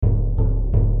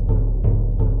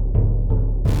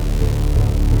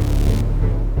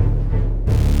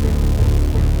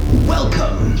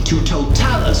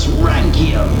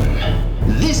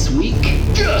This week,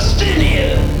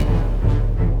 Justinian.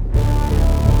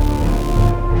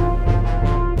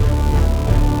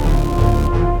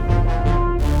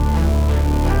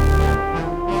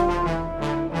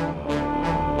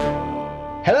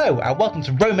 Hello, and welcome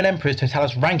to Roman Emperors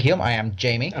Totalis Rankium. I am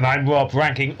Jamie. And I'm Rob,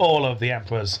 ranking all of the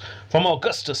emperors, from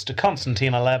Augustus to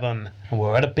Constantine 11. And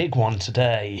we're at a big one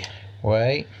today.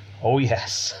 Wait. Oh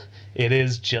yes, it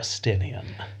is Justinian.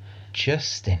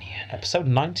 Justinian. Episode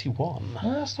 91.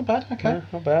 Well, that's not bad, okay. Yeah,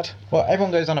 not bad. Well,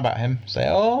 everyone goes on about him, say,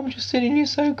 oh, Justinian,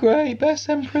 he's so great, best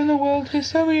emperor in the world, he did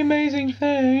so many amazing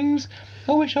things.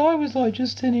 I wish I was like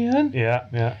Justinian.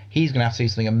 Yeah. He's going to have to do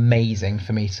something amazing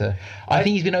for me to... I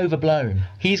think he's been overblown.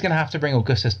 He's going to have to bring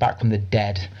Augustus back from the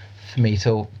dead for me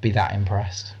to be that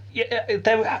impressed.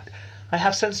 Yeah, I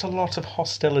have sensed a lot of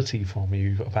hostility from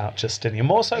you about Justinian,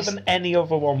 more so than any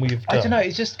other one we've done. I don't know,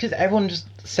 it's just because everyone just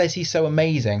says he's so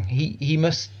amazing. He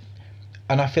must...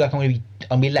 And I feel like I'm going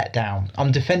to be let down.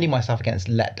 I'm defending myself against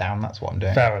let down, that's what I'm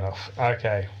doing. Fair enough.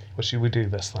 Okay, well, should we do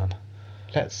this then?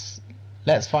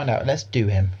 Let's find out. Let's do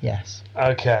him, yes.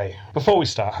 Okay. Before we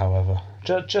start, however,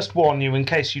 just warn you, in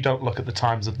case you don't look at the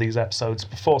times of these episodes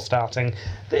before starting,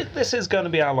 this is going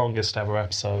to be our longest ever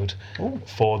episode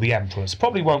for the Emperors.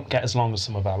 Probably won't get as long as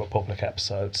some of our Republic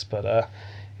episodes, but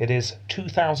it is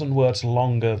 2,000 words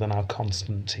longer than our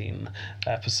Constantine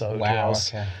episode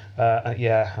was. Okay.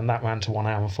 Yeah, and that ran to 1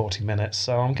 hour and 40 minutes,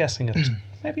 so I'm guessing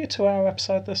maybe a 2-hour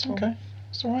episide this one. Okay,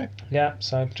 that's all right. Yeah,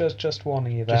 so just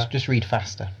warning you there. Just read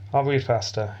faster. I'll read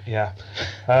faster, yeah.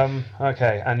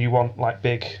 Okay, and you want, like,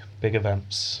 big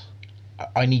events?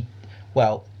 I need...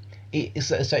 Well,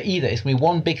 so either it's going to be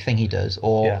one big thing he does,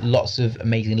 or lots of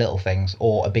amazing little things,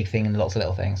 or a big thing and lots of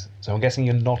little things. So I'm guessing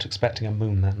you're not expecting a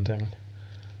moon landing?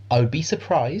 I would be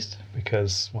surprised.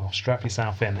 Because, well, strap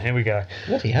yourself in. Here we go.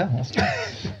 Bloody hell, that's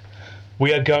good.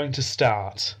 We are going to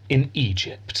start in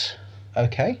Egypt.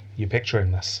 Okay. You're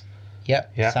picturing this?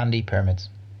 Yep, sandy pyramids.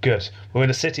 Good. We're in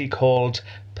a city called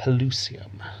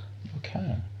Pelusium.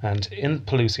 Okay. And in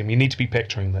Pelusium, you need to be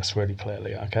picturing this really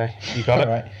clearly, okay? You got it?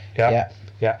 All right.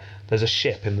 Yeah. There's a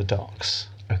ship in the docks.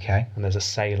 Okay. And there's a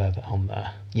sailor on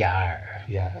there. Yeah.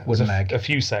 Yeah. Wooden egg. A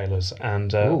few sailors,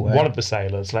 and one of the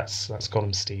sailors, let's call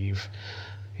him Steve.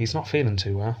 He's not feeling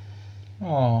too well.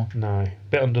 Oh. No.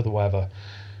 Bit under the weather.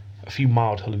 A few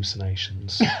mild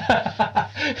hallucinations.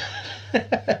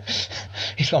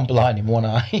 He's gone blind in one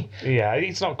eye. Yeah,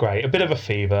 it's not great. A bit of a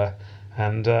fever,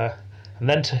 and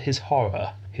then to his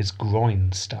horror, his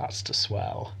groin starts to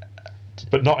swell,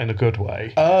 but not in a good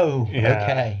way. Oh, yeah.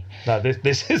 Okay. No,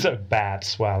 this is a bad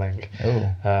swelling.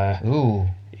 Oh. Ooh.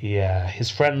 Yeah, his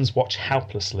friends watch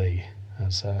helplessly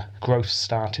as growths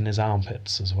start in his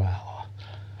armpits as well.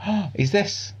 Is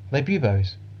this their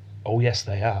buboes? Oh yes,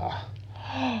 they are.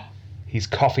 He's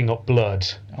coughing up blood.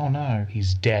 Oh no.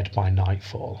 He's dead by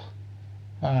nightfall.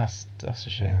 Oh, that's a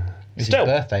shame. Yeah. It's Still,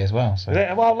 his birthday as well. So.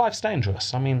 Well, life's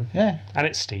dangerous. I mean, yeah. And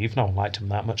it's Steve. No one liked him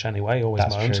that much anyway. He always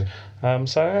That's moaned. true.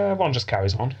 So everyone just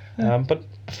carries on. Yeah. But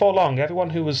before long, everyone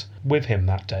who was with him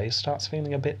that day starts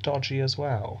feeling a bit dodgy as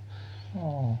well.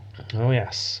 Oh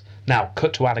yes. Now,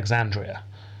 cut to Alexandria,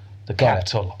 the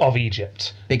capital of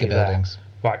Egypt. Bigger buildings.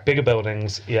 Right, bigger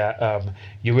buildings. Yeah.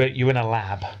 You're in a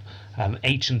lab, an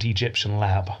ancient Egyptian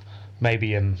lab,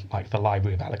 maybe in like the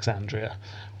Library of Alexandria,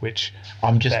 which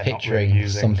I'm just they're picturing not really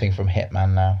using. something from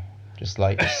Hitman now, just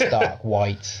like stark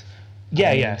white.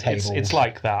 Yeah. Tables. It's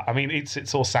like that. I mean,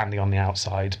 it's all sandy on the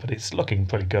outside, but it's looking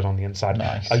pretty good on the inside.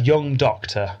 Nice. A young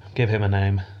doctor. Give him a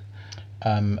name.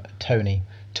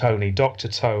 Tony, Dr.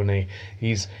 Tony.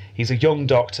 He's a young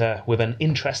doctor with an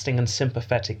interesting and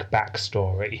sympathetic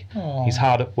backstory. Aww. He's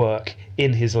hard at work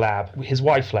in his lab. His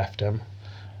wife left him.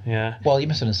 Yeah. Well, you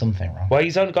must have done something wrong. Well,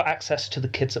 he's only got access to the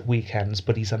kids at weekends,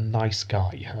 but he's a nice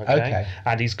guy. Okay.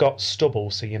 And he's got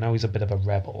stubble, so you know he's a bit of a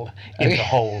rebel in the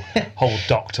whole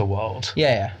doctor world.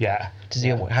 Yeah. Yeah.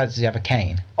 How does he have a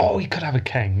cane? Oh, he could have a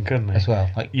cane, couldn't he? As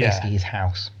well, like basically his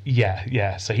house.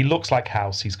 Yeah. So he looks like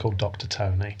House. He's called Dr.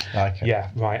 Tony. Okay. Yeah.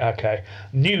 Right. Okay.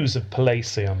 News of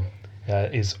Pelusium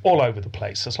is all over the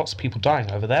place. There's lots of people dying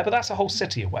over there, but that's a whole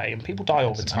city away, and people die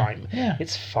all the time. Yeah.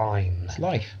 It's fine. It's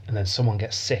life. And then someone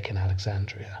gets sick in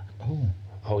Alexandria.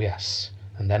 Oh, yes.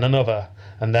 And then another,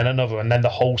 and then another, and then the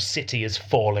whole city is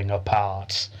falling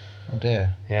apart. Oh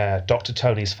dear. Yeah, Dr.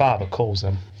 Tony's father calls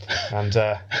him and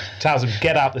tells him,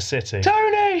 get out the city.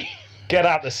 Tony! Get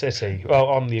out the city. Well,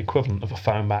 on the equivalent of a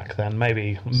phone back then,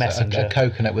 maybe Messenger. A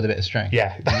coconut with a bit of string.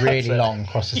 Yeah. Really long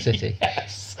across the city.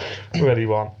 Yes. Really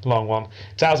long one.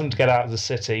 Tells him to get out of the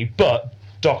city, but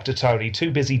Dr. Tony,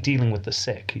 too busy dealing with the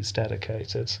sick, he's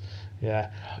dedicated.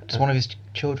 Yeah. Does one of his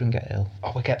children get ill?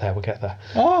 Oh, we'll get there.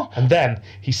 Oh! And then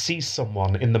he sees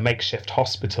someone in the makeshift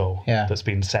hospital Yeah. that's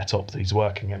been set up that he's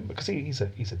working in, because he's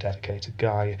a dedicated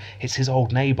guy. It's his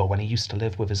old neighbour when he used to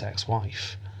live with his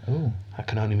ex-wife. Ooh. That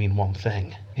can only mean one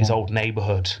thing. His old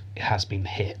neighbourhood has been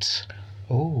hit.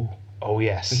 Ooh. Oh,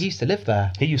 yes. But he used to live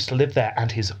there. He used to live there,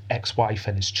 and his ex-wife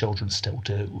and his children still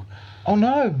do. Oh,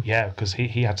 no. Yeah, because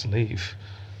he had to leave.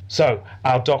 So,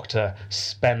 our doctor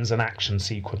spends an action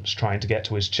sequence trying to get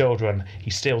to his children. He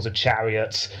steals a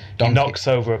chariot. Donkey. He knocks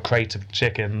over a crate of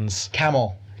chickens.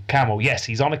 Camel. Camel, yes,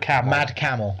 he's on a camel. Mad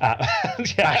camel. Yeah.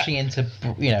 Bashing into,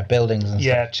 buildings and stuff.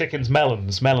 Yeah, chickens,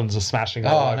 melons. Melons are smashing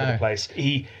all over no. the place.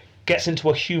 He gets into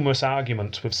a humorous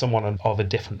argument with someone of a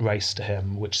different race to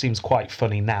him, which seems quite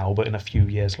funny now, but in a few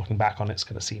years, looking back on it, it's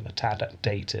going to seem a tad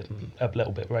dated and a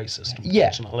little bit racist,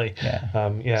 unfortunately.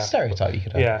 Yeah. Stereotype you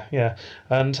could have. Yeah.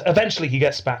 And eventually he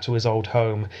gets back to his old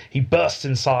home. He bursts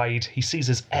inside. He sees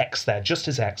his ex there, just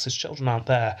his ex. His children aren't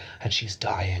there, and she's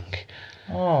dying.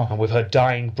 Oh. And with her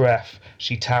dying breath,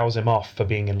 she tells him off for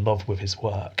being in love with his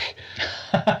work.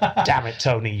 Damn it,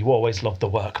 Tony, you always loved the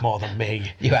work more than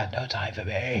me. You had no time for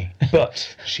me.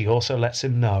 But she also lets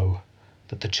him know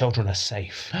that the children are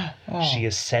safe. Oh. She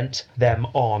has sent them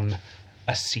on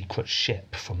a secret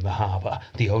ship from the harbour,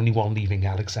 the only one leaving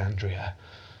Alexandria,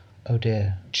 Oh,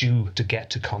 dear. due to get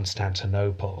to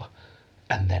Constantinople.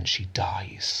 And then she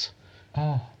dies.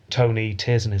 Oh. Tony,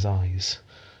 tears in his eyes,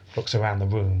 looks around the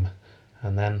room,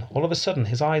 and then all of a sudden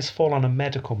his eyes fall on a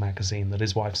medical magazine that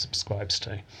his wife subscribes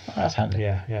to. Oh, that's handy.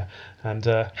 Yeah. And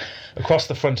across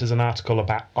the front is an article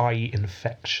about eye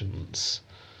infections.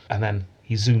 And then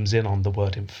he zooms in on the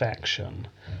word infection,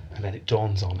 and then it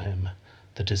dawns on him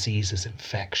the disease is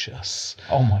infectious.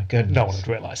 Oh, my goodness. No one had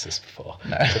realised this before.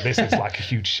 No. So this is like a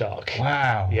huge shock.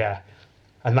 Wow. Yeah.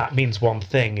 And that means one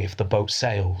thing: if the boat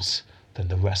sails, then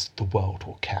the rest of the world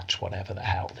will catch whatever the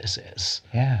hell this is.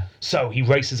 Yeah. So he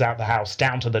races out the house,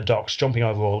 down to the docks, jumping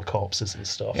over all the corpses and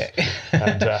stuff. Yeah.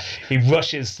 And he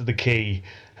rushes to the quay,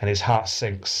 and his heart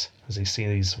sinks as he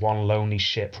sees one lonely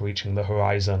ship reaching the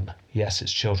horizon. Yes,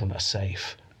 his children are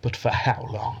safe, but for how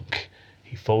long?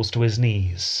 He falls to his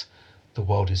knees. The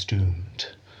world is doomed.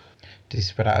 Did he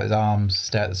spread out his arms,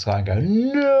 stare at the sky and go,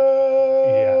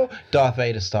 no? Yeah. Darth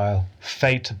Vader style.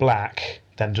 Fade to black,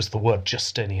 then just the word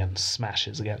Justinian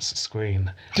smashes against the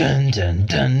screen. Dun, dun,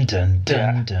 dun, dun, dun,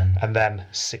 Yeah. dun. And then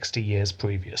 60 years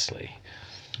previously.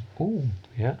 Ooh.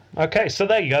 Yeah. Okay, so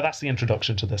there you go. That's the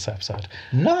introduction to this episode.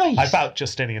 Nice. I felt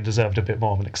Justinian deserved a bit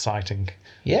more of an exciting.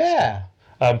 Yeah.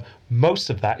 Most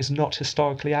of that is not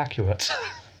historically accurate,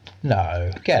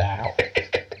 No. Get out.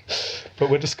 but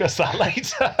we'll discuss that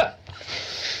later.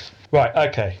 Right,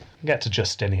 okay. Get to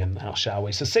Justinian now, shall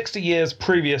we? So 60 years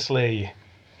previously,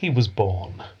 he was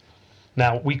born.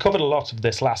 Now, we covered a lot of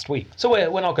this last week, so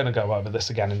we're not going to go over this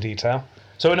again in detail.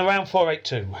 So in around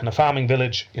 482, in a farming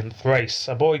village in Thrace,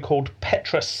 a boy called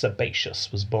Petrus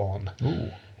Sabatius was born.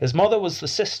 Ooh. His mother was the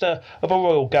sister of a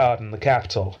royal guard in the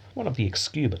capital, one of the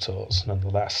Excubators,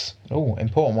 nonetheless. Ooh,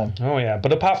 important one. Oh yeah,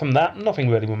 but apart from that, nothing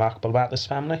really remarkable about this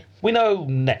family. We know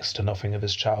next to nothing of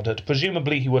his childhood.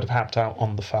 Presumably he would have helped out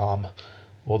on the farm,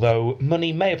 although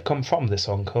money may have come from this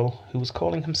uncle, who was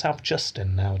calling himself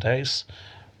Justin nowadays.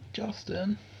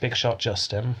 Justin. Big shot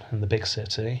Justin in the big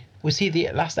city. Was he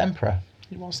the last emperor?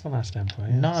 He was the last emperor,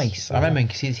 yes. Nice. I remember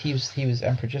because he was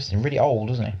Emperor Justin. Really old,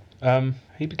 wasn't he?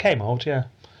 He became old, yeah,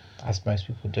 As most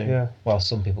people do. Yeah. Well,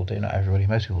 some people do, not everybody.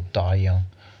 Most people die young.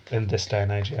 in this day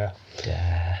and age, yeah.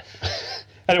 Death.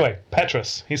 Anyway,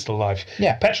 Petrus, he's still alive.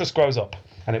 Yeah. Petrus grows up,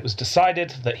 and it was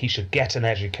decided that he should get an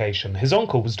education. His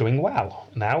uncle was doing well.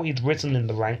 Now he'd risen in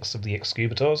the ranks of the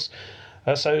Excubators,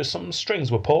 so some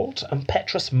strings were pulled, and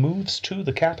Petrus moves to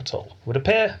the capital. It would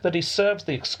appear that he served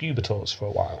the Excubators for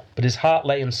a while, but his heart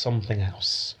lay in something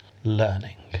else.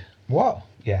 Learning. What?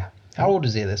 Yeah. How old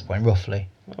is he at this point, roughly?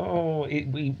 Oh,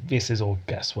 this is all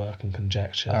guesswork and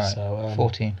conjecture. All right. So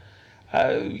 14.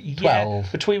 Yeah,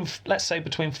 12. let's say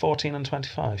between 14 and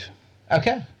 25.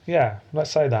 Okay. Yeah,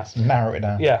 let's say that. Narrow it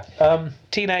down. Yeah,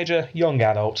 teenager, young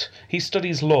adult. He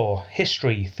studies law,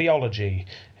 history, theology,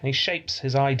 and he shapes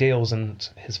his ideals and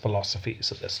his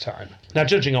philosophies at this time. Now,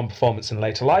 judging on performance in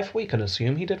later life, we can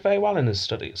assume he did very well in his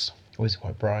studies. Always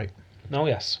quite bright. Oh,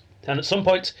 yes. And at some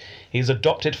point, he's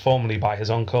adopted formally by his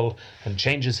uncle and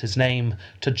changes his name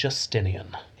to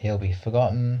Justinian. He'll be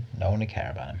forgotten. No one will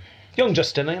care about him. Young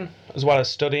Justinian, as well as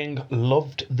studying,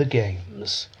 loved the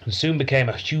games and soon became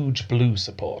a huge Blues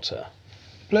supporter.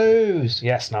 Blues.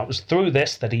 Yes, now it was through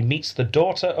this that he meets the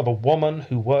daughter of a woman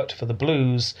who worked for the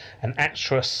Blues, an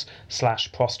actress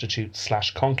 / prostitute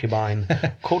 / concubine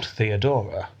called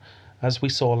Theodora. as we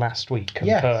saw last week. And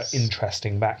Yes. her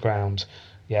interesting background.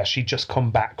 Yeah, she'd just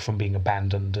come back from being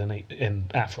abandoned in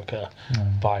Africa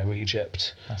via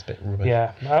Egypt. That's a bit rubbish.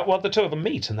 Yeah, well, the two of them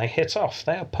meet and they hit off.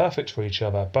 They are perfect for each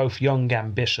other. Both young,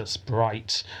 ambitious,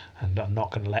 bright, and are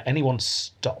not going to let anyone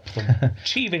stop them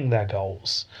achieving their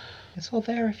goals. It's all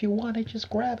there if you want it, just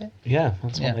grab it. Yeah,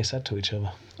 that's Yeah. what they said to each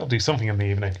other. I'll do something in the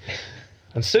evening.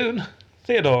 And soon,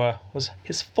 Theodora was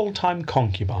his full-time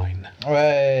concubine.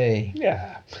 Hooray!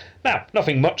 Yeah. Now,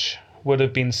 nothing much would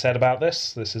have been said about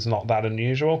this. This is not that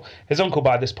unusual. His uncle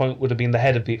by this point would have been the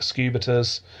head of the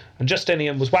Excubators, and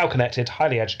Justinian was well connected,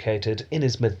 highly educated, in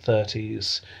his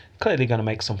mid-30s, clearly going to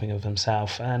make something of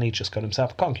himself, and he just got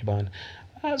himself a concubine.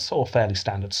 That's all fairly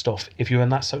standard stuff if you're in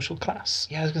that social class.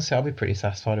 Yeah, I was going to say, I'll be pretty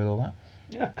satisfied with all that.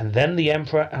 Yeah. And then the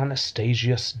Emperor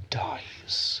Anastasius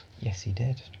dies, Yes, he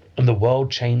did. and the world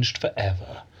changed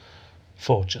forever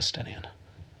for Justinian.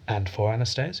 And for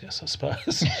Anastasius, I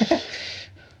suppose.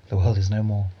 The world is no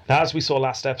more. Now, as we saw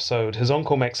last episode, his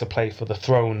uncle makes a play for the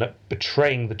throne,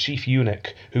 betraying the chief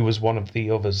eunuch, who was one of the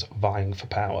others vying for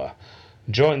power.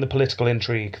 During the political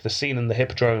intrigue, the scene in the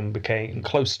Hippodrome became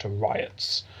close to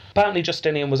riots. Apparently,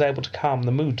 Justinian was able to calm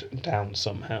the mood down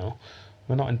somehow.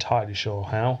 We're not entirely sure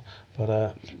how,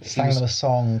 but Sang them a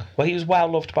song. well, he was well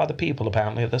loved by the people,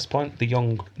 apparently, at this point. The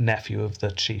young nephew of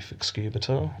the chief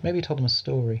excubator. Maybe he told them a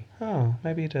story, Oh,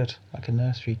 maybe he did. like a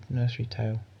nursery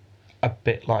tale. A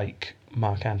bit like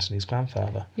Mark Antony's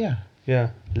grandfather. Yeah. Yeah,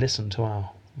 listen to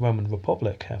our Roman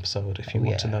Republic episode if you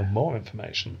want to know more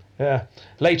information. Yeah.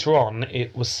 Later on,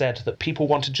 it was said that people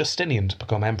wanted Justinian to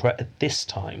become emperor at this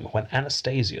time, when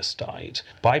Anastasius died,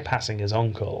 bypassing his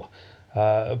uncle.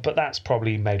 But that's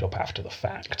probably made up after the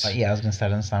fact. Yeah, I was going to say,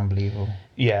 that doesn't sound believable.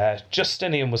 Yeah,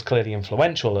 Justinian was clearly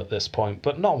influential at this point,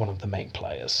 but not one of the main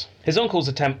players. His uncle's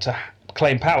attempt to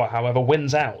claim power, however,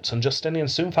 wins out, and Justinian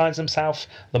soon finds himself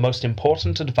the most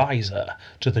important advisor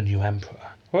to the new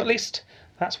emperor. Or at least,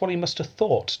 that's what he must have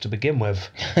thought to begin with,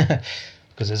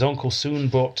 because his uncle soon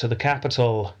brought to the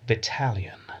capital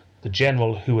Vitalian, the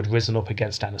general who had risen up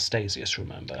against Anastasius,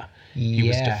 remember? He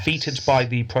was defeated by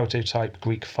the prototype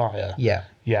Greek fire. Yeah,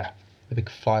 Yeah. the big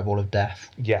fireball of death.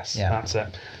 Yes, Yeah. that's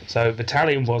it. So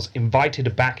Vitalian was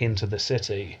invited back into the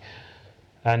city,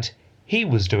 and he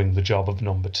was doing the job of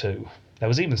number two. There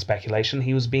was even speculation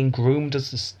he was being groomed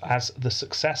as the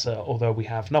successor, although we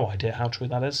have no idea how true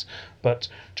that is. But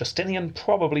Justinian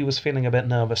probably was feeling a bit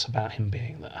nervous about him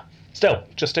being there. Still,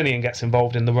 Justinian gets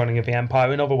involved in the running of the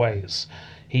empire in other ways.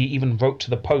 He even wrote to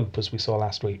the Pope, as we saw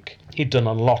last week. He'd done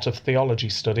a lot of theology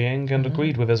studying and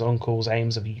agreed with his uncle's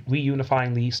aims of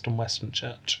reunifying the East and Western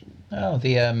Church. Oh,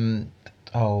 the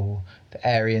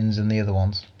Arians and the other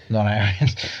ones.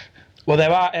 Non-Arians. Well,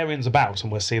 there are Arians about,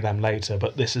 and we'll see them later,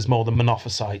 but this is more the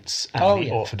Monophysites and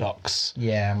the Orthodox.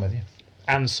 Yeah, I'm with you.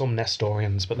 And some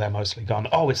Nestorians, but they're mostly gone.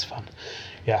 Oh, it's fun.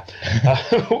 Yeah,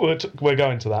 we're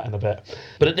going to that in a bit.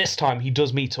 But at this time, he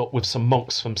does meet up with some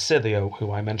monks from Scythia,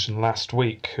 who I mentioned last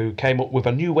week, who came up with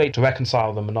a new way to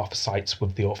reconcile the Monophysites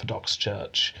with the Orthodox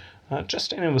Church.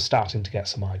 Justinian was starting to get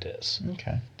some ideas.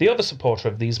 Okay. The other supporter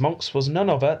of these monks was none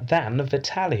other than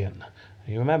Vitalian.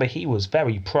 You remember, he was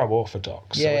very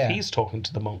pro-Orthodox, so if he's talking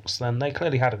to the monks, then they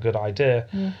clearly had a good idea.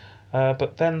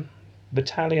 But then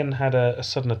Vitalian had a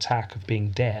sudden attack of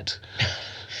being dead,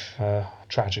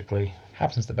 tragically.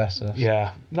 Happens to the best of us.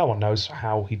 Yeah, no one knows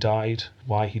how he died,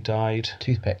 why he died.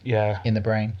 Toothpick. Yeah, In the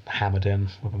brain. hammered in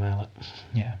with a mallet.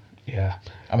 Yeah. Yeah,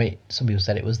 I mean, some people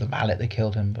said it was the mallet that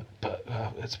killed him, but but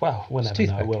we'll never know,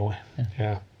 toothpick. will we? Yeah.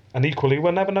 Yeah. And equally,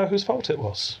 we'll never know whose fault it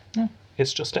was. Yeah.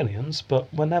 It's Justinian's, but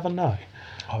we'll never know.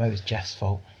 oh, maybe it was Jeff's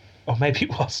fault. Or maybe it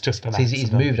was just an So he's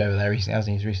accident. moved over there recently,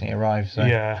 hasn't he? He's recently arrived. So.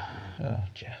 Yeah. Oh,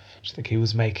 Jeff. I just think he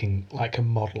was making like a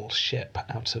model ship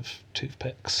out of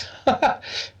toothpicks.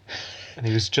 And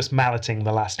he was just malleting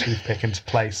the last toothpick into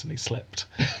place and he slipped.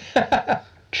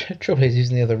 Trouble is, he's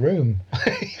in the other room.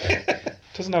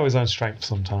 Doesn't know his own strength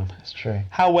sometimes. That's true.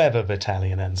 However,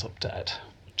 Vitalian ends up dead.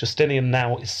 Justinian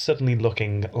now is suddenly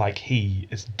looking like he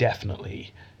is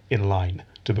definitely in line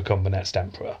to become the next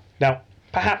emperor. Now,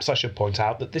 perhaps I should point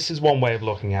out that this is one way of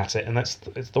looking at it, and it's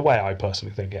the way I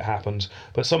personally think it happened,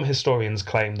 but some historians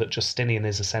claim that Justinian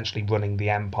is essentially running the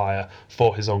empire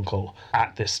for his uncle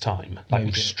at this time. Like,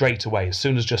 Maybe. straight away, as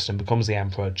soon as Justin becomes the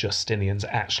emperor, Justinian's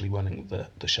actually running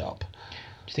the shop.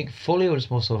 Do you think fully, or just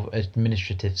more sort of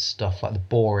administrative stuff, like the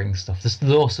boring stuff, the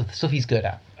law stuff, the stuff he's good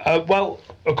at? Well,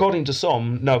 according to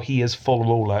some, no, he is full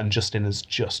ruler and Justin is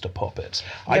just a puppet.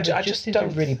 I just did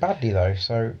really badly though.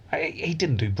 So he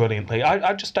didn't do brilliantly.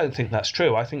 I just don't think that's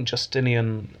true. I think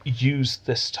Justinian used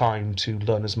this time to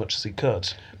learn as much as he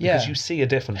could. Because you see a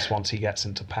difference once he gets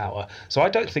into power. So I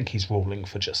don't think he's ruling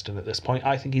for Justin at this point.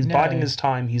 I think he's biding his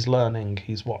time, he's learning,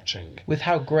 he's watching. With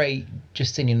how great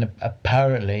Justinian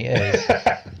apparently is,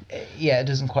 it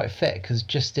doesn't quite fit because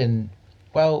Justin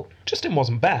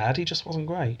wasn't bad, he just wasn't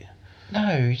great.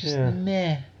 No, he just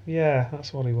meh. Yeah,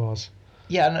 that's what he was.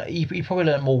 Yeah, and he probably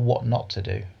learned more what not to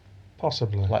do.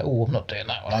 Possibly. Like, I'm not doing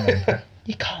that when I'm in.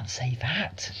 You can't say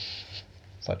that.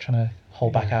 It's like trying to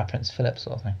hold back our Prince Philip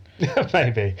sort of thing.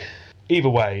 Maybe. Either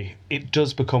way, it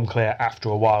does become clear after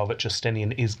a while that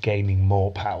Justinian is gaining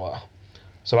more power.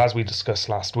 So as we discussed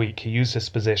last week, he used his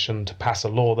position to pass a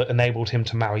law that enabled him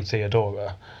to marry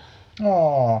Theodora.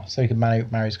 Oh, so he could marry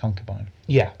his concubine.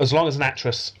 Yeah, as long as an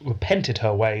actress repented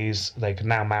her ways, they could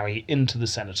now marry into the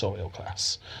senatorial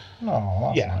class.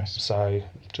 Oh, that's nice. So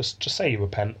just say you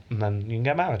repent and then you can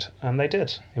get married. And they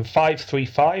did. In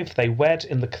 535, they wed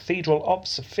in the Cathedral of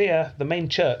Sophia, the main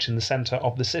church in the centre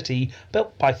of the city,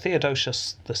 built by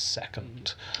Theodosius II.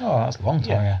 Oh, that's a long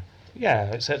time,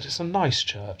 Yeah, it's a nice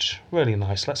church. Really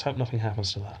nice. Let's hope nothing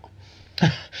happens to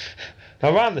that.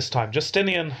 Now, around this time,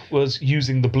 Justinian was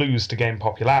using the blues to gain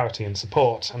popularity and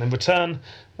support, and in return,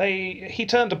 he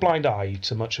turned a blind eye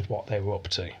to much of what they were up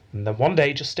to. And then one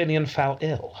day, Justinian fell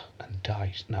ill and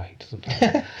died. No, he doesn't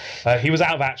die. He was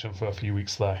out of action for a few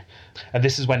weeks, though. And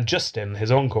this is when Justin,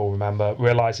 his uncle, remember,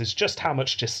 realises just how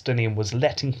much Justinian was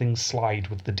letting things slide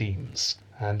with the Deans,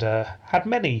 and had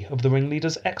many of the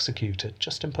ringleaders executed.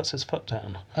 Justin puts his foot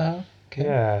down. Okay.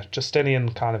 Yeah,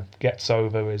 Justinian kind of gets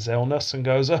over his illness and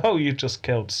goes, "Oh, you just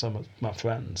killed some of my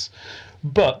friends."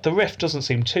 But the rift doesn't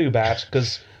seem too bad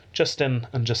because Justin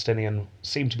and Justinian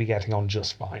seem to be getting on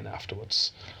just fine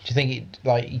afterwards. Do you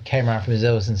think he came around from his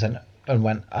illness and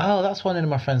went, "Oh, that's why none of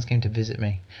my friends came to visit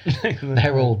me.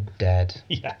 They're all dead."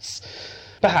 Yes.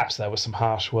 Perhaps there were some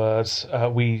harsh words.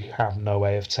 We have no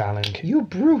way of telling. You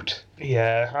brute.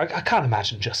 Yeah, I can't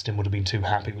imagine Justin would have been too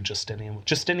happy with Justinian.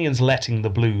 Justinian's letting the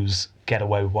Blues get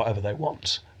away with whatever they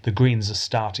want. The Greens are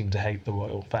starting to hate the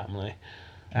royal family.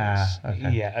 Okay.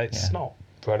 Yeah, it's not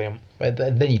brilliant. But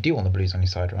then you do want the Blues on your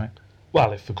side, right?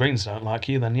 Well, if the Greens don't like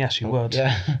you, then yes, you would.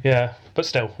 Yeah. Yeah, but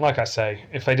still, like I say,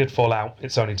 if they did fall out,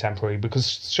 it's only temporary, because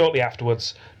shortly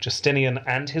afterwards, Justinian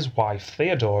and his wife,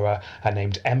 Theodora, are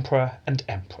named Emperor and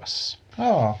Empress.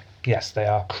 Oh. Yes, they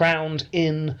are crowned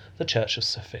in the Church of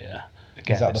Sophia.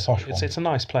 Again, Is that the posh one? It's a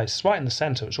nice place. It's right in the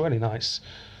centre. It's really nice.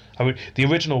 I mean, the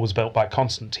original was built by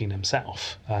Constantine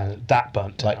himself. That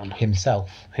burnt down. Like himself?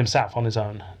 Himself, on his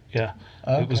own, yeah.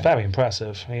 Okay. It was very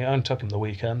impressive. It only took him the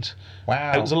weekend.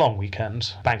 Wow. It was a long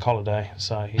weekend, bank holiday,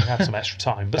 so he had some extra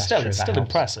time. But That's still, true, it's that still helps.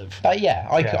 impressive.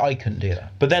 I couldn't do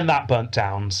that. But then that burnt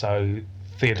down, so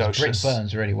Theodosius... Brick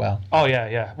burns really well. Oh,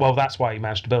 yeah. Well, that's why he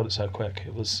managed to build it so quick.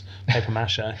 It was paper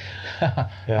mache.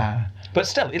 Yeah. But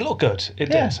still, it looked good.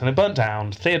 It did. And it burnt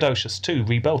down. Theodosius, too,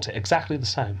 rebuilt it exactly the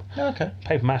same. Okay.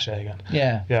 Paper mache again.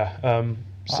 Yeah. Yeah.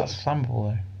 That's flammable,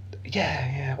 though.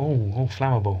 Yeah. Oh,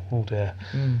 flammable. Oh, dear.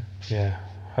 Mm. Yeah.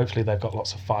 Hopefully they've got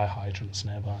lots of fire hydrants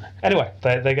nearby. Anyway,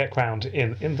 they get crowned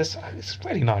in this. It's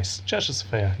really nice. Church of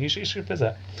Sophia. You should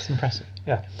visit. It's impressive.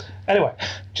 Yeah. Anyway,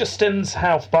 Justin's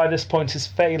health by this point is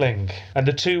failing, and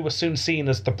the two were soon seen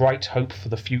as the bright hope for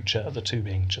the future, the two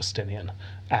being Justinian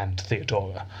and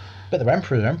Theodora. But they're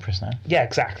emperor and empress now. Yeah,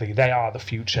 exactly. They are the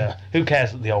future. Who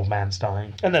cares that the old man's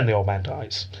dying? And then the old man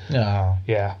dies. No.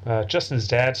 Yeah, Justin's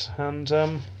dead, and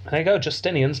there you go.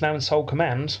 Justinian's now in sole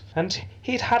command, and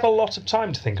he'd had a lot of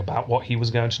time to think about what he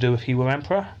was going to do if he were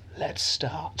emperor. Let's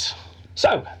start.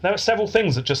 So, there are several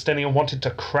things that Justinian wanted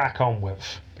to crack on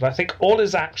with, but I think all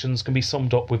his actions can be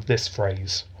summed up with this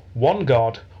phrase: one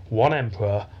god, one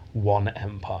emperor, one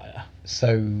empire.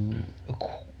 So,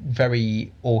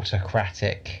 very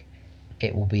autocratic.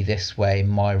 It will be this way,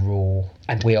 my rule,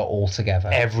 and we are all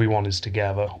together. Everyone is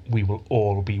together. We will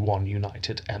all be one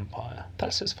united empire.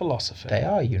 That's his philosophy. They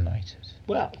are united.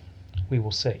 Well, we will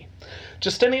see.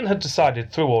 Justinian had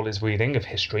decided through all his reading of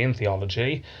history and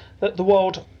theology that the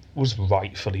world was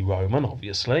rightfully Roman,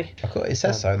 obviously. It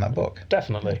says so in that book.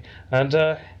 Definitely. And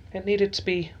it needed to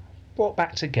be brought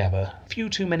back together. A few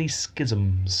too many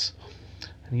schisms.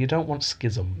 And you don't want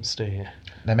schisms, do you?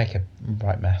 They make a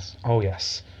right mess. Oh,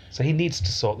 yes. So he needs to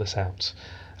sort this out.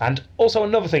 And also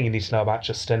another thing you need to know about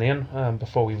Justinian,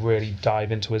 before we really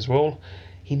dive into his rule,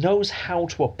 he knows how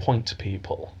to appoint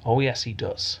people. Oh yes, he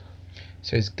does.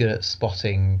 So he's good at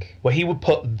spotting... Well, he would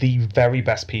put the very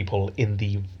best people in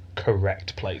the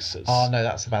correct places. Oh no,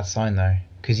 that's a bad sign though.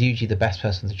 Because usually the best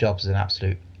person for the job is an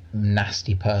absolute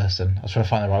nasty person. I was trying to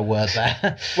find the right word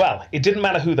there. Well, it didn't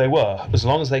matter who they were, as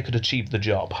long as they could achieve the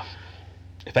job.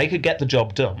 If they could get the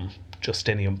job done,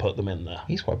 Justinian put them in there.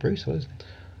 He's quite brutal, isn't he?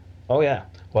 Oh yeah.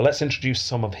 Well, let's introduce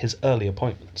some of his early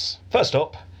appointments. First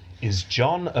up is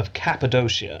John of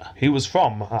Cappadocia. He was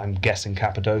from, I'm guessing,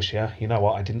 Cappadocia. You know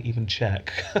what, I didn't even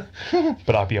check.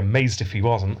 But I'd be amazed if he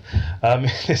wasn't.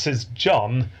 This is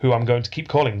John, who I'm going to keep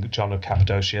calling John of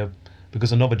Cappadocia,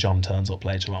 because another John turns up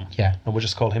later on. Yeah. And we'll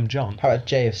just call him John. How about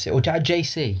JFC? Or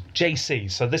JC?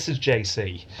 JC, so this is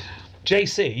JC.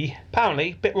 JC,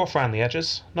 apparently, a bit rough around the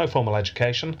edges, no formal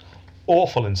education,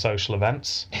 awful in social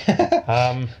events,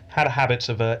 had a habit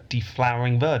of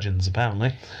deflowering virgins,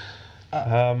 apparently.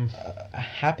 A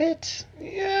habit?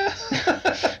 Yeah.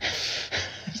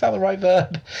 Is that the right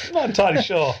verb? Not entirely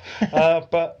sure.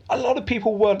 But a lot of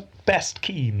people weren't best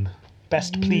pleased,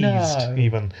 No.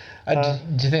 even. Do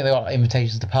you think they got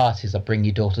invitations to parties that bring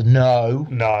your daughter? No.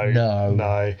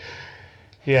 No.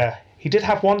 Yeah. He did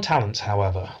have one talent,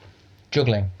 however.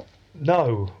 Juggling.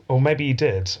 No, or maybe he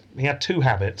did. He had two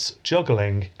habits,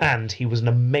 juggling, and he was an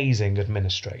amazing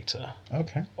administrator.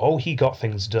 Okay. Oh, he got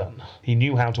things done. He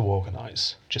knew how to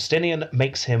organise. Justinian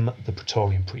makes him the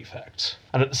Praetorian prefect.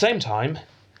 And at the same time,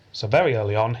 so very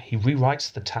early on, he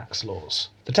rewrites the tax laws.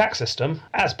 The tax system,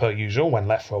 as per usual when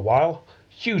left for a while,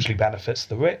 hugely benefits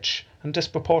the rich and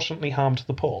disproportionately harmed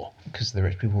the poor. Because the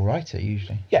rich people write it,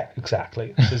 usually. Yeah,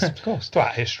 exactly. This is, Of course.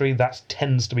 throughout history, that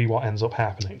tends to be what ends up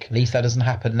happening. At least that doesn't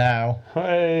happen now.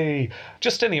 Hey!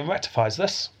 Justinian rectifies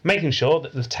this, making sure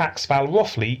that the tax fell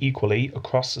roughly equally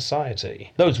across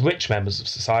society. Those rich members of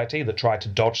society that tried to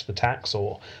dodge the tax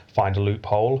or find a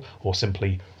loophole or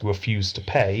simply refuse to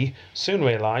pay soon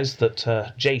realised that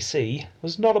JC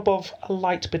was not above a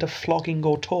light bit of flogging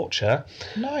or torture,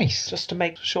 Nice. just to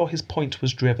make sure his point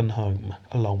was driven home,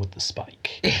 along with the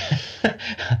spike.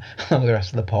 Along with the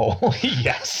rest of the poll.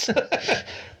 Yes!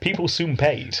 People soon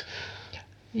paid.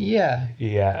 Yeah.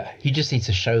 Yeah. You just need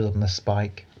to show them the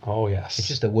spike. Oh, yes. It's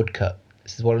just a woodcut.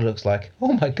 This is what it looks like.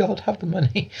 Oh my god, have the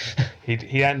money.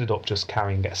 He ended up just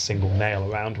carrying a single nail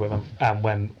around with him. And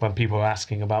when people were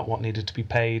asking about what needed to be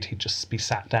paid, he'd just be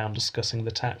sat down discussing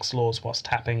the tax laws whilst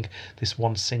tapping this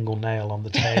one single nail on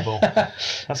the table.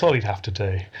 That's all he'd have to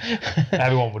do.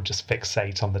 Everyone would just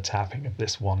fixate on the tapping of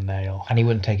this one nail. And he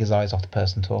wouldn't take his eyes off the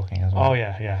person talking as well. Oh,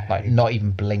 yeah. Like, not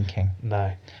even blinking.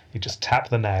 No. He'd just tap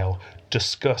the nail,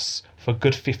 discuss for a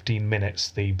good 15 minutes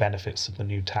the benefits of the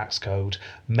new tax code,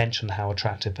 mention how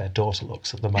attractive their daughter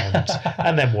looks at the moment,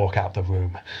 and then walk out the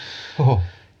room. Oh,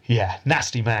 Yeah,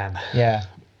 nasty man. yeah.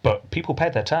 But people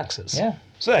paid their taxes. Yeah.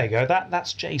 So there you go.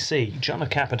 That's JC, John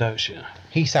of Cappadocia.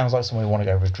 He sounds like someone we want to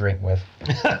go for a drink with.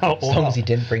 As Or long not. as he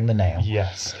didn't bring the nail.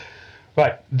 Yes.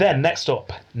 Right, then next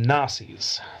up,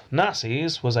 Narses.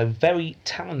 Narses was a very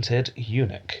talented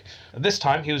eunuch. At this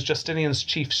time, he was Justinian's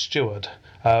chief steward,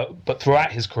 but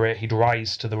throughout his career, he'd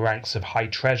rise to the ranks of High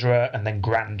Treasurer and then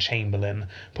Grand Chamberlain,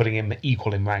 putting him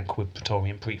equal in rank with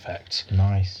Praetorian Prefect.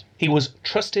 Nice. He was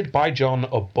trusted by John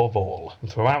above all,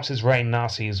 and throughout his reign,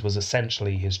 Narses was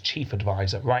essentially his chief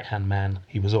advisor, right-hand man.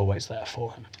 He was always there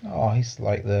for him. Oh, he's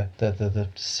like the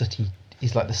sooty.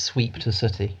 He's like the sweep to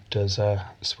sooty. Does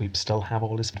Sweep still have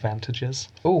all his advantages?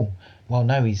 Oh, well,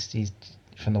 no, he's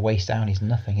from the waist down. He's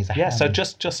nothing. He's a Yeah, so hand.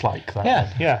 just like that.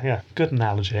 Yeah. One. Yeah. Good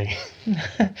analogy.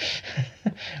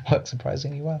 Works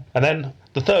surprisingly well. And then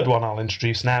the third one I'll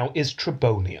introduce now is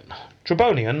Tribonian.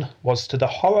 Tribonian was, to the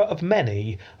horror of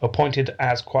many, appointed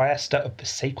as Quaestor of the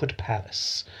Sacred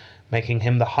Palace, making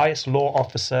him the highest law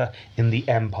officer in the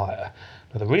empire.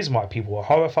 Now, the reason why people were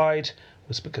horrified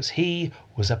was because he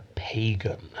was a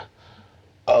pagan.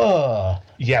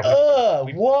 Yeah,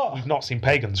 what? we've not seen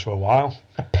pagans for a while.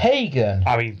 A pagan?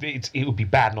 I mean, it would be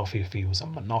bad enough if he was a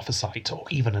Monophysite or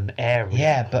even an Arian.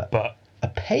 Yeah, but a A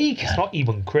pagan? It's not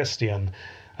even Christian.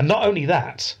 And not only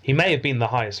that, he may have been the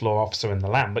highest law officer in the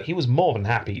land, but he was more than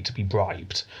happy to be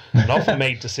bribed, and often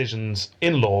made decisions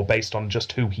in law based on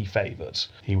just who he favoured.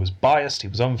 He was biased, he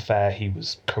was unfair, he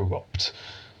was corrupt.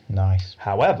 Nice.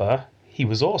 However, he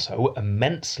was also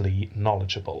immensely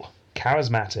knowledgeable,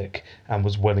 charismatic, and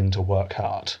was willing to work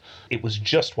hard. It was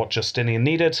just what Justinian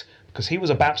needed, because he was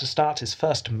about to start his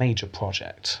first major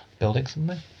project. Building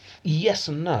something? Yes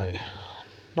and no.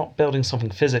 Not building something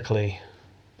physically,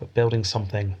 but building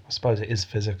something, I suppose it is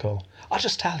physical. I'll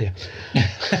just tell you.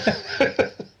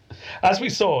 As we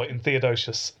saw in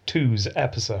Theodosius II's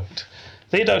episode,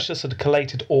 Theodosius had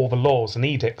collated all the laws and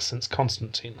edicts since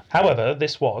Constantine. However,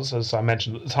 this was, as I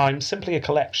mentioned at the time, simply a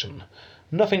collection.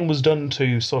 nothing was done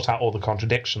to sort out all the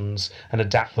contradictions and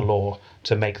adapt the law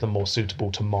to make them more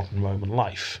suitable to modern Roman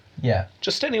life. Yeah.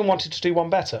 Justinian wanted to do one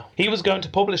better. He was going to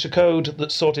publish a code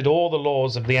that sorted all the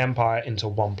laws of the empire into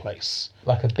one place.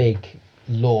 Like a big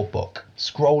law book.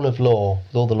 Scroll of law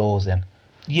with all the laws in.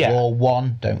 Yeah. Law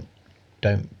 1,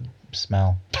 don't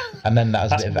smell. And then that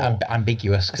was a That's bit of more-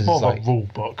 ambiguous because It's more it's of like, a rule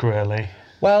book, really.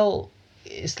 well,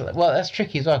 that's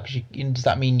tricky as well because does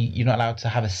that mean you're not allowed to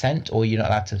have a scent or you're not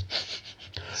allowed to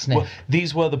sniff? Well,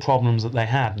 these were the problems that they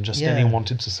had, and Justinian Yeah.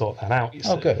 wanted to sort that out, you see.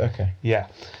 Oh, good. Okay. Yeah.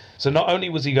 So not only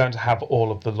was he going to have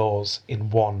all of the laws in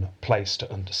one place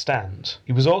to understand,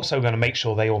 he was also going to make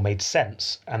sure they all made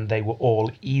sense and they were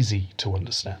all easy to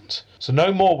understand. So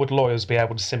no more would lawyers be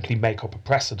able to simply make up a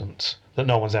precedent that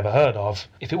no one's ever heard of.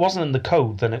 If it wasn't in the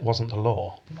code, then it wasn't the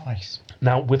law. Nice.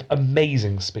 Now, with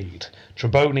amazing speed,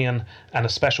 Tribonian and a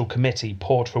special committee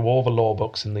poured through all the law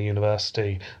books in the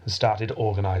university and started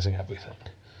organising everything.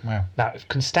 Wow. Now, if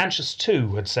Constantius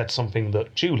II had said something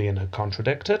that Julian had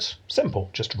contradicted,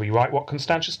 simple, just rewrite what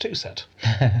Constantius II said.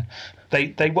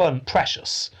 They weren't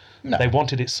precious. No. They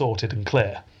wanted it sorted and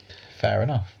clear. Fair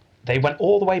enough. They went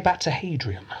all the way back to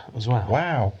Hadrian as well.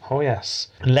 Wow. Oh, yes.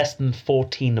 In less than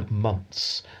 14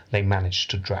 months, they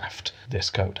managed to draft this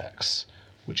codex,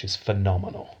 which is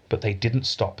phenomenal. But they didn't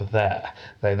stop there.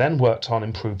 They then worked on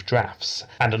improved drafts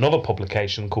and another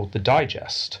publication called the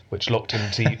Digest, which looked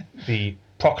into the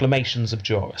proclamations of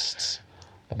jurists.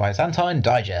 The Byzantine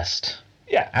Digest.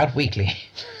 Yeah, Out weekly.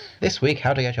 This week,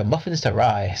 how to get your muffins to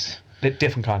rise.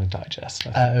 different kind of digest.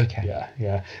 I think. Okay.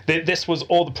 Yeah. This was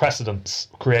all the precedents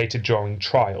created during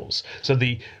trials. So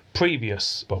the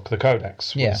previous book, the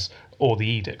Codex, was Yeah. all the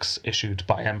edicts issued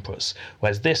by emperors,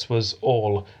 whereas this was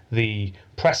all the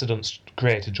precedents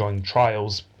created during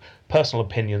trials, personal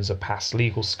opinions of past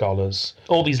legal scholars,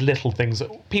 all these little things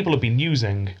that people have been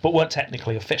using but weren't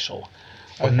technically official.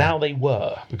 But Okay. now they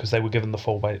were, because they were given the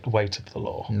full weight of the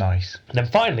law. Nice. And then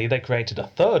finally, they created a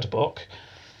third book,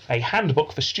 a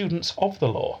handbook for students of the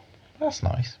law. That's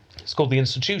nice. It's called The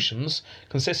Institutions,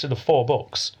 consisted of 4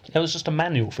 books. It was just a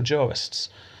manual for jurists,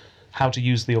 how to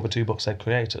use the other 2 books they'd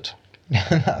created.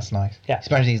 That's nice. Yeah. Just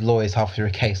imagine these lawyers halfway through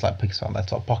a case like picks out their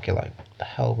top pocket like, what the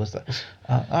hell was that?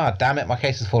 Damn it, my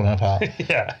case has fallen apart.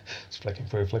 Yeah, it's flicking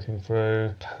through.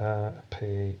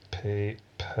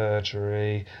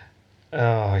 Perjury.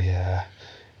 Oh, yeah.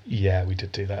 Yeah, we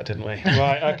did do that, didn't we?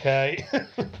 Right, okay.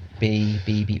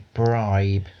 B,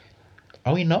 bribe.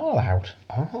 Are we not allowed?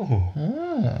 Oh.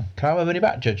 Ah. Can I have my money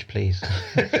back, Judge, please?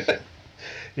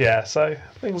 Yeah, so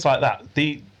things like that.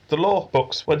 The law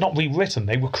books were not rewritten,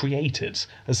 they were created,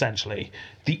 essentially.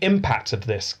 The impact of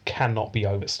this cannot be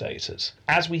overstated.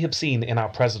 As we have seen in our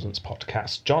President's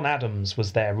podcast, John Adams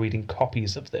was there reading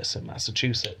copies of this in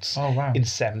Massachusetts Oh, wow. in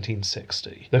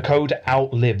 1760. The code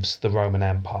outlives the Roman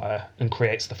Empire and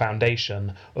creates the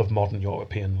foundation of modern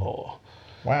European law.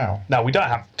 Wow. Now, we don't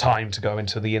have time to go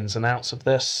into the ins and outs of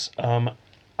this. And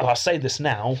I'll say this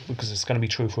now, because it's going to be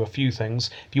true for a few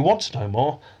things. If you want to know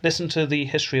more, listen to the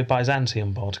History of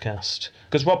Byzantium podcast.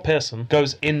 Because Rob Pearson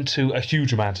goes into a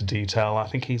huge amount of detail. I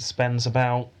think he spends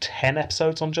about 10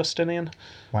 episodes on Justinian.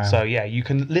 Wow. So, yeah, you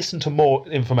can listen to more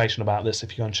information about this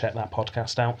if you go and check that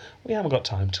podcast out. We haven't got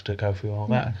time to go through all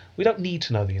that. No. We don't need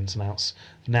to know the ins and outs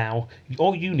now.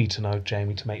 All you need to know,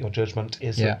 Jamie, to make your judgment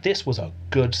is Yeah. that this was a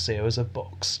good series of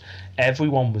books.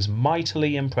 Everyone was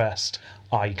mightily impressed,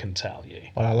 I can tell you.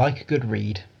 Well, I like a good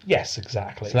read. Yes,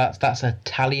 exactly. So that's a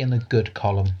tally in the good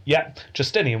column. Yeah,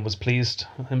 Justinian was pleased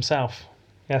himself.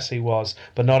 Yes, he was.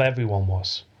 But not everyone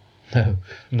was. No.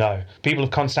 No. People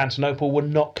of Constantinople were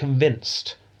not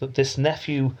convinced that this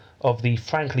nephew of the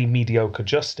frankly mediocre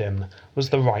Justin was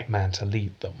the right man to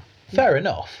lead them. Fair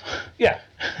enough. Yeah.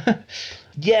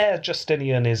 Yeah,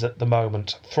 Justinian is at the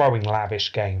moment throwing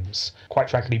lavish games, quite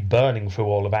frankly burning through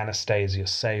all of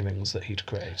Anastasius' savings that he'd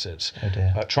created, Oh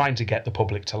dear. trying to get the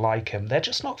public to like him. They're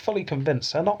just not fully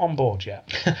convinced. They're not on board yet.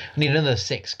 I need another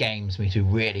 6 games for me to be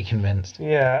really convinced.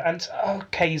 Yeah, and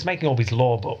okay, he's making all these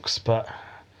law books, but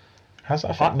How does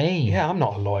that affect me? yeah, I'm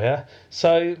not a lawyer,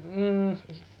 so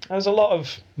there's a lot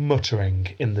of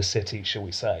muttering in the city, shall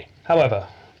we say. However,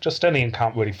 Justinian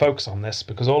can't really focus on this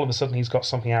because all of a sudden he's got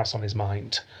something else on his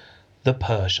mind. The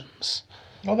Persians.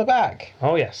 Oh, they're back.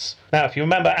 Oh, yes. Now, if you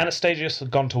remember, Anastasius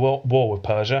had gone to war with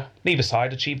Persia. Neither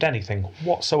side achieved anything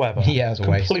whatsoever. Yeah, it was a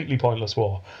waste. Completely pointless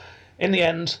war. In the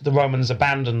end, the Romans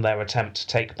abandoned their attempt to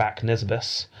take back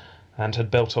Nisibis and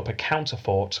had built up a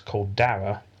counterfort called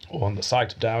Dara, or on the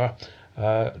site of Dara,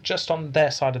 just on their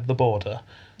side of the border.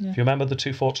 If you remember, the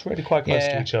two forts were really quite close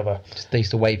to each other. They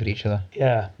used to wave at each other.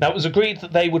 Yeah. Now, it was agreed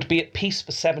that they would be at peace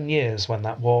for 7 years when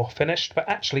that war finished, but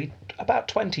actually, about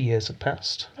 20 years had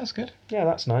passed. That's good. Yeah,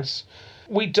 that's nice.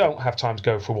 We don't have time to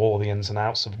go through all the ins and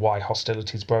outs of why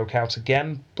hostilities broke out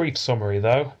again. Brief summary,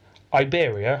 though.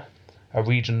 Iberia, a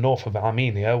region north of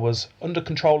Armenia, was under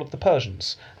control of the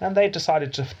Persians, and they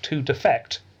decided to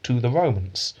defect to the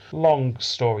Romans. Long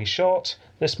story short,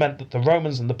 this meant that the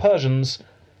Romans and the Persians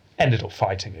ended up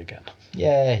fighting again.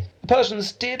 Yay. The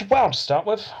Persians did well to start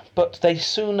with, but they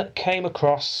soon came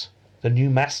across the new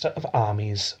master of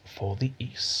armies for the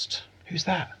East. Who's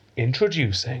that?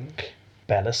 Introducing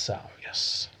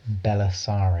Belisarius.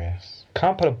 Belisarius.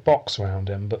 Can't put a box around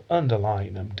him, but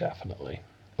underline him definitely.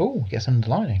 Oh, get some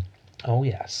underlining. Oh,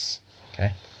 yes.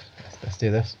 Okay, let's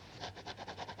do this.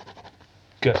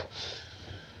 Good.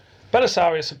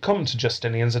 Belisarius had come to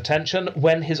Justinian's attention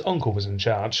when his uncle was in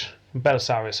charge.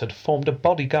 Belisarius had formed a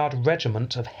bodyguard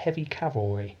regiment of heavy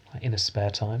cavalry in his spare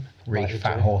time. Really Like fat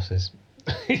they do. horses.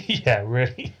 Yeah,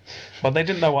 really. But they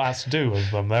didn't know what else to do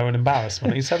with them. They were an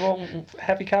embarrassment. He said, well,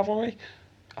 heavy cavalry?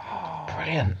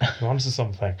 Brilliant. We're onto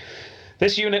something.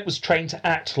 This unit was trained to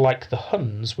act like the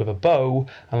Huns with a bow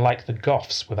and like the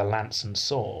Goths with a lance and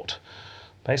sword.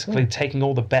 Basically taking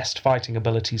all the best fighting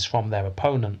abilities from their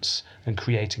opponents and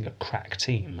creating a crack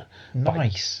team.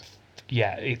 Nice.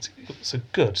 Yeah, it's a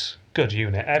good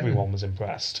unit. Everyone was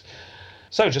impressed.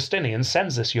 So Justinian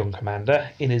sends this young commander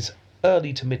in his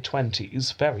early to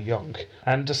mid-20s, very young,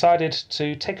 and decided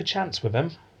to take a chance with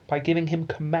him by giving him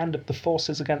command of the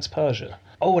forces against Persia.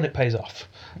 Oh, and it pays off.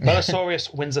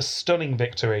 Belisarius wins a stunning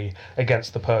victory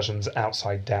against the Persians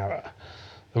outside Dara.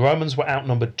 The Romans were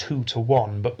outnumbered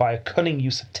 2-1, but by a cunning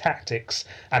use of tactics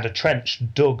and a trench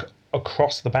dug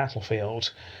across the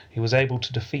battlefield, he was able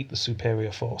to defeat the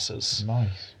superior forces.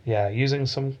 Nice. Yeah, using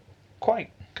some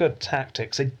quite good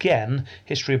tactics. Again,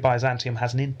 History of Byzantium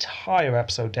has an entire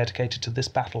episode dedicated to this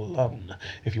battle alone,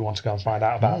 if you want to go and find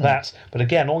out about that. But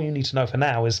again, all you need to know for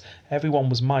now is everyone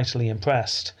was mightily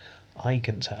impressed. I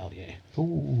can tell you.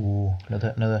 Ooh,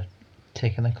 another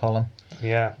tick in the column.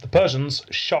 Yeah, the Persians,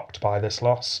 shocked by this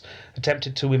loss,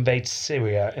 attempted to invade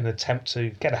Syria in an attempt to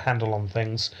get a handle on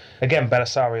things. Again,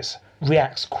 Belisarius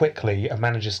reacts quickly and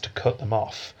manages to cut them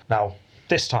off. Now,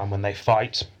 this time when they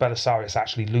fight, Belisarius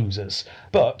actually loses,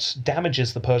 but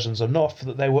damages the Persians enough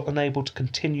that they were unable to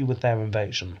continue with their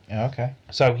invasion. Yeah, okay.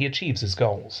 So he achieves his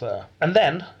goals there. And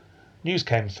then, news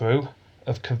came through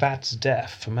of Kavad's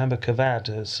death. Remember, Kavad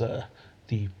is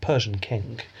the Persian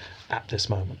king at this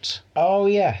moment. Oh,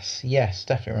 yes,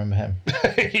 definitely remember him.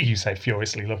 You say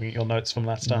furiously, looking at your notes from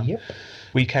last time. Yep.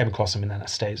 We came across him in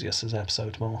Anastasius'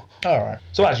 episode more. All right.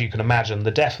 So as you can imagine,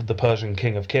 the death of the Persian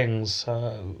king of kings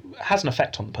has an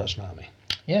effect on the Persian army.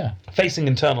 Yeah. Facing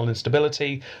internal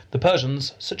instability, the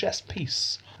Persians suggest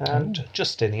peace, and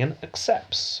Justinian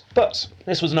accepts. But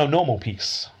this was no normal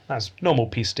peace. As normal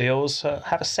peace deals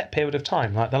have a set period of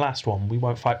time, like the last one. We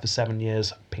won't fight for 7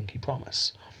 years, pinky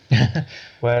promise.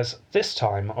 Whereas this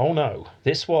time, oh no,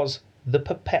 this was the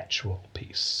perpetual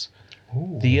peace.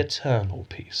 Ooh. The eternal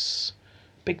peace.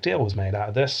 Big deal was made out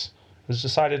of this. It was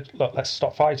decided, look, let's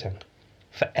stop fighting.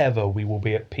 Forever we will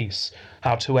be at peace.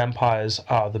 Our two empires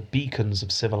are the beacons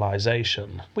of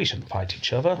civilization. We shouldn't fight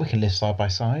each other. We can live side by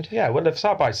side. Yeah, we'll live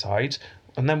side by side,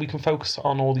 and then we can focus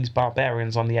on all these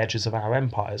barbarians on the edges of our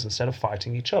empires instead of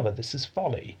fighting each other. This is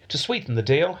folly. To sweeten the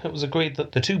deal, it was agreed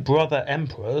that the two brother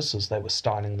emperors, as they were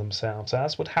styling themselves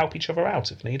as, would help each other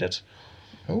out if needed.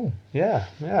 Oh. Yeah,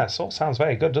 it all sounds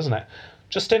very good, doesn't it?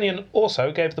 Justinian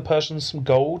also gave the Persians some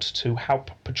gold to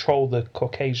help patrol the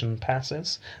Caucasian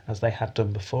passes, as they had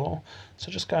done before.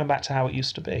 So just going back to how it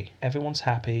used to be. Everyone's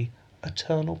happy,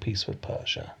 eternal peace with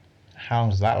Persia. How long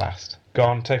does that last? Go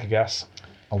on, take a guess.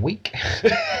 A week?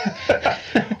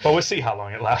 Well, we'll see how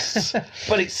long it lasts.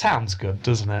 But it sounds good,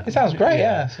 doesn't it? It sounds great,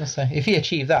 yeah. I was gonna say, if he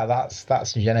achieved that,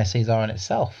 that's Genus Caesar in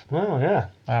itself. Well, yeah.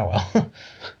 Oh, well.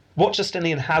 What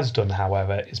Justinian has done,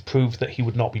 however, is prove that he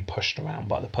would not be pushed around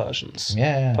by the Persians.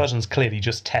 Yeah. Persians clearly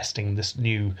just testing this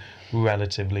new,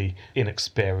 relatively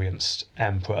inexperienced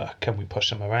emperor. Can we push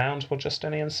him around? Well,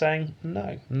 Justinian's saying,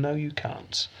 no, you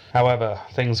can't. However,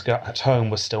 things at home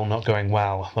were still not going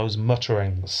well. Those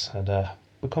mutterings had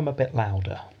become a bit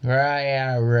louder.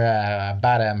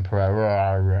 Bad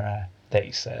emperor.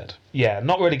 They said. Yeah,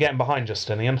 not really getting behind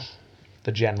Justinian,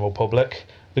 the general public.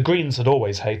 The Greens had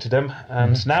always hated him,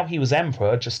 and now he was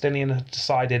emperor, Justinian had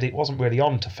decided it wasn't really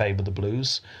on to favour the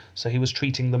Blues, so he was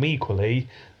treating them equally,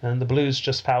 and the Blues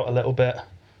just felt a little bit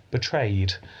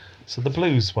betrayed. So the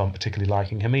Blues weren't particularly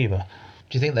liking him either.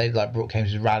 Do you think they came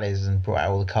to rallies and brought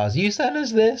out all the cards? You sent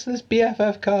us this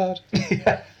BFF card.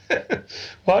 Yeah.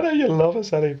 Why don't you love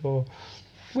us anymore?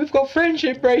 We've got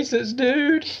friendship bracelets,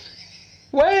 dude.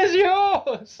 Where's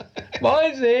yours?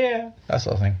 Mine's here. That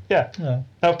sort of thing. Yeah. Yeah.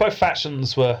 Now, if both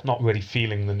factions were not really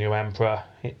feeling the new emperor,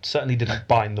 it certainly didn't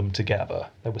bind them together.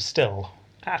 They were still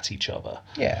at each other.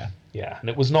 Yeah. Yeah, and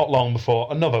it was not long before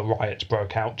another riot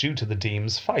broke out due to the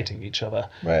Demes fighting each other,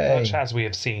 Right. which, as we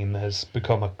have seen, has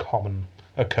become a common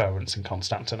occurrence in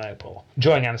Constantinople.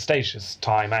 During Anastasius'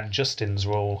 time and Justin's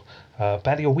rule,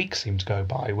 barely a week seemed to go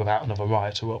by without another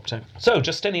riot erupting. So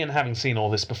Justinian, having seen all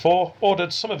this before,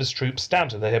 ordered some of his troops down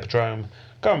to the Hippodrome,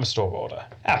 go and restore order.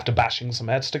 After bashing some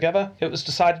heads together, it was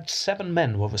decided 7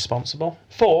 men were responsible.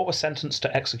 4 were sentenced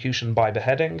to execution by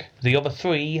beheading, the other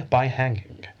 3 by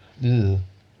hanging. Ugh.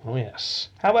 Oh yes.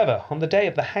 However, on the day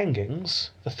of the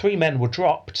hangings, the 3 men were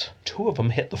dropped. 2 of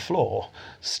them hit the floor,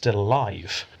 still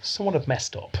alive. Someone had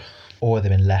messed up. Or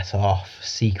they've been let off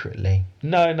secretly.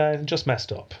 No, just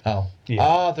messed up. Oh. Yeah.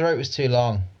 Oh, the rope was too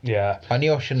long. Yeah. I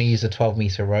knew I shouldn't use a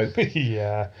 12-metre rope.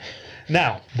 Yeah.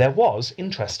 Now, there was,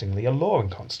 interestingly, a law in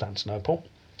Constantinople.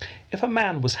 If a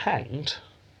man was hanged,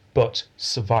 but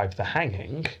survived the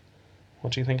hanging,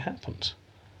 what do you think happened?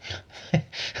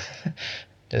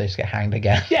 Do they just get hanged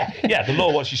again? Yeah, the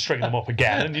law was you string them up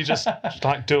again and you just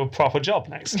like do a proper job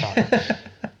next time.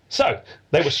 So,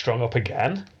 they were strung up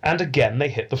again, and again they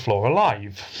hit the floor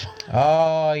alive.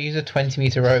 Oh, use a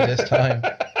 20-metre rope this time.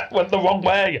 Went the wrong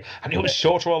way, and it was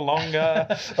shorter or longer.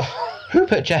 Who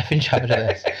put Jeff in charge of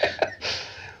this?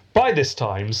 By this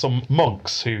time, some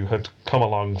monks who had come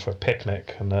along for a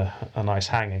picnic and a nice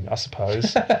hanging, I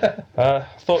suppose,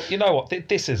 thought, you know what,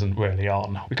 this isn't really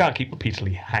on. We can't keep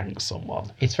repeatedly hanging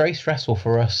someone. It's very stressful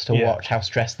for us to watch how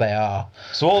stressed they are.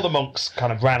 So all the monks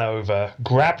kind of ran over,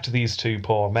 grabbed these 2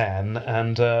 poor men,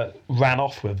 and ran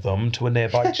off with them to a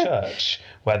nearby church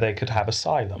where they could have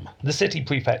asylum. The city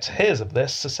prefect hears of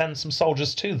this, so sends some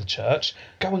soldiers to the church.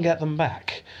 Go and get them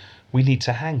back. We need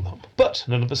to hang them. But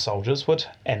none of the soldiers would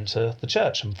enter the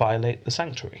church and violate the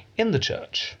sanctuary. In the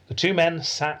church, the 2 men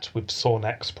sat with sore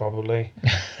necks, probably,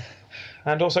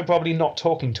 and also probably not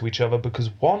talking to each other because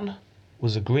one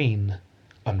was a green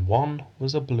and one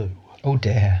was a blue. Oh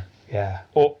dear. Yeah,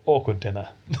 awkward dinner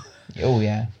Oh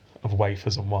yeah. of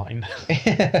wafers and wine.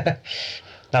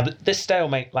 Now, this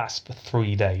stalemate lasts for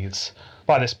 3 days.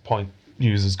 By this point,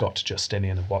 news has got to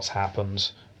Justinian of what's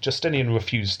happened. Justinian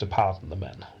refused to pardon the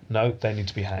men. No, they need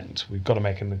to be hanged. We've got to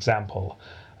make an example.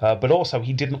 But also,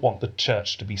 he didn't want the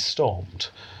church to be stormed,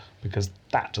 because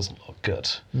that doesn't look good.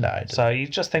 No, it doesn't. So he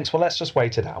just thinks, well, let's just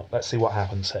wait it out. Let's see what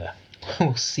happens here.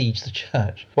 We'll siege the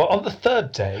church. Well, on the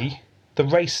 3rd day, the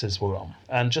races were on.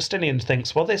 And Justinian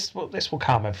thinks, well, this will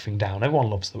calm everything down. Everyone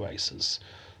loves the races.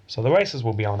 So the races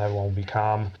will be on, everyone will be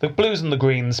calm. The blues and the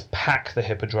greens pack the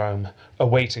hippodrome,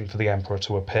 awaiting for the emperor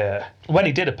to appear. When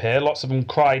he did appear, lots of them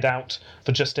cried out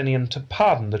for Justinian to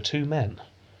pardon the 2 men.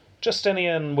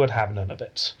 Justinian would have none of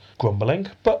it, grumbling,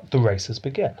 but the races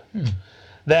begin.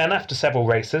 Then, after several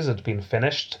races had been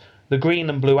finished, the green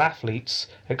and blue athletes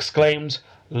exclaimed,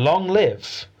 "Long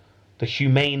live the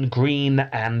humane green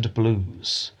and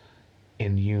blues,"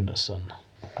 in unison.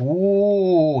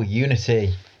 Ooh,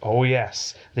 unity. Oh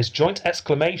yes, this joint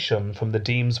exclamation from the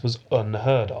Demes was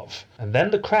unheard of. And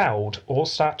then the crowd all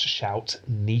start to shout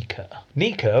Nika.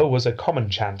 Nika was a common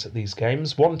chant at these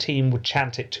games. One team would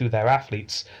chant it to their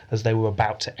athletes as they were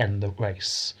about to end the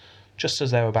race. Just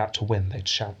as they were about to win, they'd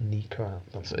shout Nika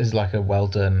at them. So it's like a well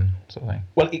done sort of thing.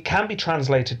 Well, it can be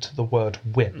translated to the word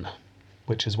win,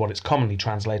 which is what it's commonly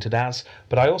translated as,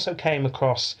 but I also came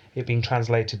across it being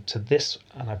translated to this,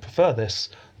 and I prefer this,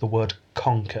 the word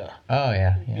conquer. Oh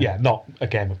yeah. Yeah, not a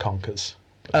game of conkers,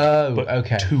 Oh, but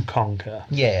okay. to conquer.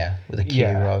 Yeah, with a Q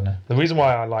rather than. The reason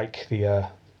why I like the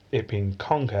it being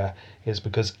conquer is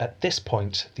because at this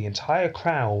point the entire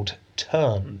crowd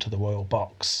turn to the royal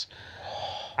box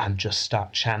and just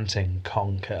start chanting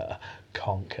conquer,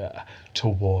 conquer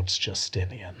towards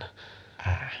Justinian.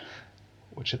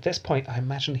 Which at this point I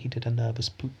imagine he did a nervous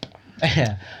poop.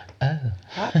 Yeah. Oh.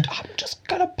 I'm just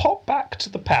gonna pop back to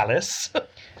the palace.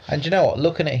 And do you know what?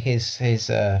 Looking at his His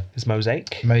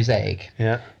mosaic. mosaic,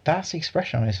 Yeah. that's the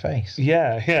expression on his face.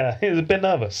 Yeah, he was a bit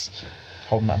nervous.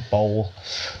 Holding that bowl.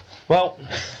 Well,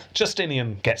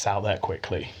 Justinian gets out there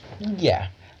quickly. Yeah.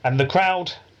 And the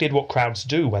crowd did what crowds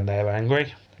do when they're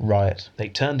angry. Riot. They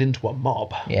turned into a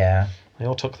mob. Yeah. They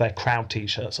all took their crowd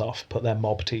t-shirts off, put their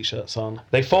mob t-shirts on.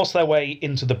 They forced their way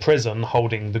into the prison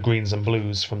holding the greens and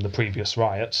blues from the previous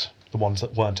riot, the ones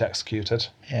that weren't executed.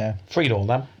 Yeah. Freed all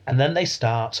them. And then they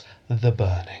start the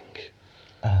burning.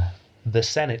 The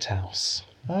Senate House.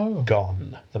 Oh.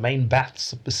 Gone. The main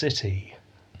baths of the city.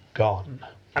 Gone.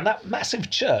 And that massive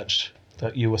church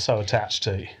that you were so attached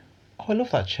to. Oh, I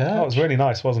love that church. That was really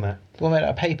nice, wasn't it? The one made out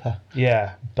of paper.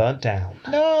 Yeah, burnt down.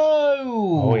 No!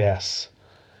 Oh, yes.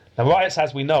 Now, riots,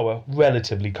 as we know, are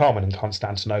relatively common in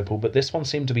Constantinople, but this one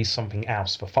seemed to be something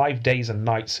else. For 5 days and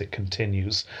nights it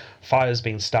continues, fires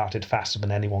being started faster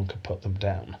than anyone could put them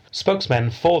down. Spokesmen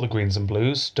for the Greens and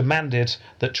Blues demanded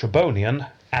that Tribonian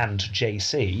and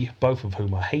JC, both of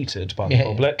whom are hated by the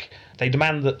public, they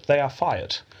demand that they are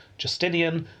fired.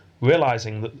 Justinian,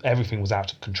 realising that everything was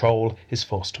out of control, is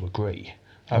forced to agree.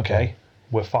 Okay,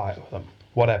 we'll fire them.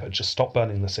 Whatever, just stop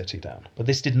burning the city down. But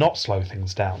this did not slow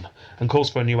things down, and calls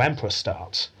for a new emperor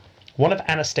starts. One of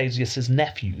Anastasius's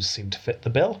nephews seemed to fit the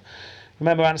bill.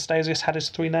 Remember Anastasius had his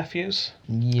 3 nephews?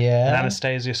 Yeah. And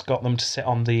Anastasius got them to sit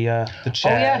on the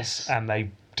chairs, and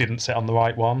they didn't sit on the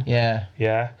right one. Yeah.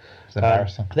 Yeah. It's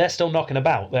embarrassing. They're still knocking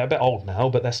about. They're a bit old now,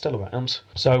 but they're still around.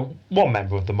 So one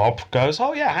member of the mob goes,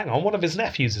 oh yeah, hang on, one of his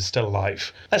nephews is still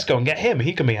alive. Let's go and get him.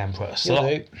 He can be emperor.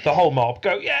 So the whole mob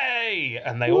go, yay!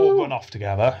 And they all run off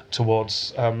together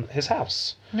towards his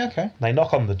house. Okay. They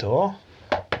knock on the door,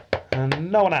 and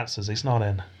no one answers. He's not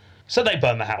in. So they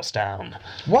burn the house down.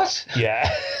 What?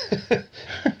 Yeah.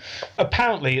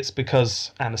 Apparently it's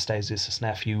because Anastasius'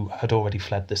 nephew had already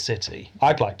fled the city.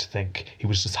 I'd like to think he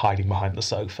was just hiding behind the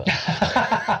sofa.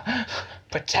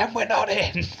 Pretend we're not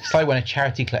in. It's like when a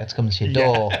charity collector comes to your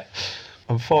door. Yeah.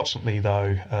 Unfortunately,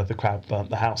 though, the crowd burnt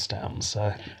the house down,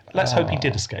 so let's hope he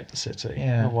did escape the city.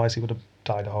 Yeah. Otherwise he would have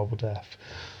died a horrible death.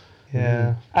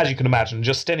 Yeah. As you can imagine,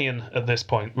 Justinian at this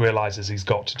point realises he's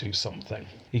got to do something.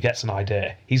 He gets an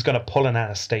idea. He's going to pull an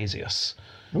Anastasius.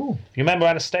 Ooh. You remember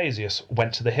Anastasius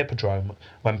went to the Hippodrome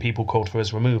when people called for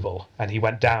his removal, and he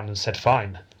went down and said,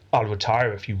 fine, I'll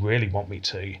retire if you really want me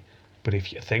to, but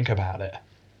if you think about it,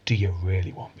 do you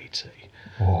really want me to?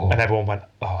 Oh. And everyone went,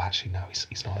 oh, actually, no,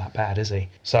 he's not that bad, is he?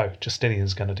 So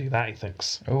Justinian's going to do that, he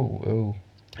thinks. Oh.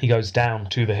 He goes down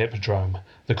to the Hippodrome.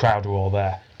 The crowd are all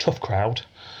there. Tough crowd.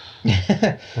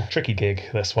 Tricky gig,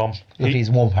 this one. His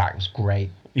one pack was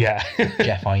great. Yeah.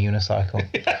 Jeff on unicycle.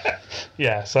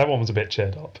 Yeah, so everyone was a bit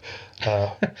cheered up.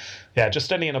 Yeah,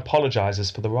 Justinian apologises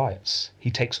for the riots.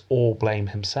 He takes all blame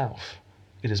himself.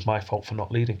 It is my fault for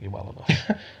not leading you well enough.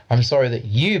 I'm sorry that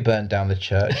you burnt down the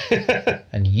church,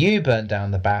 and you burnt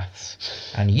down the baths,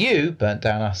 and you burnt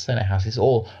down our Senate house. It's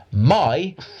all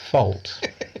my fault.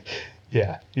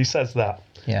 Yeah, he says that.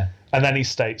 Yeah. And then he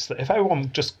states that if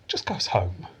everyone just goes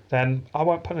home, then I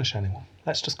won't punish anyone.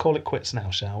 Let's just call it quits now,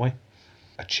 shall we?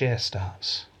 A cheer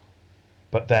starts.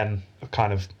 But then a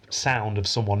kind of sound of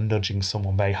someone nudging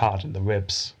someone very hard in the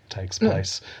ribs takes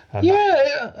place. And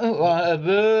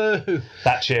Boo.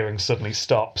 that cheering suddenly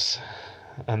stops.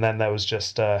 And then there was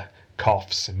just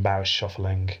coughs, embarrassed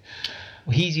shuffling.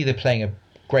 Well, he's either playing a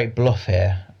great bluff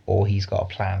here, or he's got a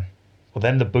plan. Well,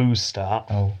 then the boos start.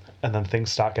 Oh. And then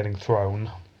things start getting thrown.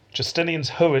 Justinian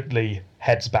hurriedly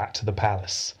heads back to the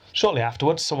palace. Shortly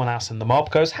afterwards, someone else in the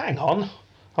mob goes, hang on,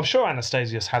 I'm sure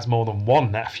Anastasius has more than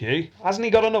one nephew. Hasn't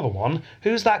he got another one?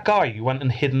 Who's that guy who went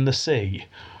and hid in the sea?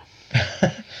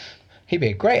 He'd be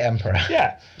a great emperor.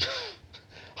 Yeah.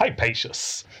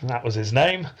 Hypatius. That was his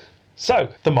name. So,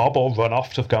 the mob all run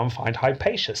off to go and find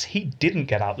Hypatius. He didn't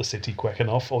get out the city quick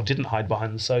enough, or didn't hide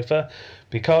behind the sofa,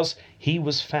 because he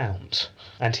was found.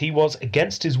 And he was,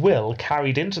 against his will,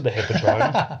 carried into the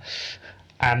Hippodrome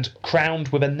and crowned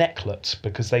with a necklet,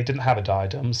 because they didn't have a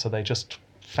diadem, so they just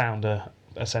found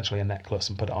essentially a necklace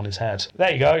and put it on his head.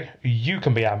 There you go. You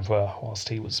can be emperor, whilst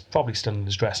he was probably still in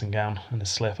his dressing gown and his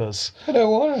slippers. I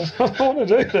don't want to. I don't want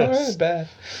to do this. It's bad.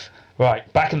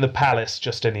 Right, back in the palace,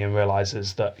 Justinian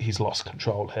realises that he's lost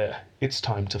control here. It's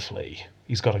time to flee.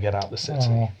 He's got to get out of the city.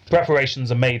 Oh.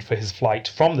 Preparations are made for his flight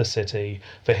from the city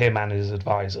for him and his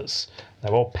advisors.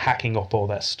 They're all packing up all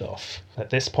their stuff. At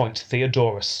this point,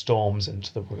 Theodorus storms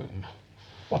into the room.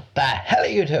 What the hell are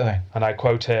you doing? And I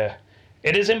quote here,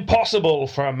 "It is impossible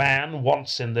for a man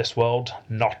once in this world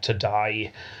not to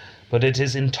die. But it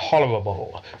is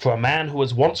intolerable for a man who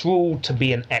has once ruled to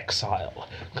be an exile.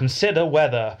 Consider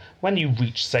whether, when you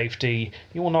reach safety,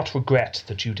 you will not regret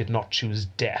that you did not choose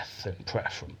death in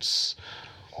preference."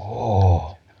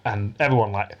 Oh. And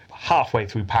everyone, like, halfway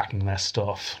through packing their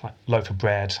stuff, like loaf of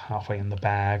bread halfway in the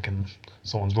bag, and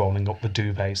someone's rolling up the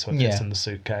duvet so it fits in the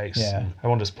suitcase. Yeah. And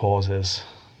everyone just pauses,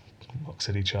 looks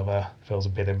at each other, feels a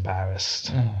bit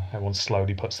embarrassed. Everyone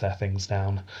slowly puts their things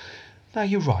down. "No,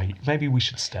 you're right. Maybe we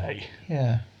should stay."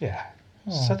 Yeah. Yeah.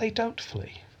 So they don't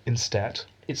flee. Instead,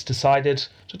 it's decided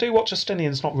to do what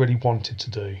Justinian's not really wanted to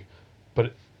do,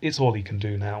 but it's all he can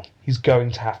do now. He's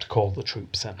going to have to call the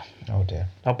troops in. Oh dear.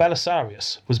 Now,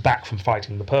 Belisarius was back from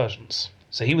fighting the Persians.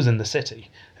 So he was in the city,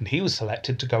 and he was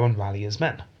selected to go and rally his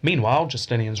men. Meanwhile,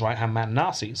 Justinian's right-hand man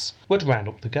Narses would round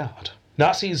up the guard.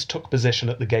 Narses took position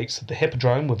at the gates of the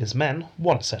Hippodrome with his men,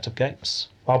 one set of gates,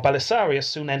 while Belisarius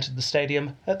soon entered the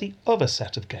stadium at the other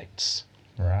set of gates.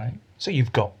 Right. So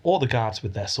you've got all the guards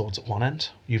with their swords at one end,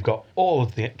 you've got all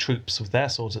of the troops with their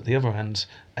swords at the other end,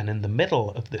 and in the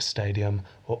middle of this stadium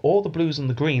are all the blues and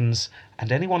the greens,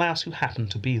 and anyone else who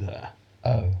happened to be there.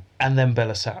 Oh. And then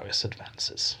Belisarius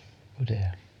advances. Oh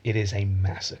dear. It is a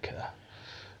massacre.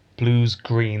 Blues,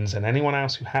 greens, and anyone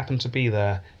else who happened to be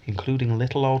there, including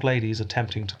little old ladies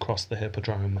attempting to cross the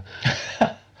Hippodrome,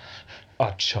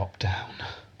 are chopped down.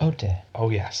 Oh dear.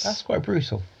 Oh yes. That's quite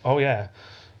brutal. Oh yeah.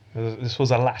 This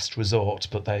was a last resort,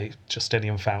 but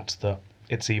Justinian felt that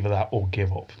it's either that or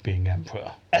give up being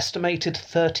emperor. Estimated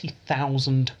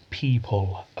 30,000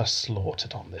 people are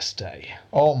slaughtered on this day.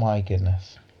 Oh my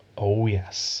goodness. Oh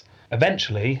yes.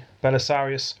 Eventually,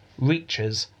 Belisarius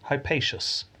reaches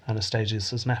Hypatius,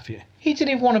 Anastasius' nephew. He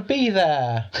didn't even want to be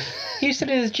there. He was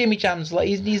sitting in his Jimmy Jams, like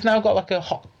he's now got like a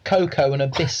hot cocoa and a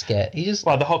biscuit. He just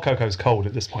Well, the hot cocoa's cold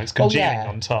at this point. It's congealing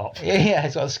on top. Yeah,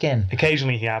 it's got the skin.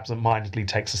 Occasionally he absent-mindedly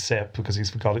takes a sip because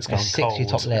he's forgot it's gone sticks to your cold.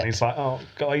 top lip. And he's like, oh,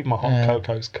 God, my hot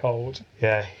cocoa's cold.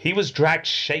 Yeah, he was dragged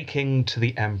shaking to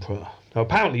the emperor. Now,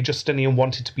 apparently Justinian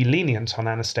wanted to be lenient on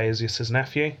Anastasius'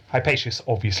 nephew. Hypatius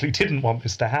obviously didn't want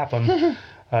this to happen.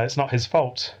 It's not his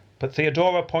fault. But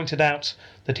Theodora pointed out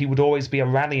that he would always be a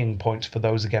rallying point for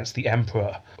those against the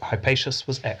emperor. Hypatius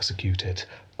was executed,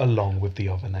 along with the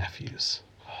other nephews.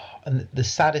 And the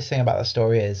saddest thing about the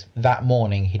story is, that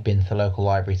morning he'd been to the local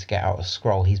library to get out a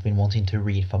scroll he's been wanting to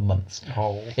read for months.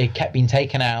 Oh. It kept being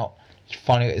taken out. He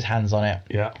finally got his hands on it.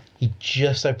 Yeah. He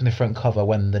just opened the front cover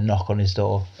when the knock on his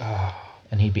door.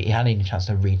 And he hadn't even a chance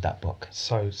to read that book.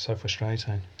 So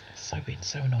frustrating. So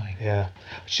annoying. Yeah.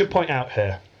 I should point out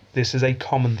here, this is a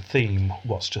common theme,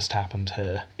 what's just happened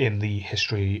here, in the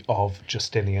history of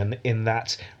Justinian, in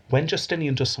that when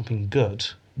Justinian does something good,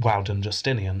 well done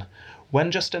Justinian. When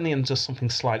Justinian does something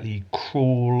slightly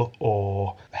cruel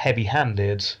or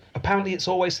heavy-handed, apparently it's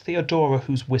always Theodora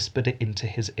who's whispered it into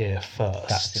his ear first.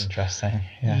 That's interesting.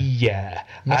 Yeah. Yeah.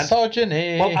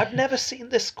 Misogyny. Well, I've never seen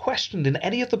this questioned in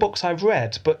any of the books I've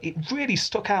read, but it really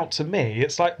stuck out to me.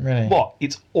 It's like, Really? what?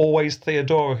 It's always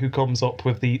Theodora who comes up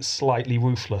with the slightly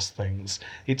ruthless things.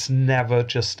 It's never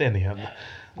Justinian.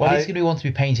 Well, he's going to want to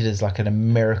be painted as like a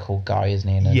miracle guy, isn't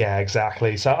he? Yeah,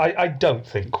 exactly. So I don't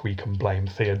think we can blame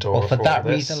Theodora Well, for all that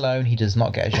this. reason alone, he does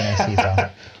not get a Je ne sais quoi.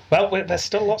 Well, there's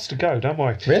still lots to go, don't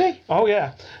we? Really? Oh,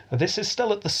 yeah. This is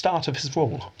still at the start of his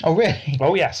rule. Oh, really?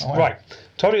 Oh, yes. Oh, wow. Right.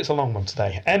 Told you it's a long one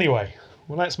today. Anyway,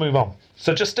 well, let's move on.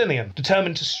 So Justinian,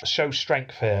 determined to show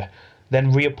strength here,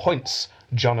 then reappoints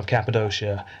John of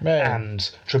Cappadocia Right.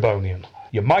 and Tribonian.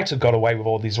 You might have got away with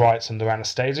all these riots under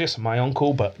Anastasius and my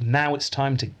uncle, but now it's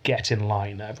time to get in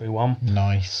line, everyone.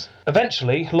 Nice.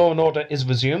 Eventually, law and order is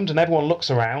resumed, and everyone looks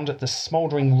around at the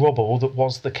smouldering rubble that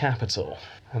was the capital.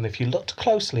 And if you looked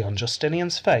closely on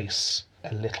Justinian's face,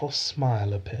 a little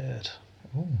smile appeared.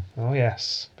 Ooh. Oh,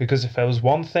 yes. Because if there was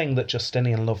one thing that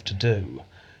Justinian loved to do,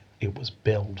 it was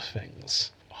build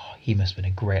things. Oh, he must have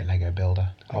been a great Lego builder.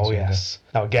 Oh, yes.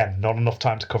 Now, again, not enough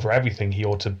time to cover everything he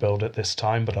ought to build at this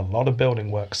time, but a lot of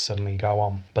building works suddenly go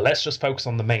on. But let's just focus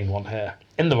on the main one here.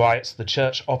 In the riots, the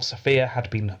Church of Sophia had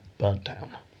been burnt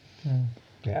down.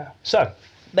 Yeah. So,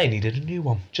 they needed a new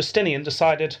one. Justinian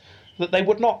decided that they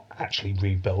would not actually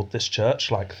rebuild this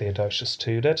church like Theodosius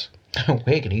II did. We're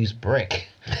going to use brick.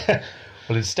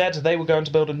 Well, instead, they were going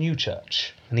to build a new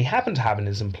church. And he happened to have in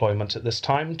his employment at this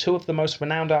time two of the most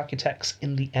renowned architects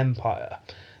in the empire.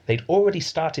 They'd already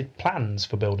started plans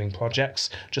for building projects.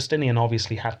 Justinian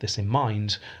obviously had this in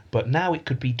mind, but now it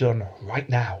could be done right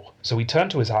now. So he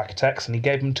turned to his architects and he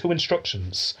gave them two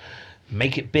instructions.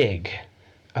 Make it big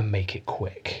and make it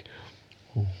quick.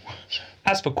 Ooh.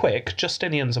 As for quick,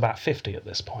 Justinian's about 50 at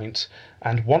this point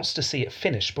and wants to see it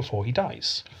finished before he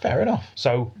dies. Fair enough.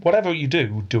 So whatever you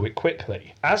do, do it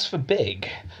quickly. As for big,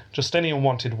 Justinian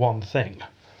wanted one thing.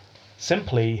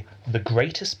 Simply the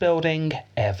greatest building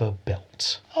ever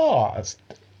built. Oh, that's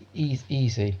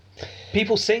easy.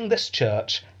 People seeing this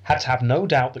church had to have no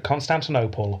doubt that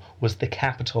Constantinople was the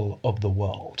capital of the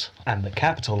world and the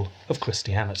capital of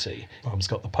Christianity. Rome's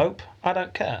got the Pope. I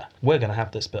don't care. We're going to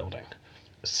have this building.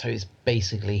 So it's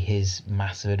basically his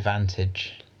massive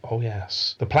advantage. Oh,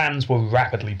 yes. The plans were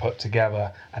rapidly put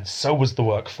together, and so was the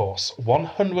workforce.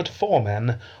 100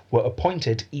 foremen were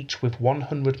appointed, each with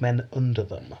 100 men under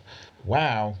them.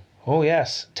 Wow. Oh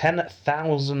yes,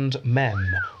 10,000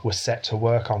 men were set to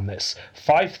work on this.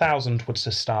 5,000 were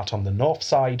to start on the north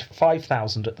side,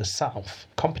 5,000 at the south.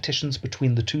 Competitions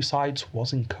between the two sides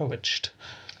was encouraged.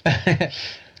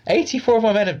 84 of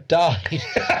my men have died.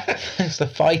 There's the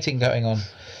fighting going on.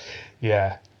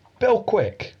 Yeah, build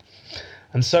quick.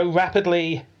 And so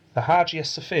rapidly, the Hagia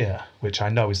Sophia, which I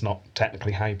know is not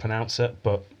technically how you pronounce it,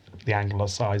 but the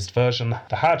anglicised version,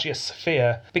 the Hagia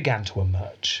Sophia began to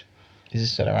emerge. Is it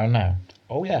still around now?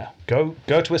 Oh yeah, go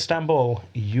to Istanbul,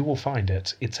 you will find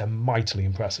it. It's a mightily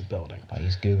impressive building. I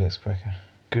use Google, it's quicker.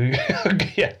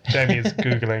 Yeah, Jamie is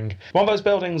Googling. One of those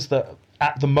buildings that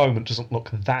at the moment doesn't look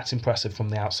that impressive from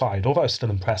the outside, although still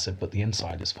impressive, but the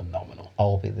inside is phenomenal.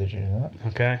 I'll be the judge of that.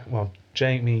 Okay, well,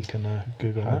 Jamie can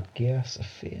Google that. Hagia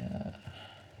Sophia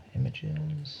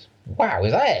images. Wow,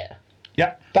 is that it?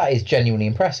 Yeah. That is genuinely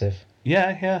impressive.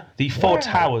 Yeah. The four Wow.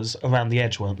 towers around the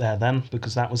edge weren't there then,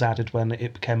 because that was added when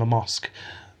it became a mosque.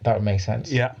 That would make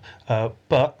sense. Yeah,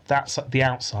 but that's the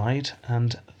outside,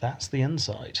 and that's the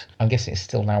inside. I'm guessing it's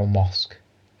still now a mosque.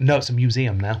 No, it's a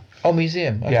museum now. Oh,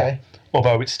 museum. Okay. Yeah.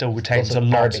 Although it still retains Lots a of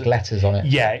lot Arabic of letters on it.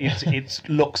 Yeah, it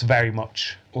looks very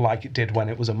much like it did when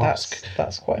it was a mosque.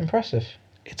 That's quite impressive.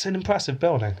 It's an impressive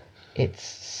building. It's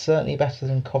certainly better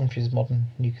than Coventry's modern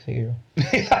new cathedral.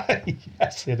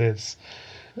 Yes, it is.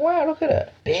 Wow, look at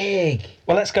it. Big.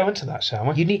 Well, let's go into that, shall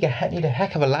we? You need a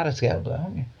heck of a ladder to get up there,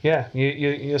 don't you? Yeah,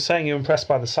 you're saying you're impressed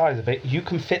by the size of it. You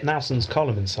can fit Nelson's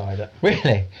column inside it.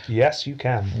 Really? Yes, you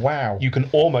can. Wow. You can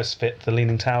almost fit the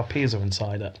Leaning Tower of Pisa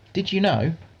inside it. Did you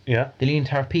know Yeah. the Leaning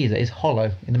Tower of Pisa is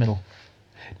hollow in the middle?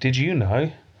 Did you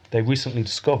know they recently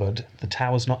discovered the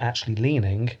tower's not actually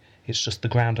leaning, it's just the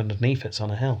ground underneath it's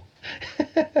on a hill?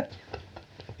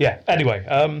 Yeah, anyway,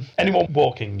 anyone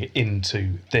walking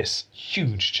into this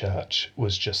huge church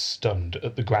was just stunned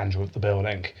at the grandeur of the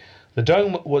building. The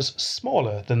dome was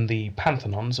smaller than the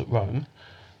Parthenons at Rome,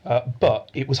 but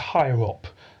it was higher up,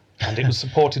 and it was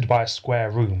supported by a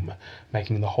square room,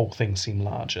 making the whole thing seem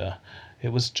larger. It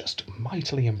was just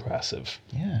mightily impressive.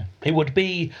 Yeah. It would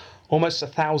be almost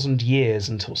 1,000 years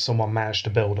until someone managed to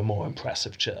build a more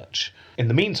impressive church. In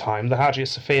the meantime, the Hagia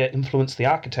Sophia influenced the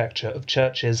architecture of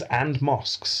churches and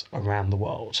mosques around the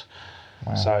world.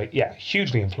 Wow. So, yeah,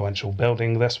 hugely influential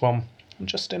building, this one. And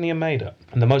Justinian made it.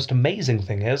 And the most amazing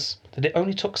thing is that it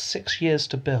only took 6 years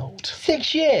to build.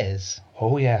 6 years?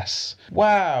 Oh, yes.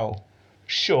 Wow.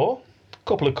 Sure, a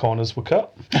couple of corners were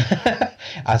cut.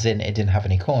 As in, it didn't have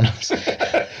any corners.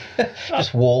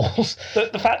 Just walls.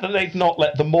 The fact that they'd not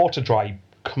let the mortar dry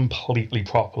completely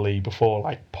properly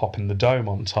before popping the dome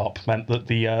on top meant that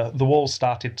the walls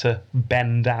started to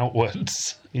bend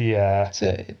outwards. Yeah.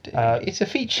 It's a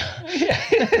feature. Yeah,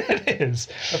 it is.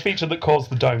 A feature that caused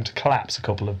the dome to collapse a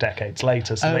couple of decades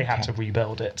later, so they had to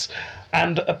rebuild it.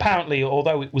 And apparently,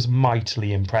 although it was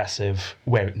mightily impressive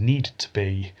where it needed to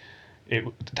be, it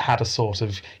had a sort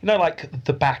of, like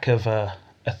the back of a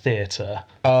theatre.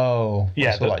 Oh,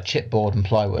 yeah, sort of like chipboard and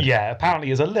plywood. Yeah,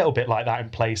 apparently is a little bit like that in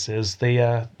places.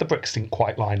 The bricks didn't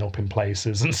quite line up in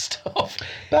places and stuff.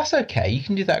 But that's okay. You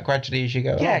can do that gradually as you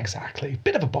go. Yeah, along. exactly.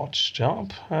 Bit of a botched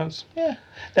job. Yeah.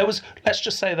 Let's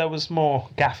just say there was more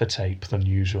gaffer tape than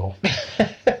usual.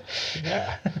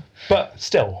 Yeah. But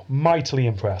still, mightily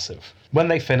impressive. When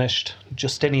they finished,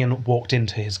 Justinian walked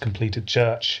into his completed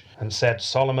church and said,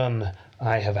 "Solomon,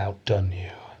 I have outdone you."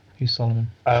 Who's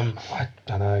Solomon? I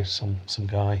don't know, some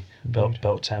guy built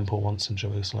a temple once in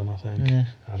Jerusalem, I think. Yeah.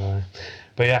 I don't know.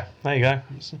 But yeah, there you go.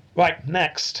 Right,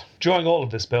 next. During all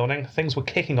of this building, things were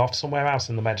kicking off somewhere else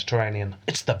in the Mediterranean.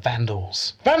 It's the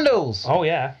Vandals. Vandals! Oh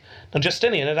yeah. Now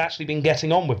Justinian had actually been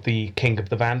getting on with the king of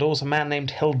the Vandals, a man named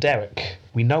Hilderic.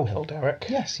 We know Hilderic.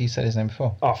 Yes, you said his name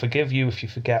before. I'll forgive you if you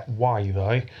forget why,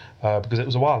 though, because it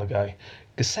was a while ago.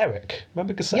 Gesseric.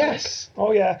 Remember Gesseric? Yes.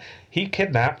 Oh, yeah. He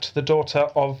kidnapped the daughter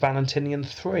of Valentinian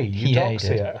III, Yeah, he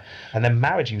did. Eudoxia, and then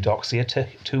married Eudoxia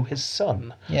to his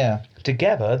son. Yeah.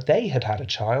 Together, they had a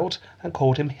child and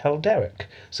called him Hilderic.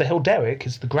 So Hilderic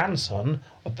is the grandson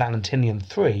of Valentinian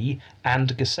III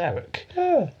and Gesseric.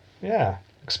 Yeah.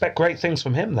 Expect great things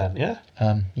from him then, yeah?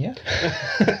 Yeah.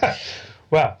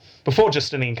 Well, before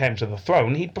Justinian came to the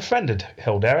throne, he'd befriended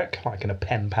Hilderic, like in a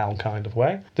pen pal kind of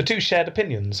way. The two shared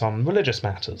opinions on religious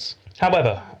matters.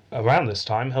 However, around this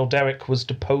time, Hilderic was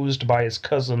deposed by his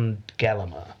cousin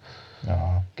Gelimer.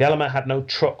 Oh. Gelimer had no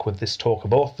truck with this talk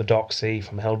of orthodoxy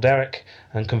from Hilderic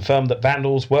and confirmed that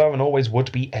Vandals were and always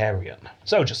would be Arian.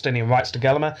 So Justinian writes to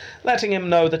Gelimer, letting him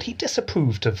know that he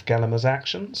disapproved of Gelimer's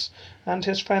actions, and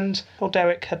his friend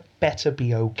Hilderic had better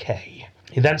be okay.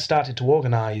 He then started to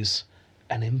organise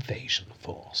an invasion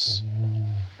force.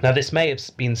 Now, this may have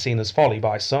been seen as folly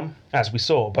by some. As we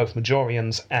saw, both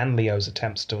Majorian's and Leo's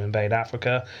attempts to invade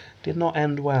Africa did not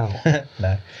end well.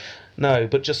 No. No,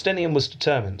 but Justinian was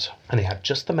determined, and he had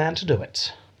just the man to do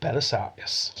it,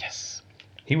 Belisarius. Yes.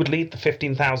 He would lead the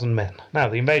 15,000 men. Now,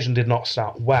 the invasion did not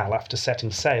start well. After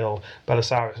setting sail,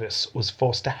 Belisarius was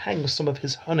forced to hang some of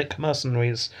his Hunnic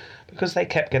mercenaries because they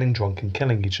kept getting drunk and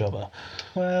killing each other.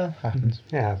 Well, happens.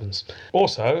 It happens.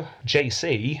 Also,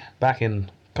 JC, back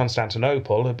in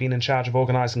Constantinople, had been in charge of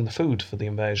organising the food for the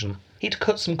invasion. He'd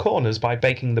cut some corners by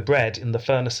baking the bread in the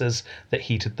furnaces that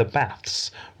heated the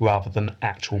baths, rather than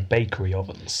actual bakery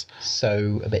ovens.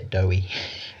 So, a bit doughy.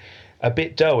 A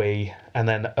bit doughy, and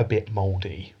then a bit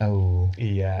mouldy. Oh.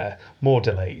 Yeah, more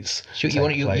delays. You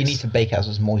need to bake it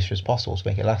as moisture as possible to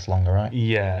make it last longer, right?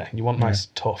 Yeah, you want nice,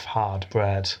 tough, hard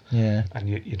bread. Yeah. And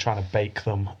you're trying to bake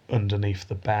them underneath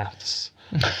the baths.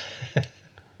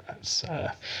 It's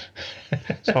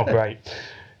not great.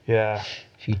 Yeah.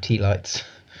 A few tea lights.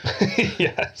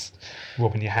 Yes.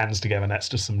 Rubbing your hands together next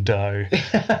to some dough.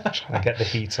 Trying to get the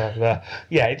heat over there.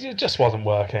 Yeah, it just wasn't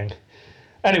working.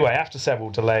 Anyway, after several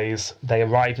delays, they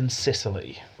arrive in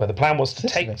Sicily, where the plan was to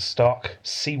take stock,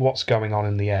 see what's going on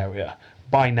in the area.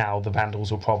 By now, the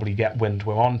Vandals will probably get wind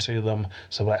we're onto them,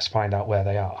 so let's find out where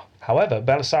they are. However,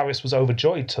 Belisarius was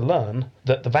overjoyed to learn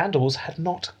that the Vandals had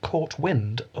not caught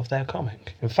wind of their coming.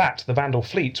 In fact, the Vandal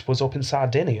fleet was up in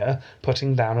Sardinia,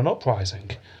 putting down an uprising.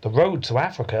 The road to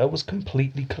Africa was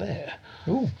completely clear.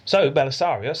 Ooh. So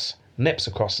Belisarius nips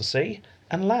across the sea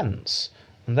and lands.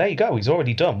 And there you go, he's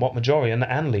already done what Majorian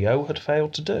and Leo had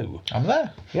failed to do. I'm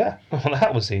there. Yeah, well,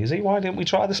 that was easy. Why didn't we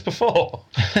try this before?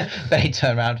 They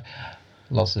turn around,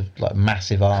 lots of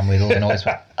massive arm with all the noise.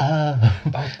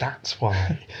 Oh, that's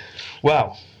why.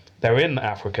 Well, they're in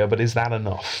Africa, but is that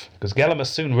enough? Because Gelimer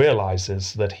soon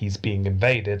realises that he's being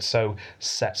invaded, so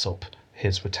sets up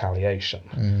his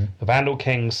retaliation. The Vandal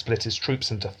king split his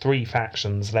troops into 3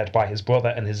 factions, led by his brother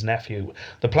and his nephew.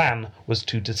 The plan was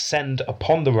to descend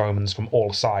upon the Romans from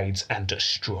all sides and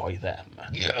destroy them.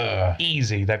 Yeah.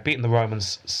 Easy. They've beaten the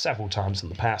Romans several times in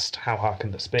the past. How hard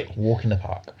can this be? Walk in the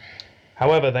park.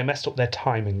 However, they messed up their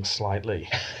timing slightly.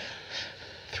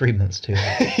 3 months too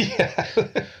late.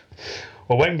 Yeah.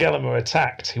 Well, when Gelimer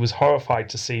attacked, he was horrified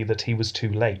to see that he was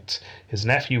too late. His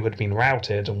nephew had been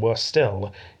routed, and worse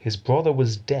still, his brother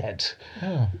was dead.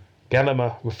 Oh.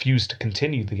 Gelimer refused to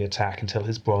continue the attack until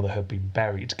his brother had been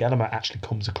buried. Gelimer actually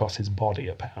comes across his body,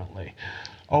 apparently.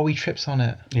 Oh, he trips on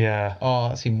it. Yeah. Oh,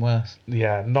 that's even worse.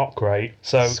 Yeah, not great.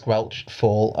 So, Squelch,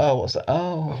 fall. Oh, what's that?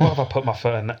 Oh. what have I put my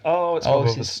foot in? Oh, it's my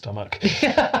brother's stomach.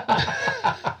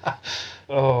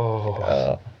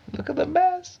 Oh. Look at the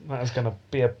mess. That is going to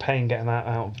be a pain getting that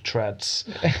out of the treads.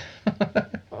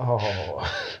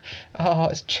 Oh. Oh,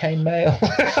 it's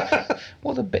chainmail.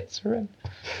 All the bits are in.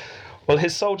 Well,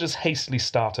 his soldiers hastily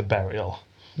start a burial.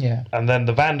 Yeah. And then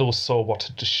the Vandals saw what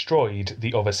had destroyed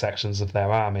the other sections of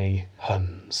their army,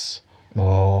 Huns.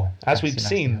 Oh. As we've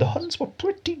seen, the Huns were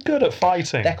pretty good at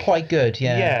fighting. They're quite good,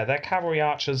 yeah. Yeah, their cavalry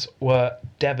archers were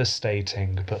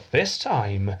devastating, but this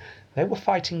time they were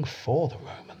fighting for the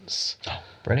Romans. Oh,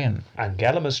 brilliant. And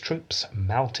Gelimer's troops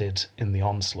melted in the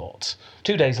onslaught.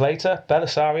 2 days later,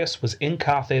 Belisarius was in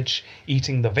Carthage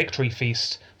eating the victory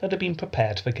feast that had been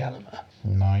prepared for Gelimer.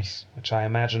 Nice. Which I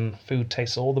imagine food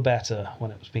tastes all the better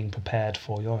when it was being prepared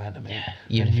for your enemy. Yeah,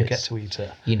 even if you get to eat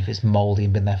it. Even if it's mouldy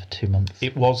and been there for 2 months.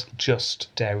 It was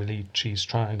just Dairy cheese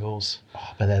triangles. Oh,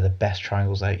 but they're the best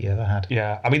triangles that you ever had.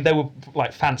 Yeah, I mean, they were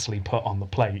fancily put on the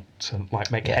plate to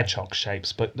make hedgehog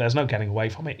shapes, but there's no getting away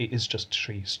from it. It is just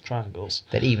cheese triangles.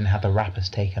 They'd even had the wrappers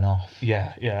taken off.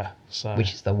 Yeah. So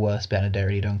which is the worst bit of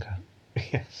Dairy Dunker.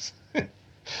 Yes.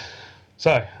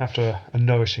 So, after a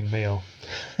nourishing meal,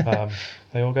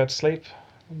 they all go to sleep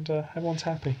and everyone's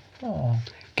happy. Oh.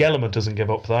 Gelimer doesn't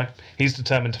give up, though. He's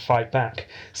determined to fight back.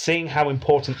 Seeing how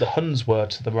important the Huns were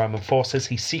to the Roman forces,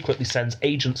 he secretly sends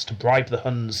agents to bribe the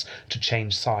Huns to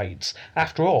change sides.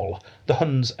 After all, the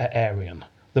Huns are Arian.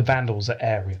 The Vandals are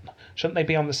Arian. Shouldn't they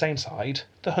be on the same side?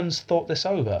 The Huns thought this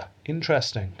over.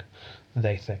 Interesting,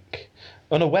 they think.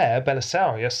 Unaware,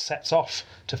 Belisarius sets off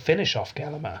to finish off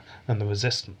Gelimer and the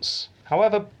resistance.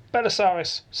 However,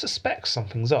 Belisarius suspects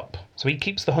something's up, so he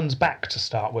keeps the Huns back to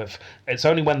start with. It's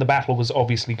only when the battle was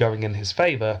obviously going in his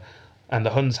favour, and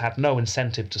the Huns had no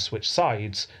incentive to switch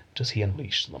sides, does he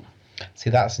unleash them. See,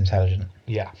 that's intelligent.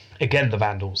 Yeah. Again, the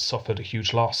Vandals suffered a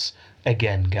huge loss.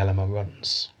 Again, Gelimer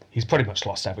runs. He's pretty much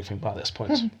lost everything by this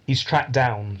point. He's tracked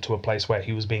down to a place where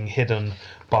he was being hidden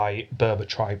by Berber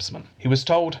tribesmen. He was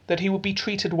told that he would be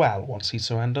treated well once he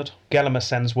surrendered. Gelimer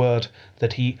sends word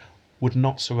that he would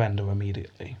not surrender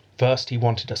immediately. First he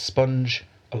wanted a sponge,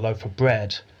 a loaf of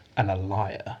bread, and a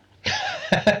lyre.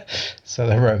 So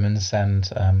the Romans send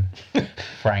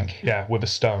Frank. Yeah, with a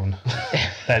stone.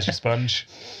 There's your sponge.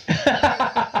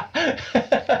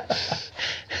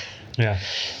 Yeah.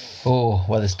 Oh,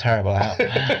 weather's terrible out.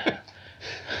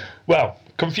 Well,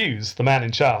 confused, the man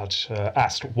in charge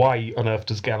asked why on earth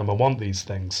does Gelimer want these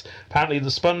things. Apparently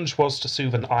the sponge was to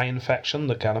soothe an eye infection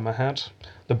that Gelimer had.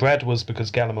 The bread was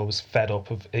because Gelimer was fed up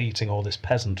of eating all this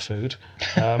peasant food.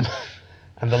 And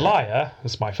the lyre,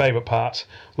 that's my favourite part,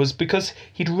 was because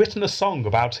he'd written a song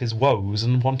about his woes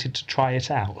and wanted to try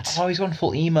it out. Oh, he's gone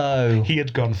full emo. He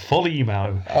had gone full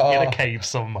emo in a cave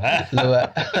somewhere.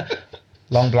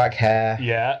 Long black hair.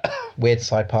 Yeah. Weird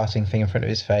side parting thing in front of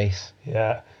his face.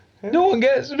 Yeah. No one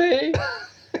gets me.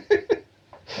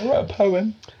 I wrote a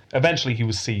poem. Eventually he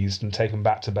was seized and taken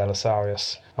back to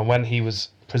Belisarius, and when he was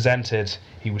presented,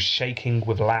 he was shaking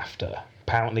with laughter.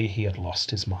 Apparently he had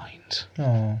lost his mind.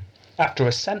 Oh. After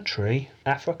a century,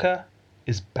 Africa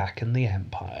is back in the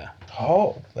Empire.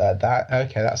 Oh,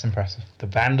 okay, that's impressive. The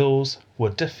Vandals were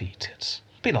defeated. It's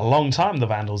been a long time the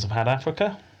Vandals have had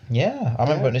Africa. Yeah, I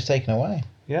remember when it was taken away.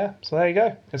 Yeah, so there you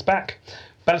go. It's back.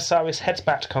 Belisarius heads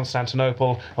back to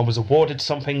Constantinople and was awarded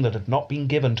something that had not been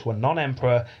given to a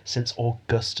non-emperor since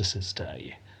Augustus's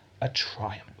day. A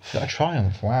triumph. A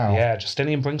triumph, wow. Yeah,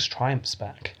 Justinian brings triumphs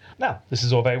back. Now, this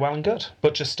is all very well and good,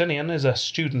 but Justinian is a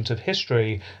student of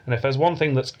history, and if there's one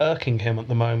thing that's irking him at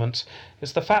the moment,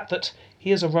 it's the fact that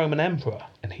he is a Roman emperor,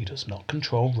 and he does not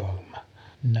control Rome.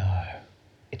 No.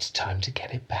 It's time to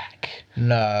get it back.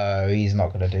 No, he's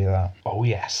not going to do that. Oh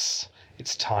yes,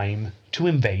 it's time to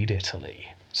invade Italy.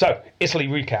 So, Italy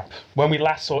recap. When we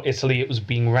last saw Italy, it was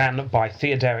being ran by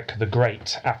Theoderic the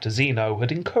Great after Zeno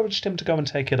had encouraged him to go and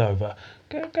take it over.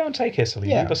 Go and take Italy,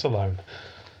 Yeah. leave us alone.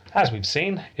 As we've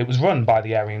seen, it was run by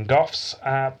the Arian Goths,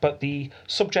 but the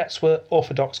subjects were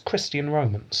Orthodox Christian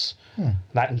Romans.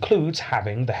 That includes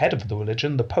having the head of the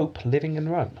religion, the Pope, living in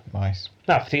Rome. Nice.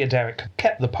 Now, Theoderic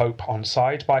kept the Pope on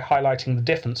side by highlighting the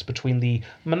difference between the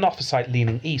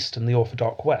Monophysite-leaning East and the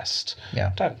Orthodox West.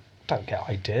 Yeah. Don't get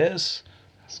ideas.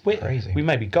 Crazy. We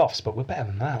may be Goths, but we're better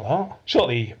than that lot.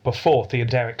 Shortly before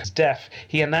Theoderic's death,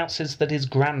 he announces that his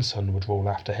grandson would rule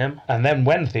after him. And then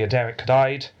when Theoderic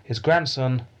died, his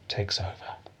grandson takes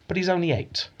over. But he's only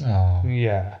 8. Oh.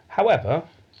 Yeah. However,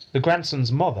 the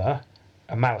grandson's mother,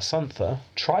 Amalasuntha,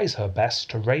 tries her best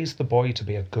to raise the boy to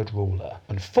be a good ruler.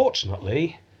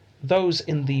 Unfortunately, those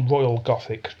in the royal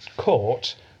Gothic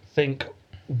court think,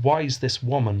 why is this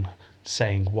woman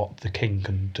saying what the king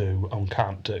can do and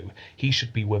can't do? He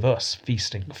should be with us,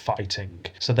 feasting, fighting.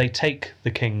 So they take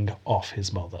the king off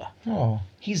his mother. Oh.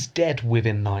 He's dead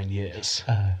within 9 years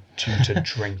due to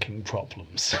drinking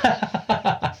problems.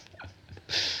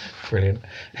 Brilliant.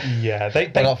 Yeah,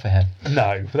 But not for him.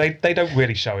 no, they don't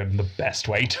really show him the best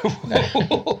way to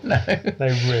rule. No.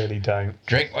 They really don't.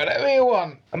 Drink whatever you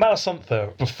want.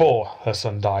 Amalasuntha, before her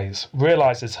son dies,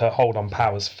 realises her hold on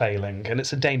power is failing, and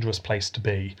it's a dangerous place to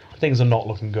be. Things are not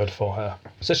looking good for her.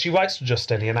 So she writes to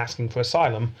Justinian asking for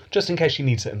asylum, just in case she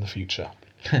needs it in the future.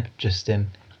 Just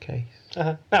in case.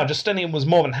 Now, Justinian was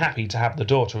more than happy to have the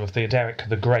daughter of Theoderic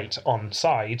the Great on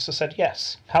side, so said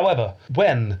yes. However,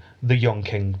 when the young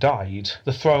king died,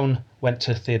 the throne went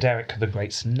to Theoderic the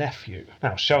Great's nephew.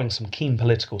 Now, showing some keen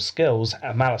political skills,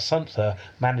 Amalasuntha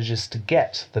manages to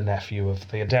get the nephew of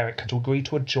Theoderic to agree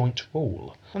to a joint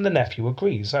rule. And the nephew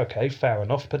agrees, okay, fair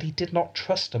enough, but he did not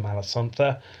trust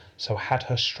Amalasuntha, so had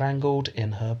her strangled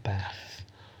in her bath.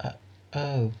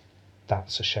 Oh.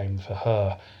 That's a shame for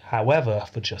her. However,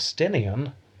 for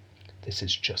Justinian, this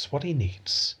is just what he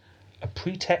needs. A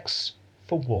pretext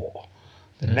for war.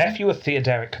 The nephew of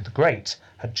Theoderic the Great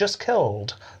had just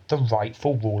killed the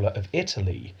rightful ruler of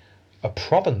Italy, a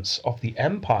province of the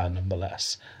empire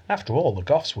nonetheless. After all, the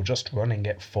Goths were just running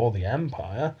it for the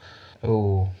empire.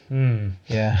 Oh.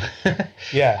 Yeah.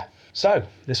 Yeah, so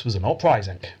this was an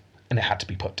uprising, and it had to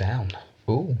be put down.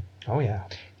 Ooh. Oh yeah.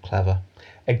 Clever.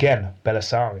 Again,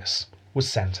 Belisarius was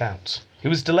sent out. He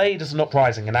was delayed as an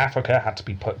uprising in Africa had to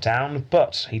be put down,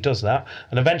 but he does that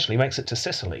and eventually makes it to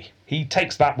Sicily. He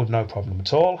takes that with no problem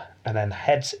at all and then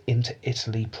heads into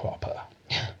Italy proper.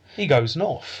 He goes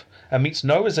north and meets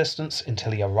no resistance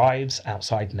until he arrives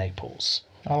outside Naples.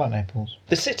 I like Naples.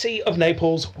 The city of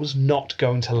Naples was not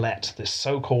going to let this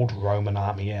so-called Roman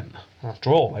army in.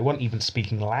 After all, they weren't even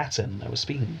speaking Latin, they were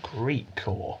speaking Greek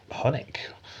or Punic.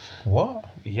 What?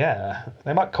 Yeah,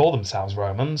 they might call themselves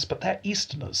Romans, but they're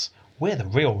Easterners. We're the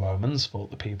real Romans,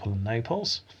 thought the people in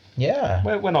Naples. Yeah.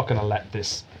 We're not going to let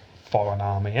this foreign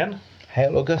army in.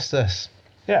 Hail Augustus.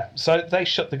 Yeah, so they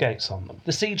shut the gates on them.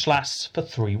 The siege lasts for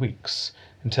 3 weeks.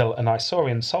 until an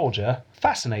Isaurian soldier,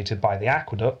 fascinated by the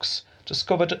aqueducts,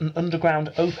 discovered an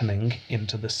underground opening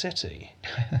into the city.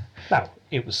 Now,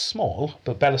 it was small,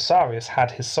 but Belisarius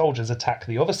had his soldiers attack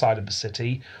the other side of the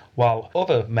city, while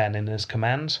other men in his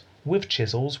command, with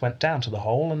chisels, went down to the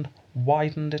hole and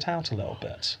widened it out a little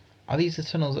bit. Are these the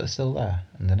tunnels that are still there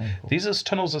under Naples? These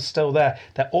tunnels are still there.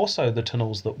 They're also the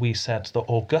tunnels that we said that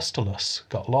Augustulus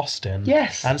got lost in.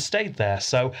 Yes. And stayed there.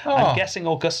 So I'm guessing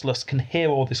Augustulus can hear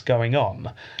all this going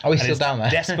on. Oh, he's and still is down there.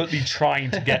 desperately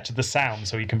trying to get to the sound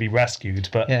so he can be rescued.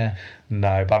 But Yeah.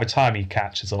 no, by the time he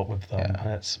catches up with them,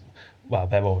 Yeah.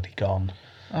 they're already gone.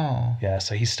 Oh, Yeah,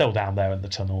 so he's still down there in the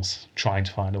tunnels trying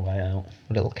to find a way out.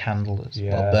 a little candle that's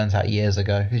Yeah. burnt out years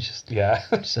ago. It's just, Yeah.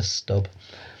 just a stub.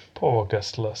 Poor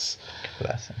Augustulus.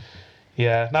 Bless him.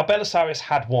 Yeah, now Belisarius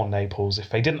had warned Naples if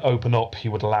they didn't open up, he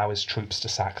would allow his troops to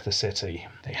sack the city.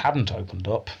 They hadn't opened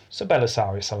up, so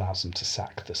Belisarius allows them to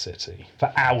sack the city.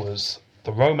 For hours,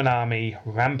 the Roman army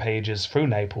rampages through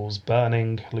Naples,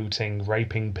 burning, looting,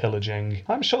 raping, pillaging.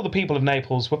 I'm sure the people of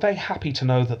Naples were very happy to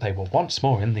know that they were once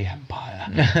more in the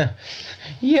empire.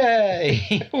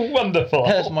 Yay! Wonderful!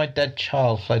 There's my dead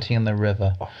child floating in the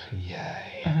river.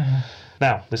 Yay.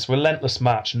 Now, this relentless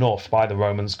march north by the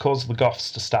Romans caused the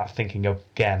Goths to start thinking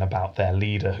again about their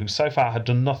leader, who so far had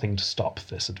done nothing to stop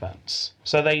this advance.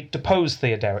 So they deposed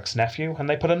Theoderic's nephew, and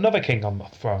they put another king on the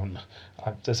throne.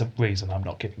 There's a reason I'm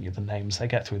not giving you the names. They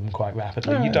get through them quite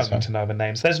rapidly. Oh, You that's don't need to know the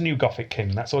names. There's a new Gothic king.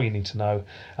 That's all you need to know.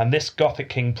 And this Gothic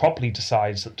king promptly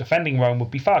decides that defending Rome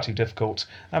would be far too difficult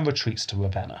and retreats to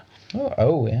Ravenna.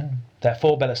 Oh, yeah.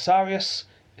 Therefore, Belisarius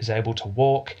is able to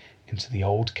walk into the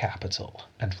old capital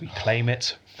and reclaim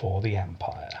it for the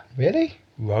empire. Really?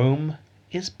 Rome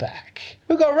is back.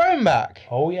 We've got Rome back.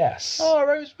 Oh, yes. Oh,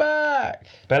 Rome's back.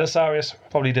 Belisarius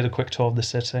probably did a quick tour of the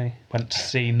city, went to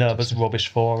see Nerva's rubbish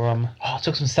forum. Oh,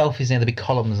 took some selfies near the big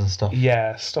columns and stuff.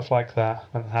 Yeah, stuff like that.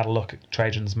 Went and had a look at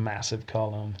Trajan's massive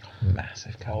column.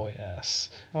 Massive column. Oh, yes.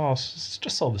 Oh, just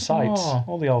saw the sights, Oh.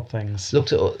 all the old things.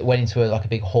 Went into a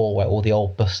big hall where all the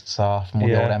old busts are from all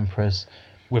the Yeah. old emperors.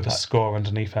 With a score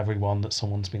underneath every one that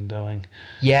someone's been doing.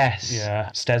 Yes. Yeah.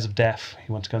 Stairs of Death.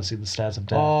 You want to go and see the Stairs of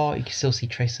Death. Oh, you can still see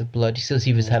trace of blood. You still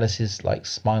see Vitellis's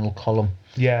spinal column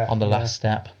Yeah. on the last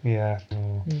step. Yeah.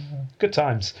 Oh. Good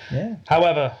times. Yeah.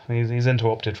 However, he's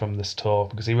interrupted from this tour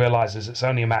because he realises it's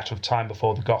only a matter of time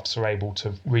before the Goths are able to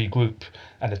regroup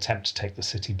and attempt to take the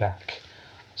city back.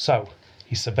 So,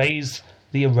 he surveys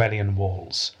the Aurelian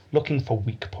walls, looking for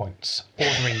weak points,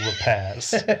 ordering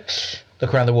repairs.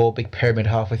 Look around the wall, big pyramid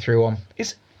halfway through one.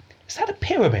 Is that a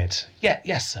pyramid?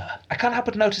 Yes, sir. I can't help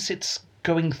but notice it's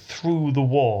going through the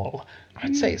wall.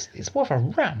 I'd say it's more of a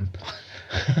ramp.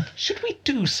 Should we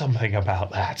do something about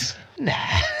that? Nah.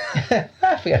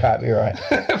 I think that'd be right.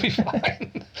 It'll be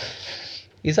fine.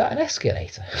 Is that an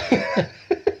escalator?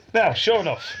 Now, sure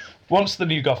enough, once the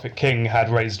new Gothic king had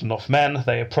raised enough men,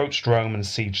 they approached Rome and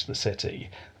sieged the city,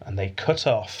 and they cut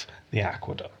off the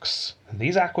aqueducts. And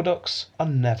these aqueducts are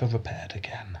never repaired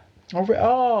again.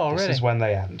 Really? This is when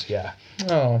they end, yeah.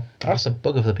 Oh, that's a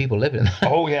bug of the people living there.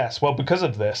 Oh, yes. Well, because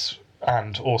of this,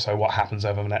 and also what happens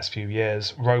over the next few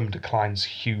years, Rome declines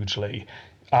hugely.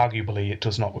 Arguably, it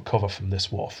does not recover from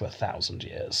this war for 1,000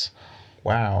 years.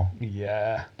 Wow.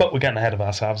 Yeah. But we're getting ahead of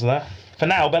ourselves there. For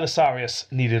now,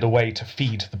 Belisarius needed a way to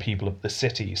feed the people of the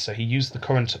city, so he used the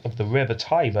current of the river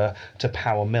Tiber to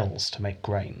power mills to make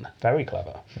grain. Very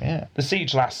clever. Yeah. The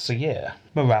siege lasts a year.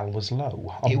 Morale was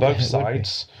low on It both would be.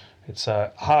 sides. It's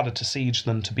harder to siege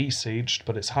than to be sieged,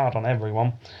 but it's hard on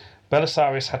everyone.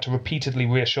 Belisarius had to repeatedly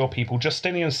reassure people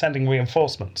Justinian's sending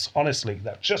reinforcements. Honestly,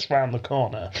 they're just round the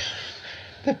corner.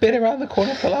 They've been around the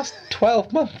corner for the last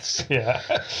 12 months. Yeah.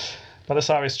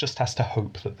 Belisarius just has to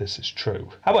hope that this is true.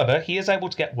 However, he is able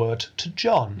to get word to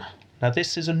John. Now,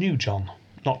 this is a new John,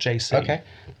 not JC. Okay.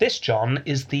 This John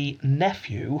is the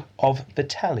nephew of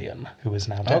Vitellion, who is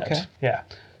now dead. Okay. Yeah.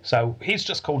 So he's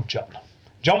just called John.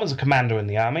 John was a commander in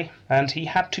the army, and he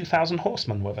had 2,000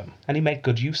 horsemen with him, and he made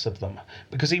good use of them,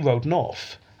 because he rode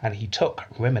north, and he took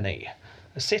Rimini,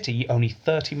 a city only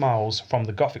 30 miles from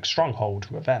the Gothic stronghold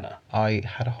Ravenna. I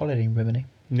had a holiday in Rimini.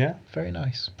 Yeah. Very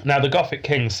nice. Now, the Gothic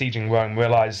king sieging Rome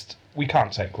realised we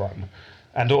can't take Rome,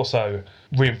 and also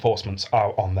reinforcements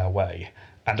are on their way,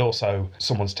 and also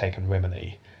someone's taken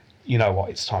Rimini. You know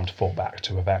what, it's time to fall back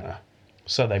to Ravenna.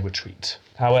 So they retreat.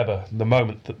 However, the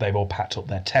moment that they've all packed up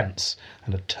their tents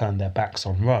and had turned their backs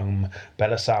on Rome,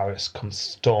 Belisarius comes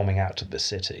storming out of the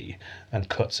city and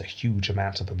cuts a huge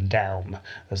amount of them down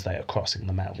as they are crossing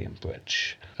the Malian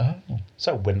Bridge. Oh.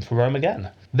 So win for Rome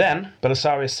again. Then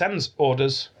Belisarius sends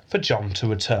orders for John to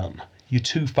return. You're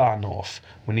too far north.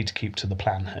 We need to keep to the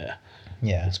plan here.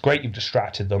 Yeah. It's great you've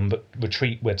distracted them, but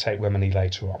retreat, we'll take Rimini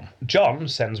later on. John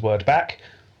sends word back,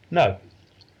 no.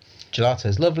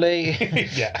 Gelato's lovely.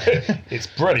 Yeah, it's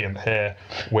brilliant here.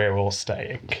 We're all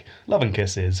staying. Love and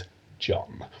kisses,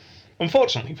 John.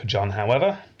 Unfortunately for John,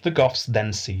 however, the Goths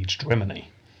then sieged Rimini.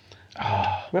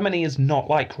 Rimini is not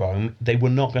like Rome. They were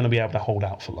not going to be able to hold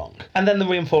out for long. And then the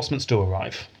reinforcements do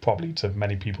arrive, probably to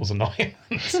many people's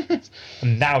annoyance.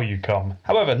 And now you come.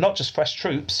 However, not just fresh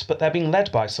troops, but they're being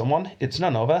led by someone. It's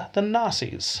none other than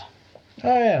Narses.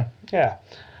 Oh, yeah. Yeah.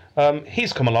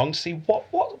 He's come along to see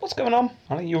what's going on.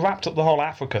 I think you wrapped up the whole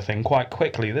Africa thing quite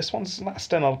quickly. This one's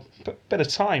lasting a bit of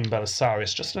time,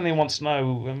 Belisarius. Just anyone wants to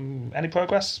know any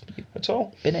progress at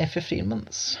all? Been here 15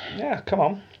 months. Yeah, come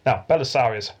on. Now,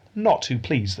 Belisarius, not too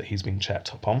pleased that he's been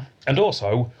checked up on, and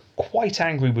also quite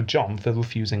angry with John for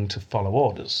refusing to follow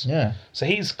orders. Yeah. So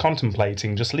he's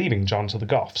contemplating just leaving John to the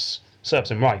Goths.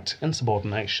 Serves him right,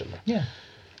 insubordination. Yeah.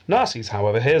 Narses,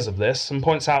 however, hears of this and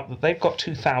points out that they've got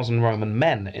 2,000 Roman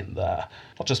men in there.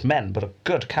 Not just men, but a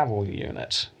good cavalry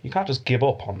unit. You can't just give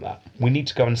up on that. We need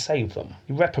to go and save them.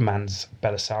 He reprimands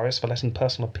Belisarius for letting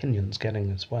personal opinions get in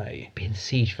his way. Be in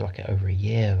siege for over a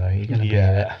year, though. You're going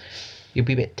to you'll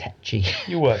be a bit tetchy.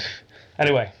 You would.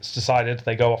 Anyway, it's decided.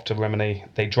 They go off to Rimini.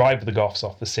 They drive the Goths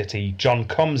off the city. John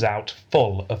comes out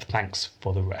full of thanks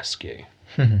for the rescue.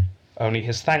 Only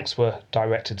his thanks were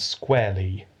directed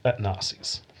squarely at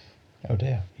Narses. Oh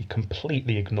dear. He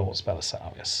completely ignores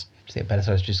Belisarius. I think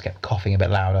Belisarius just kept coughing a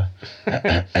bit louder.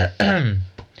 To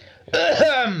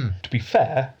be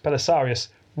fair, Belisarius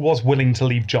was willing to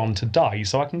leave John to die,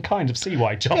 so I can kind of see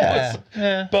why John was.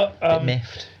 Yeah. But Bit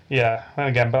miffed. yeah, and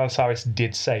again, Belisarius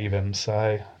did save him,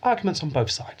 so arguments on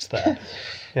both sides there.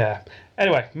 Yeah.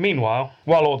 Anyway, meanwhile,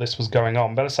 while all this was going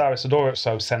on, Belisarius had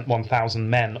also sent 1,000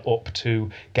 men up to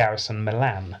garrison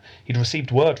Milan. He'd received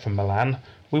word from Milan,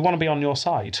 we want to be on your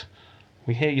side.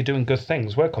 We hear you're doing good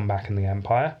things. We'll come back in the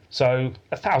Empire. So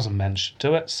 1,000 men should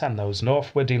do it. Send those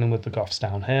north. We're dealing with the Goths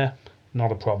down here.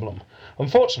 Not a problem.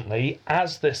 Unfortunately,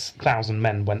 as this 1,000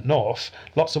 men went north,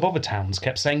 lots of other towns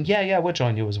kept saying, yeah, we'll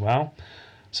join you as well.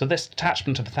 So this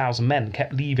detachment of 1,000 men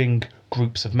kept leaving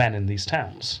groups of men in these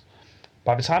towns.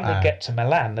 By the time they get to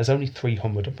Milan, there's only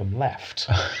 300 of them left.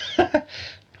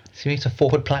 So you need a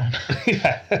forward plan.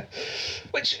 Yeah.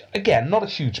 Which, again, not a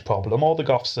huge problem. All the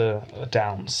Goths are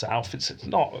down south. It's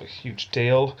not a huge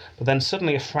deal. But then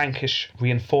suddenly a Frankish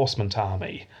reinforcement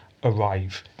army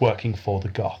arrive working for the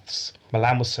Goths.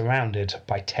 Milan was surrounded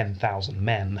by 10,000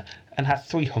 men and had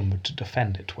 300 to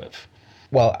defend it with.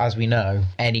 Well, as we know,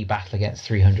 any battle against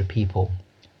 300 people,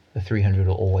 the 300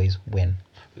 will always win.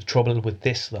 The trouble with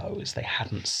this, though, is they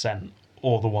hadn't sent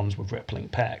all the ones with rippling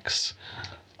pecs.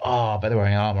 Oh, but they're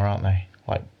wearing armour, aren't they?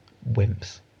 Like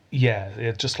wimps. Yeah,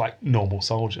 they're just like normal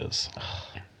soldiers.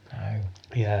 No.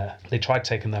 Yeah, they tried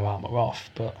taking their armour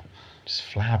off, but Just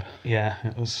flab. yeah,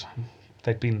 it was...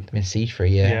 They'd been... Been in siege for a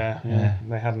year. Yeah,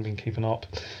 they hadn't been keeping up.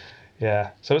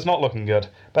 Yeah, so it's not looking good.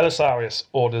 Belisarius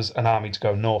orders an army to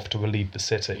go north to relieve the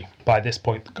city. By this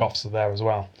point, the Goths are there as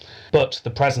well. But the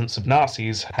presence of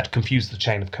Narses had confused the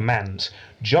chain of command.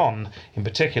 John, in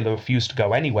particular, refused to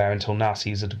go anywhere until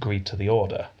Narses had agreed to the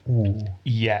order. Ooh.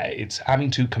 Yeah, it's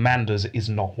having two commanders is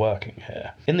not working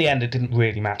here. In the end, it didn't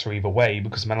really matter either way,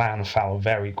 because Milan fell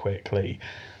very quickly.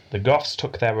 The Goths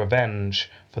took their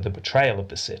revenge for the betrayal of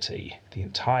the city. The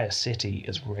entire city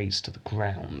is razed to the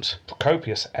ground.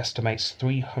 Procopius estimates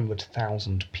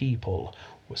 300,000 people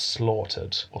were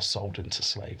slaughtered or sold into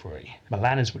slavery.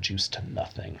 Milan is reduced to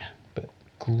nothing. But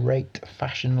great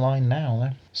fashion line now,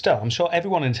 though. Still, I'm sure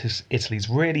everyone in Italy's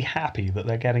really happy that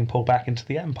they're getting pulled back into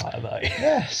the empire, though.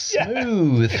 Yeah,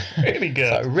 smooth. Really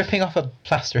good. It's like ripping off a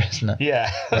plaster, isn't it?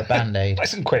 Yeah. Or a Band-Aid.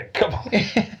 Nice and quick, come on.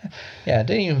 Yeah, I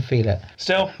didn't even feel it.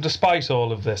 Still, despite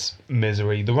all of this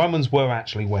misery, the Romans were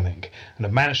actually winning and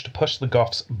had managed to push the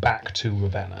Goths back to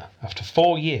Ravenna. After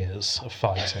 4 years of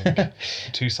fighting, the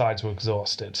two sides were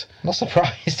exhausted. Not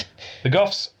surprised. The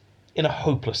Goths in a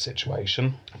hopeless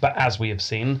situation, but as we have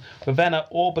seen, Ravenna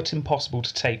all but impossible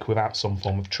to take without some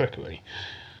form of trickery.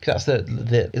 Because that's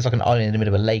it's like an island in the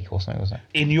middle of a lake or something, wasn't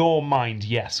it? In your mind,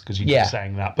 yes, because you keep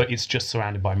saying that, but it's just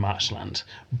surrounded by marshland.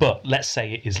 But let's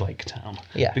say it is Lake Town.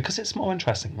 Yeah. Because it's more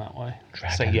interesting that way.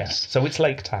 Dragons. So yes, so it's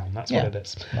Lake Town, that's what it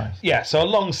is. Nice. Yeah, so a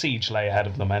long siege lay ahead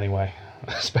of them anyway.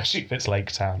 Especially if it's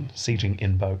Lake Town, sieging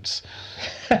in boats.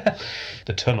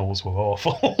 The tunnels were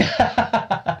awful.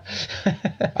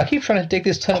 I keep trying to dig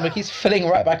this tunnel, but it keeps filling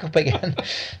right back up again.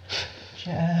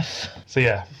 Jeff. So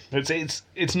yeah,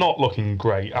 it's not looking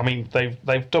great. I mean,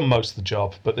 they've done most of the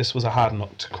job, but this was a hard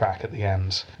nut to crack at the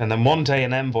end. And then one day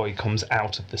an envoy comes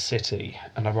out of the city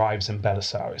and arrives in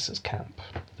Belisarius' camp.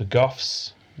 The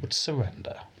Goths would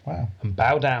surrender Wow. and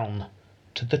bow down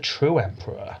to the true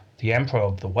emperor, the emperor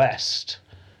of the West,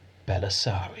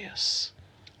 Belisarius.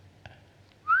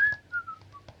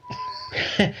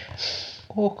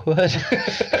 Awkward.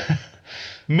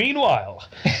 Meanwhile,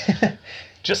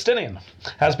 Justinian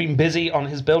has been busy on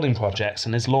his building projects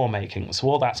and his lawmaking, so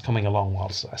all that's coming along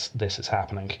whilst this is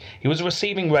happening. He was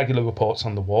receiving regular reports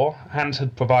on the war and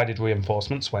had provided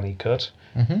reinforcements when he could.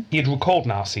 Mm-hmm. He had recalled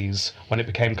Narses when it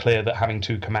became clear that having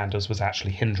two commanders was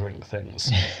actually hindering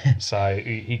things. So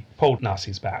he pulled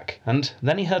Narses back. And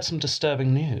then he heard some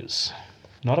disturbing news.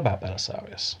 Not about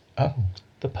Belisarius. Oh.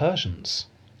 The Persians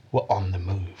were on the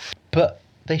move. But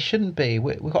they shouldn't be.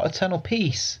 We've got eternal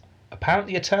peace.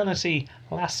 Apparently eternity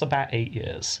lasts about 8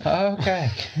 years. Oh, okay.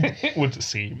 It would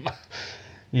seem.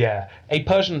 Yeah. A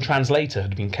Persian translator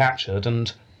had been captured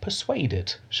and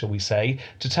persuaded, shall we say,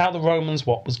 to tell the Romans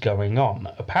what was going on.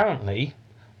 Apparently,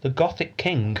 the Gothic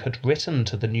king had written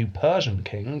to the new Persian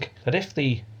king that if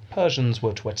the Persians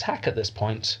were to attack at this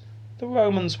point, the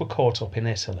Romans were caught up in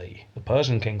Italy. The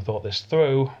Persian king thought this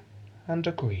through and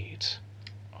agreed.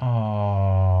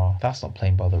 Oh, that's not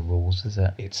playing by the rules, is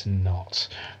it? It's not.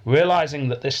 Realising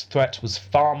that this threat was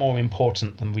far more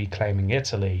important than reclaiming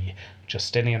Italy,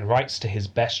 Justinian writes to his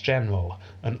best general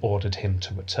and ordered him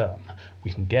to return.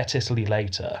 We can get Italy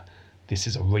later. This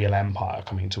is a real empire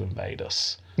coming to invade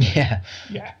us. Yeah.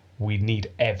 Yeah, we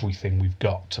need everything we've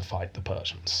got to fight the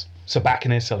Persians. So back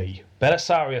in Italy,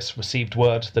 Belisarius received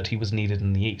word that he was needed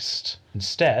in the east.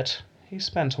 Instead, he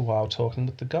spent a while talking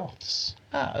with the Goths.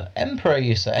 Ah, Emperor,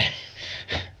 you say?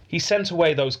 He sent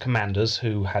away those commanders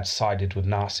who had sided with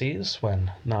Narses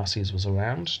when Narses was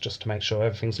around, just to make sure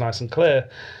everything's nice and clear.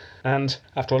 And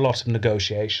after a lot of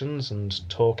negotiations and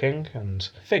talking and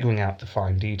figuring out the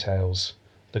fine details,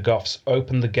 the Goths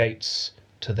opened the gates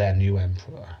to their new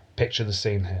emperor. Picture the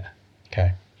scene here.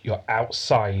 Okay. You're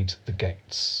outside the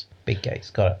gates. Big gates,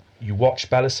 got it. You watch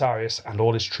Belisarius and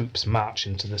all his troops march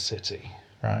into the city.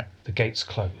 Right. The gates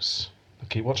close. Now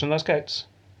keep watching those gates.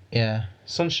 Yeah.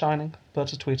 Sun's shining,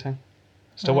 birds are tweeting.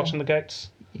 Still watching the gates?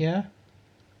 Yeah.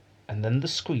 And then the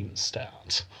screams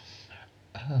start.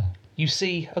 Oh. You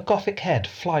see a Gothic head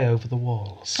fly over the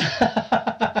walls.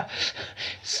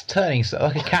 It's turning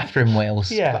like a Catherine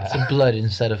wheels. Yeah. Some blood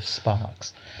instead of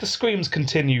sparks. The screams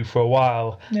continue for a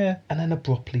while Yeah. and then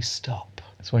abruptly stop.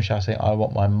 It's one shouting, I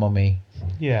want my mummy.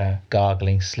 Yeah,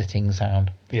 Gargling, slitting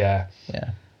sound. yeah.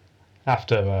 Yeah.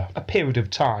 After a period of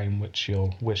time, which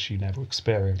you'll wish you never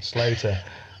experienced later,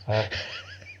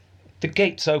 the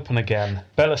gates open again.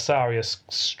 Belisarius,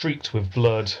 streaked with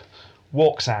blood,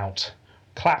 walks out,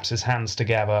 claps his hands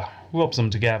together, rubs them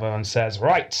together and says,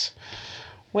 "Right,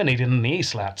 we're needed in the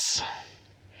east, lads."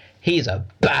 He's a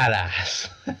badass.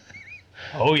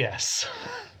 Oh yes.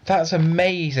 That's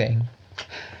amazing.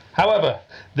 However,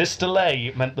 this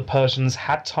delay meant the Persians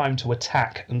had time to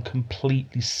attack and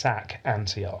completely sack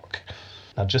Antioch.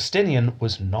 Now, Justinian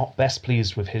was not best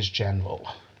pleased with his general.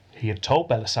 He had told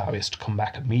Belisarius to come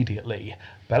back immediately.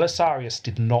 Belisarius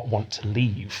did not want to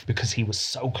leave because he was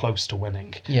so close to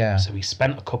winning. Yeah. So he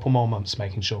spent a couple more months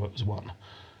making sure it was won.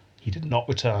 He did not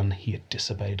return. He had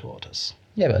disobeyed orders.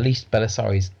 Yeah, but at least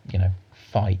Belisarius,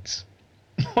 fights.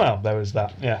 Well, there is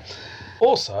that, yeah.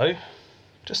 Also,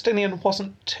 Justinian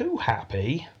wasn't too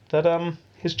happy that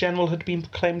his general had been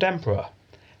proclaimed emperor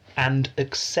and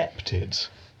accepted.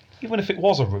 Even if it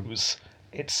was a ruse,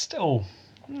 it's still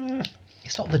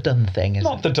It's not the done thing, is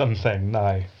not it? the done thing,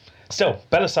 no. Still,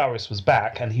 Belisarius was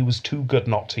back and he was too good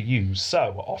not to use,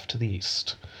 so off to the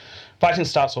east. Fighting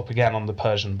starts up again on the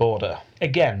Persian border.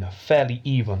 Again, fairly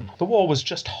even. The war was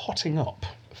just hotting up.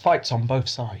 Fights on both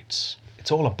sides.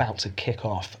 It's all about to kick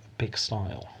off big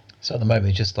style. So at the moment,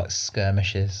 it's just like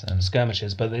skirmishes and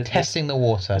Skirmishes, but testing the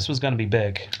water. this was going to be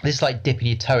big. This is like dipping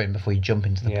your toe in before you jump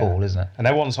into the Yeah. pool, isn't it? And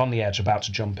everyone's on the edge about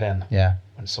to jump in Yeah.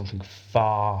 when something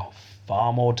far,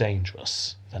 far more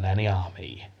dangerous than any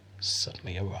army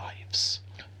suddenly arrives.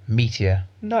 Meteor.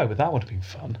 No, but that would have been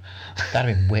fun.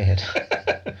 That'd have been weird.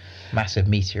 Massive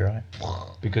meteorite.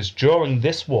 Because during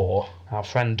this war, our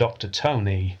friend Dr.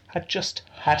 Tony had just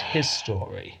had his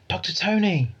story. Dr.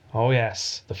 Tony! Oh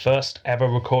yes, the first ever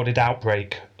recorded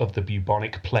outbreak of the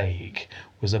bubonic plague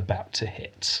was about to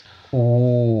hit.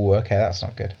 Ooh, okay, that's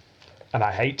not good. And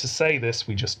I hate to say this,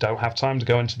 we just don't have time to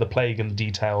go into the plague in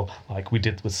detail like we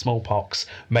did with smallpox.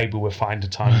 Maybe we'll find a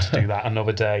time to do that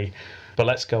another day. But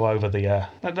let's go over the...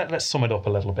 let's sum it up a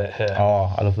little bit here.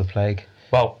 Oh, I love the plague.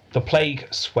 Well, the plague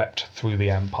swept through the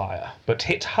empire, but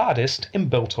hit hardest in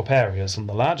built-up areas, and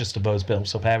the largest of those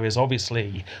built-up areas,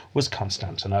 obviously, was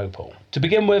Constantinople. To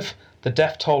begin with, The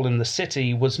death toll in the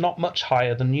city was not much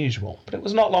higher than usual, but it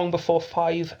was not long before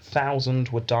 5,000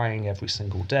 were dying every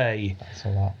single day. That's a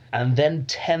lot. And then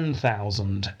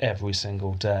 10,000 every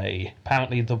single day.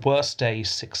 Apparently, the worst day,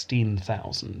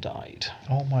 16,000 died.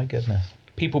 Oh my goodness.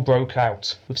 People broke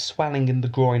out with swelling in the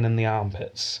groin and the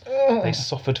armpits. They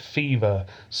suffered fever,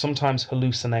 sometimes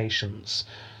hallucinations.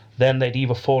 Then they'd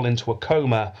either fall into a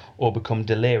coma or become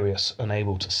delirious,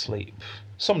 unable to sleep.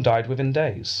 Some died within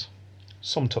days.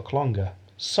 Some took longer.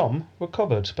 Some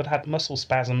recovered but had muscle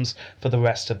spasms for the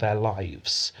rest of their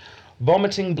lives.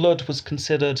 Vomiting blood was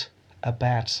considered a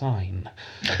bad sign,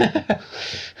 because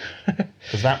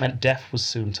that meant death was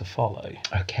soon to follow.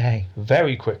 Okay.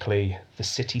 Very quickly, the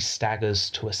city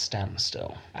staggers to a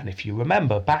standstill. And if you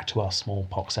remember back to our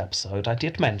smallpox episode, I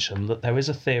did mention that there is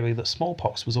a theory that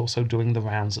smallpox was also doing the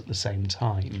rounds at the same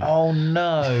time. Oh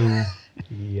no.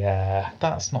 Yeah.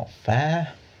 That's not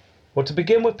fair. Well, to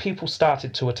begin with, people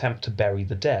started to attempt to bury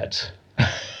the dead.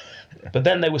 But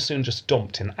then they were soon just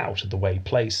dumped in out-of-the-way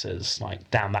places, like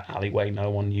down that alleyway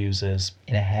no one uses,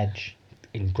 In a hedge.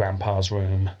 in Grandpa's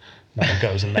room. No one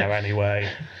goes in there anyway.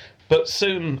 But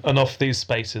soon enough, these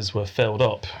spaces were filled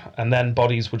up, and then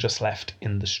bodies were just left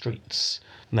in the streets,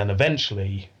 and then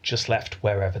eventually just left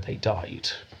wherever they died.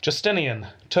 Justinian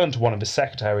turned to one of his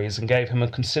secretaries and gave him a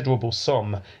considerable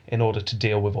sum in order to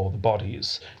deal with all the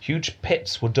bodies. Huge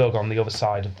pits were dug on the other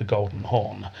side of the Golden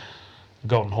Horn. The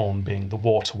Golden Horn being the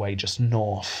waterway just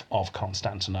north of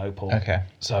Constantinople. Okay.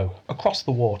 So, across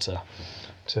the water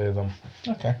to them.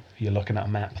 Okay. You're looking at a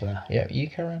map there. Yeah, you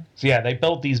carry on. So yeah, they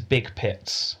build these big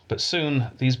pits, but soon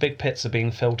these big pits are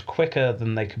being filled quicker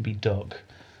than they can be dug.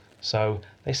 So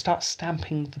they start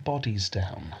stamping the bodies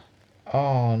down.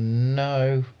 Oh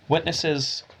no.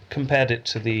 Witnesses compared it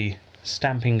to the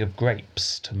stamping of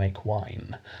grapes to make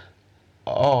wine.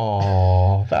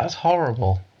 Oh, that's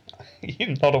horrible.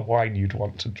 Not a wine you'd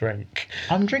want to drink.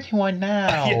 I'm drinking wine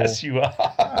now. Yes, you are.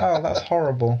 Oh, that's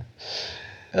horrible.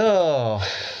 Oh.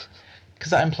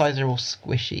 Because that implies they're all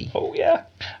squishy. Oh, yeah.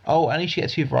 Oh, at least you get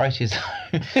two varieties.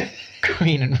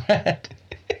 Green and red.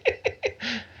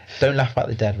 Don't laugh about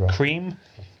the dead, Rob. Cream.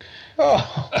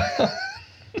 Oh.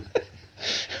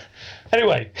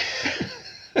 Anyway,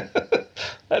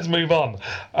 let's move on.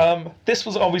 This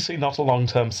was obviously not a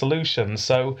long-term solution,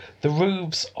 so the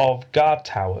roofs of guard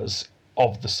towers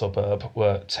of the suburb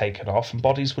were taken off and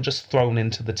bodies were just thrown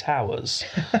into the towers.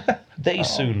 They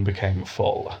soon became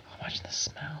full. Imagine the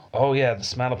smell. Oh yeah, the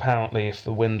smell apparently, if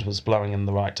the wind was blowing in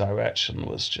the right direction,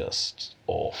 was just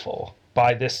awful.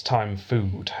 By this time,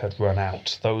 food had run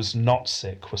out. Those not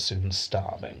sick were soon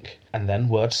starving. And then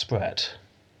word spread.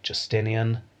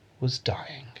 Justinian was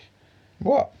dying.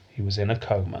 What? He was in a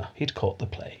coma. He'd caught the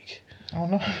plague. Oh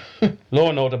no. Law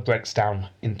and order breaks down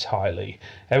entirely.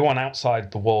 Everyone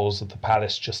outside the walls of the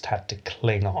palace just had to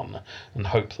cling on and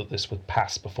hope that this would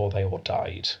pass before they all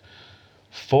died.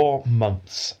 4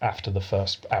 months after the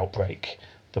first outbreak,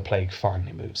 the plague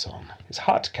finally moves on. It's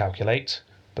hard to calculate,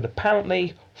 but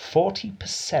apparently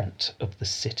 40% of the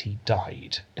city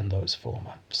died in those 4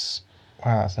 months.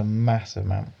 Wow, that's a massive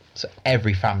amount. So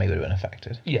every family would have been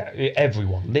affected. Yeah,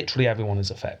 everyone, literally everyone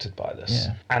is affected by this.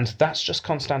 Yeah. And that's just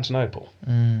Constantinople.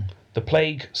 Mm. The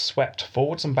plague swept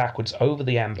forwards and backwards over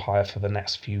the empire for the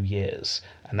next few years,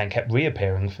 and then kept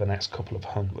reappearing for the next couple of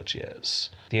 100 years.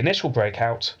 The initial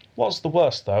breakout was the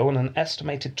worst, though, and an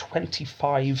estimated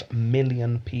 25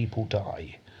 million people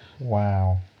die.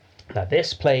 Wow. Now,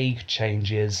 this plague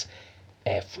changes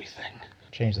everything.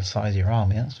 Change the size of your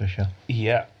army, that's for sure.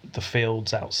 Yeah, the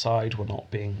fields outside were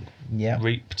not being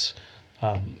reaped.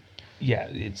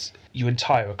 It's your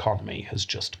entire economy has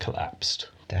just collapsed.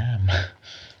 Damn.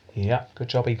 Yeah, good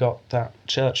job he got that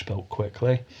church built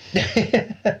quickly.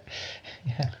 Yeah.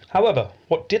 However,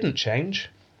 what didn't change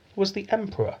was the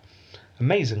emperor.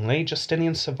 Amazingly,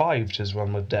 Justinian survived his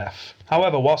run with death.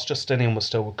 However, whilst Justinian was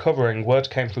still recovering, word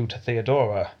came through to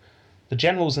Theodora. The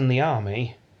generals in the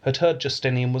army had heard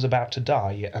Justinian was about to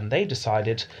die, and they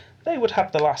decided they would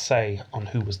have the last say on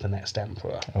who was the next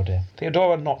emperor. Oh dear.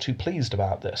 Theodora not too pleased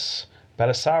about this.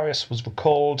 Belisarius was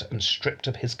recalled and stripped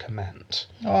of his command.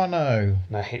 Oh no.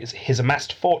 Now, his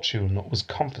amassed fortune was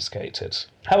confiscated.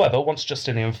 However, once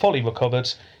Justinian fully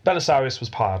recovered, Belisarius was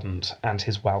pardoned and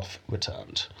his wealth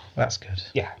returned. That's good.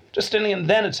 Yeah. Justinian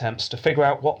then attempts to figure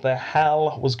out what the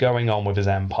hell was going on with his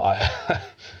empire.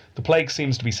 The plague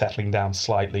seems to be settling down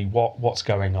slightly. What's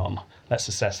going on? Let's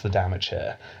assess the damage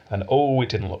here. And it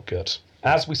didn't look good.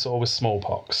 As we saw with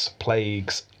smallpox,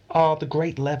 plagues are the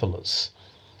great levelers.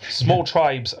 Small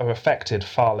tribes are affected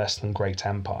far less than great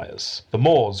empires. The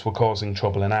Moors were causing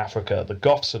trouble in Africa. The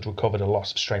Goths had recovered a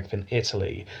lot of strength in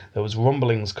Italy. There was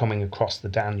rumblings coming across the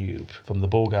Danube from the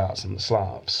Bulgars and the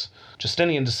Slavs.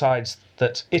 Justinian decides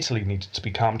that Italy needed to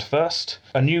be calmed first.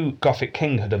 A new Gothic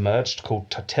king had emerged called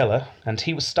Totila, and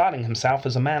he was styling himself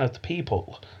as a man of the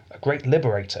people, a great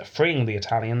liberator, freeing the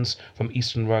Italians from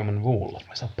Eastern Roman rule.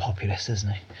 He's a populist,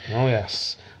 isn't he? Oh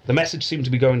yes. The message seemed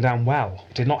to be going down well.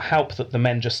 It did not help that the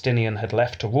men Justinian had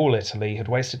left to rule Italy had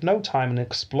wasted no time in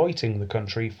exploiting the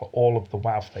country for all of the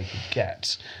wealth they could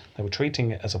get. They were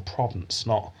treating it as a province,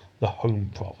 not the home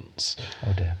province.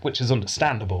 Oh dear. Which is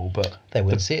understandable, but... They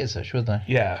wouldn't see it as such, would they?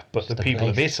 Yeah, but the the people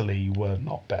of place. Italy were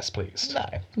not best pleased. No.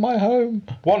 My home.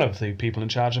 One of the people in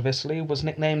charge of Italy was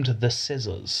nicknamed the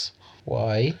Scissors,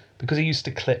 Why? because he used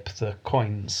to clip the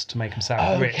coins to make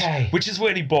himself rich, Okay. which is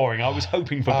really boring. I was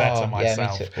hoping for better Oh, yeah, me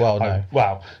myself. too. Well, no.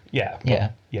 Well, yeah.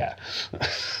 but- Yeah.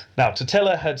 Now,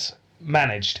 Totila had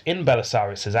managed, in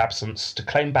Belisarius' absence, to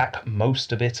claim back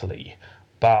most of Italy,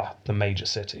 bar the major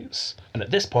cities. And at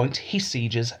this point, he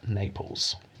sieges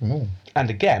Naples. Ooh,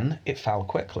 And again, it fell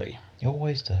quickly. he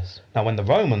always does. Now, when the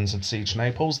Romans had sieged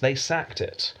Naples, they sacked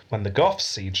it. When the Goths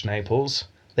sieged Naples,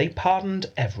 they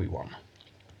pardoned everyone.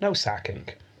 No sacking.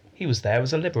 He was there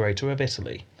as a liberator of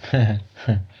Italy.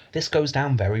 This goes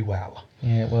down very well.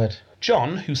 Yeah, it would.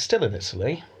 John, who's still in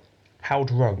Italy,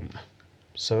 held Rome.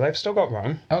 So they've still got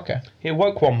Rome. Okay. He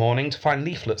awoke one morning to find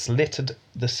leaflets littered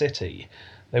the city.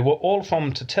 They were all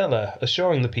from Totila,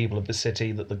 assuring the people of the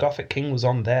city that the Gothic king was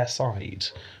on their side.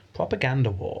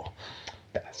 Propaganda war.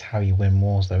 That's how you win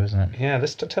wars, though, isn't it? Yeah,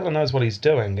 this Totila knows what he's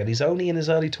doing, and he's only in his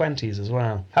early 20s as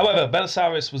well. However,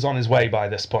 Belisarius was on his way by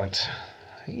this point.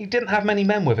 He didn't have many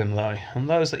men with him, though, and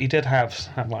those that he did have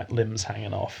had, like, limbs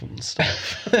hanging off and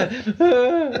stuff.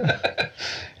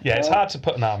 Yeah, it's hard to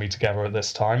put an army together at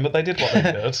this time, but they did what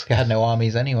they could. He had no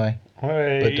armies anyway.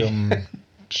 Hey. But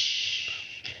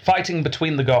Fighting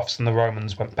between the Goths and the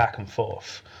Romans went back and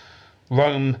forth.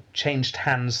 Rome changed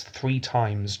hands 3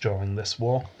 times during this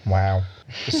war. wow.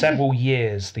 For several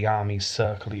years, the armies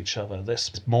circled each other.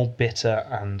 This was more bitter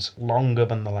and longer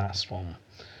than the last one.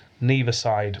 Neither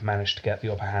side managed to get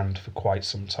the upper hand for quite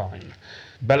some time.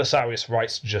 Belisarius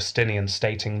writes to Justinian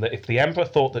stating that if the emperor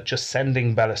thought that just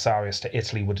sending Belisarius to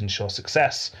Italy would ensure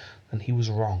success, then he was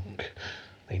wrong.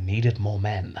 They needed more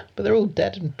men. But they're all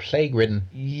dead and plague-ridden.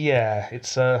 Yeah,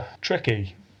 it's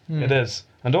tricky. It is.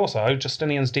 And also,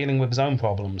 Justinian's dealing with his own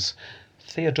problems.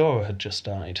 Theodora had just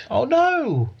died. Oh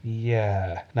no!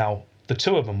 Yeah. Now, the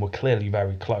two of them were clearly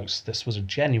very close. This was a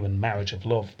genuine marriage of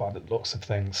love by the looks of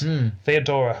things.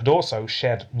 Theodora had also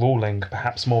shared ruling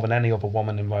perhaps more than any other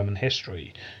woman in Roman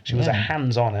history. She was a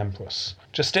hands-on empress.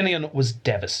 Justinian was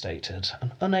devastated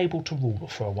and unable to rule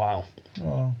for a while.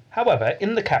 Oh. However,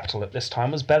 in the capital at this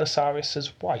time was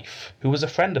Belisarius' wife, who was a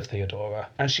friend of Theodora,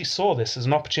 and she saw this as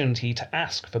an opportunity to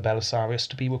ask for Belisarius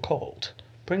to be recalled.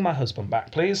 Bring my husband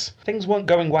back, please. Things weren't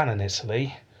going well in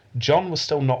Italy. John was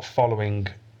still not following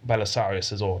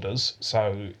Belisarius' orders,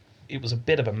 so it was a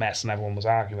bit of a mess and everyone was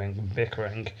arguing and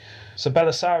bickering. So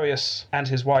Belisarius and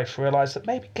his wife realised that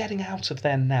maybe getting out of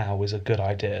there now is a good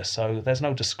idea, so there's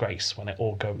no disgrace when it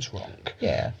all goes wrong.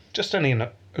 Yeah. Justinian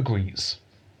agrees.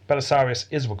 Belisarius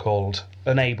is recalled,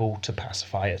 unable to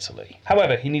pacify Italy.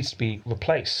 However, he needs to be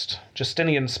replaced.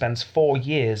 Justinian spends 4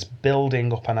 years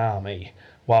building up an army,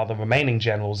 while the remaining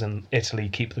generals in Italy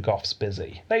keep the Goths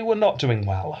busy. They were not doing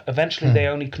well. Eventually, they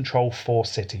only control 4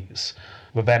 cities,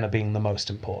 Ravenna being the most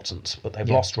important. But they've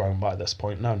lost Rome by this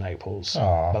point, no Naples.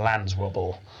 Aw. Milan's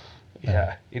rubble.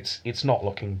 Yeah, it's not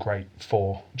looking great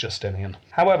for Justinian.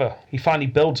 However, he finally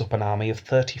builds up an army of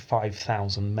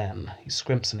 35,000 men. He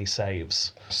scrimps and he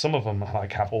saves. Some of them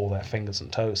have all their fingers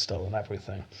and toes still and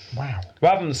everything. Wow.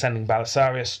 Rather than sending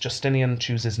Belisarius, Justinian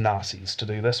chooses Narses to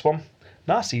do this one.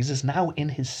 Narses is now in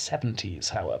his 70s,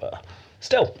 however.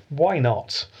 Still, why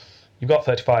not? You've got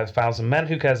 35,000 men,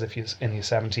 who cares if you're in your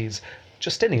 70s?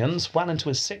 Justinian's well into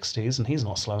his 60s and he's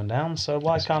not slowing down, so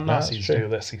why can't that's Narses true. do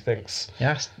this, he thinks?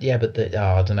 Yeah, but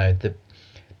I don't know.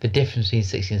 The difference between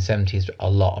 60 and 70 is a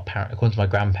lot, apparently, according to my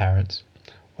grandparents.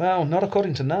 Well, not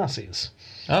according to Narses.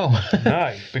 Oh.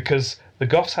 No, because the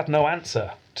Goths had no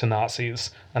answer to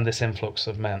Narses and this influx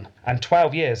of men. And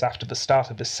 12 years after the start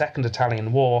of the Second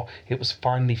Italian War, it was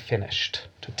finally finished.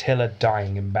 Totila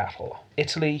dying in battle.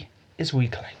 Italy is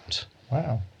reclaimed.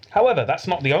 Wow. However, that's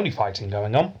not the only fighting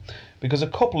going on, because a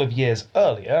couple of years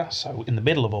earlier, so in the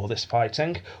middle of all this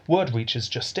fighting, word reaches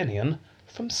Justinian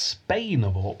from Spain,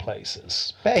 of all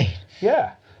places. Spain.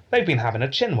 Yeah, they've been having a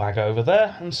chinwag over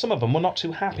there, and some of them were not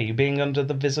too happy being under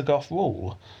the Visigoth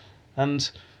rule. And,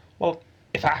 well,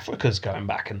 if Africa's going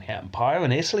back in the empire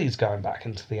and Italy's going back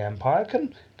into the empire,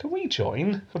 can we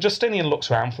join? Well, Justinian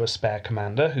looks around for a spare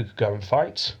commander who could go and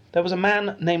fight. There was a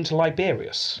man named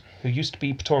Liberius, who used to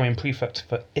be Praetorian prefect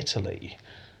for Italy.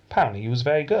 Apparently he was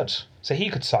very good, so he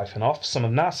could siphon off some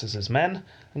of Narcissus' men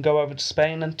and go over to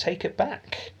Spain and take it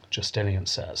back, Justinian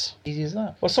says. Easy as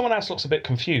that. Well, someone else looks a bit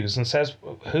confused and says,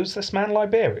 who's this man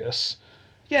Liberius?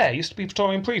 Yeah, he used to be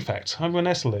Praetorian prefect over in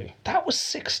Italy. That was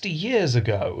 60 years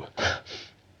ago.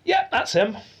 Yeah, that's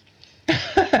him.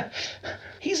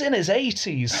 He's in his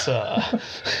 80s, sir.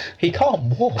 He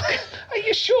can't walk. Are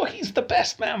you sure he's the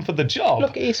best man for the job?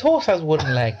 Look, his horse has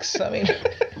wooden legs. I mean...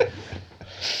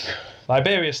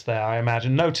 Liberius there, I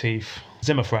imagine, no teeth,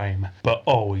 Zimmer frame, but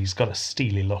he's got a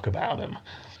steely look about him.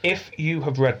 If you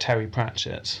have read Terry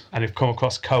Pratchett and you've come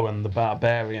across Cohen the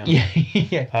Barbarian,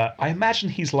 yeah. I imagine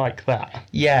he's like that.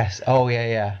 Yes. Oh,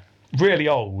 yeah. Really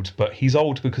old, but he's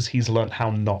old because he's learnt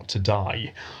how not to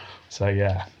die. So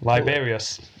yeah,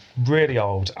 Liberius, really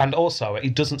old. And also, he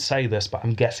doesn't say this, but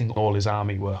I'm guessing all his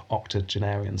army were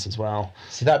octogenarians as well.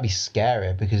 See, that'd be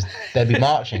scarier because they'd be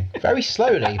marching very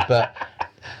slowly, but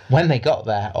when they got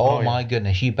there, my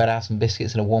goodness, you better have some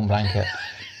biscuits and a warm blanket.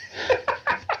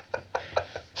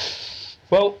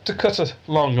 Well, to cut a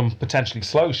long and potentially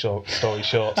slow story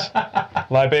short,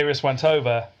 Liberius went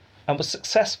over and was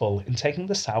successful in taking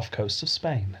the south coast of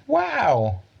Spain.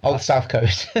 Wow. Oh, the south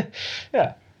coast.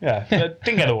 Yeah.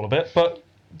 Didn't get all of it, but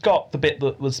got the bit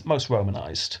that was most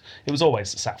Romanised. It was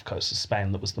always the south coast of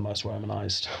Spain that was the most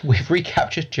Romanised. We've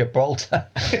recaptured Gibraltar.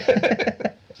 So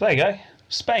there you go.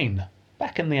 Spain,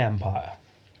 back in the empire.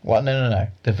 Well, no.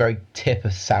 The very tip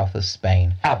of south of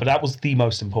Spain. But that was the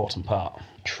most important part.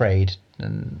 Trade.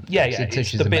 And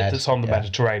it's the bit that's on the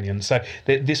Mediterranean. So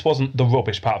this wasn't the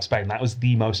rubbish part of Spain. That was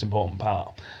the most important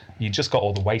part. You just got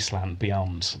all the wasteland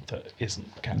beyond that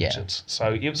isn't captured. Yeah.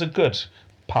 So it was a good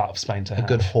part of Spain to have. A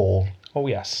good haul. Oh,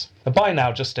 yes. But by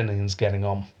now, Justinian's getting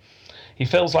on. He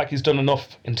feels like he's done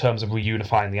enough in terms of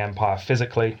reunifying the empire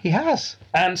physically. He has.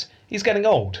 And he's getting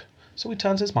old. So he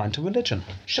turns his mind to religion.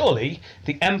 Surely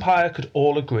the empire could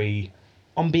all agree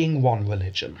on being one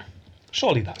religion.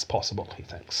 Surely that's possible, he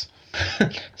thinks.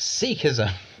 Sikhism.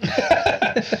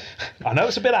 I know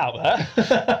it's a bit out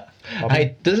there.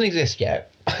 It doesn't exist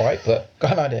yet, quite, but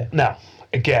got an idea. Now,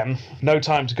 again, no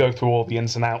time to go through all the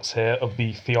ins and outs here of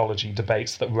the theology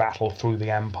debates that rattle through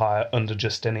the empire under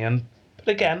Justinian. But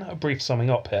again, a brief summing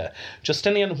up here.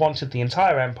 Justinian wanted the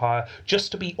entire empire just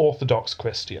to be Orthodox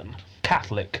Christian.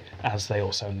 Catholic, as they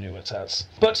also knew it as.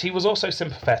 But he was also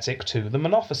sympathetic to the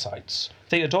Monophysites.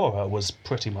 Theodora was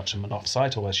pretty much a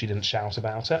Monophysite, although she didn't shout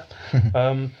about it.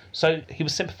 So he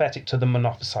was sympathetic to the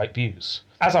Monophysite views.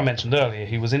 As I mentioned earlier,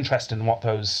 he was interested in what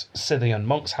those Scythian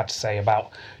monks had to say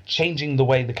about changing the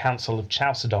way the Council of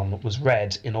Chalcedon was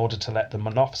read in order to let the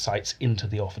Monophysites into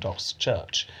the Orthodox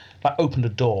Church. That opened a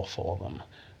door for them.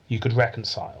 You could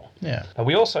reconcile. Yeah. Now,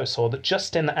 we also saw that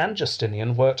Justin and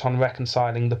Justinian worked on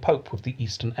reconciling the Pope with the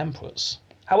Eastern emperors.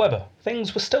 However,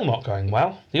 things were still not going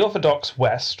well. The Orthodox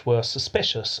West were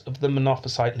suspicious of the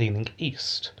Monophysite-leaning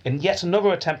East. In yet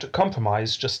another attempt at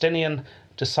compromise, Justinian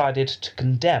decided to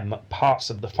condemn parts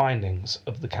of the findings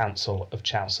of the Council of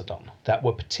Chalcedon that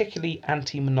were particularly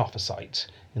anti-Monophysite,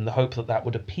 in the hope that that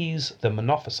would appease the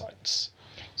Monophysites.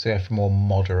 So go for more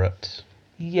moderate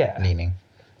leaning.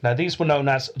 Now, these were known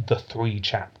as the Three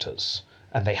Chapters,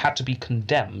 and they had to be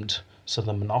condemned so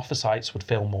the Monophysites would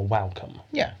feel more welcome.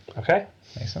 Yeah. Okay?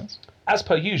 Makes sense. As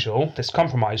per usual, this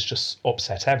compromise just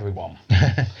upset everyone.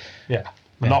 Yeah.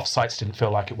 Monophysites didn't feel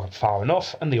like it went far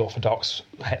enough, and the Orthodox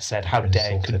had said, how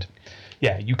dare you?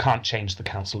 Yeah, you can't change the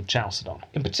Council of Chalcedon.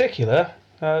 In particular,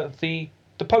 the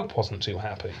Pope wasn't too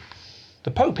happy. The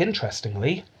Pope,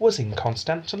 interestingly, was in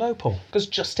Constantinople, because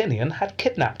Justinian had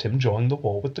kidnapped him during the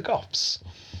war with the Goths.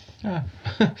 Ah.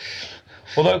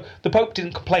 Although the Pope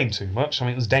didn't complain too much. I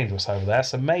mean, it was dangerous over there,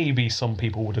 so maybe some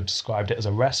people would have described it as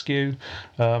a rescue.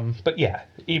 But yeah,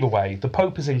 either way, the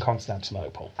Pope is in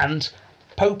Constantinople. And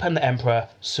Pope and the Emperor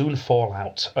soon fall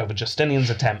out over Justinian's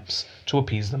attempts to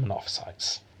appease the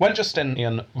Monophysites. When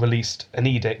Justinian released an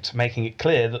edict making it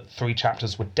clear that the Three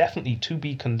Chapters were definitely to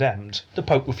be condemned, the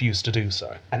Pope refused to do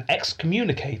so, and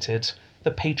excommunicated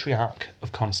the Patriarch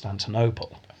of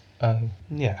Constantinople. Oh.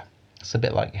 Yeah. It's a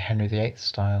bit like Henry VIII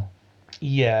style.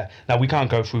 Yeah. Now, we can't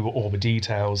go through all the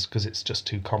details because it's just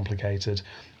too complicated.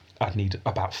 I'd need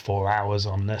about 4 hours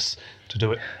on this to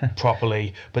do it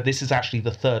properly. But this is actually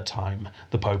the third time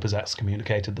the Pope has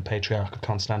excommunicated the Patriarch of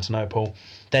Constantinople.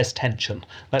 There's tension.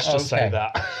 Let's just say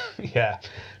that. Yeah.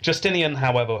 Justinian,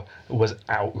 however, was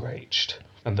outraged.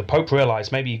 And the Pope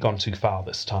realised maybe he'd gone too far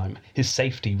this time. His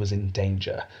safety was in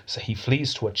danger, so he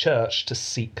flees to a church to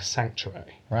seek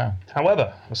sanctuary. Wow.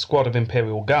 However, a squad of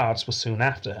imperial guards was soon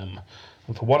after him,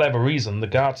 and for whatever reason, the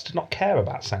guards did not care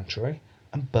about sanctuary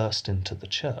and burst into the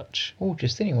church. Oh,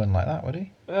 Justinian wouldn't like that, would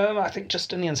he? I think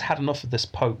Justinian's had enough of this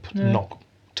Pope not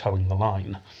towing the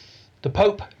line. The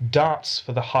Pope darts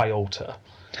for the high altar,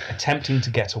 attempting to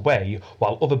get away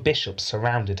while other bishops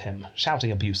surrounded him,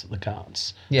 shouting abuse at the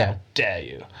guards. Yeah. How dare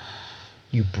you?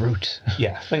 You brute.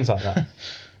 Yeah, things like that.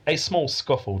 A small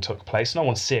scuffle took place. No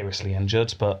one seriously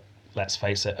injured, but let's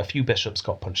face it, a few bishops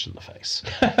got punched in the face.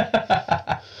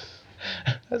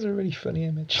 That's a really funny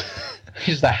image.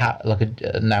 Just a hat, like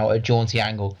now at a jaunty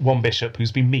angle. One bishop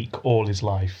who's been meek all his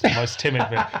life, the most timid,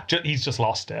 he's just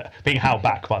lost it, being held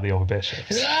back by the other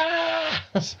bishops.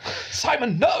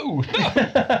 Simon, no!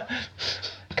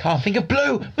 Can't think of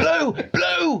blue!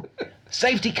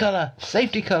 Safety colour!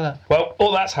 Well,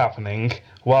 all that's happening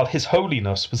while His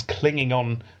Holiness was clinging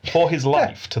on for his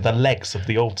life to the legs of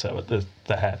the altar at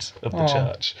the head of the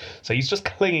church. So he's just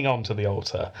clinging on to the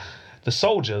altar. The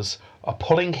soldiers are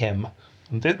pulling him.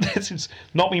 And this is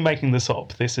not me making this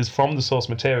up. This is from the source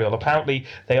material. Apparently,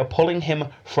 they are pulling him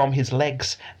from his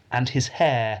legs and his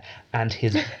hair and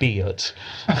his beard.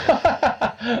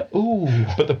 Ooh.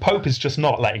 But the Pope is just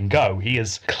not letting go. He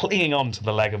is clinging on to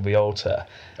the leg of the altar.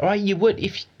 All right, you would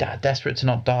if you're desperate to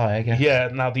not die, I guess. Yeah,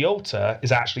 now the altar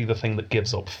is actually the thing that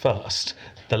gives up first.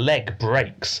 The leg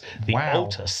breaks. The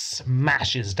altar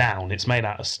smashes down. It's made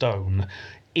out of stone,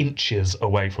 inches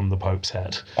away from the Pope's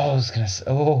head. Oh, I was going to say,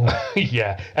 oh.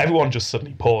 Yeah, everyone just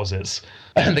suddenly pauses.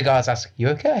 And the guards ask, you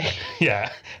okay?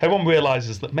 Yeah, everyone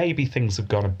realises that maybe things have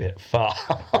gone a bit far.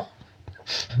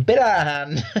 Bit out of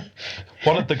hand.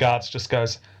 One of the guards just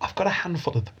goes, I've got a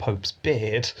handful of the Pope's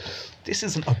beard. This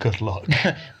isn't a good look.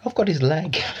 I've got his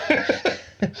leg.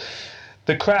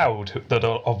 The crowd that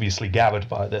are obviously gathered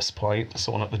by this point,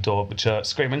 someone at the door of the church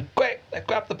screaming, quick,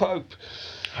 grab the Pope.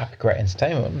 That'd be great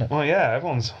entertainment, wouldn't it? Well, yeah,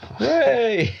 everyone's...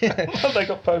 Hooray! Well, they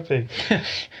got Popey.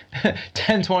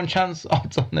 10 to 1 chance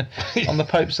odds on the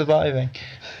Pope surviving.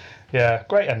 Yeah,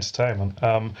 great entertainment.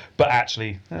 But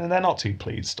actually, they're not too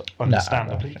pleased,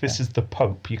 understandably. This is the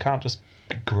Pope. You can't just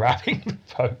be grabbing the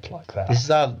Pope like that.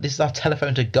 This is our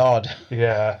telephone to God.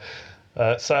 Yeah.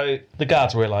 So the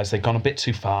guards realise they've gone a bit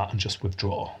too far and just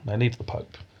withdraw. They leave the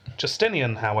Pope.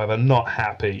 Justinian, however, not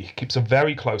happy, keeps a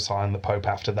very close eye on the Pope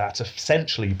after that,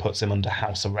 essentially puts him under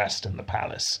house arrest in the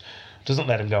palace. Doesn't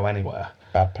let him go anywhere.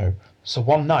 Bad Pope. So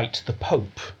one night, the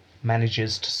Pope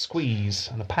manages to squeeze,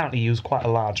 and apparently he was quite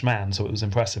a large man, so it was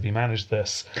impressive he managed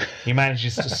this. He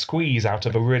manages to squeeze out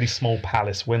of a really small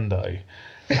palace window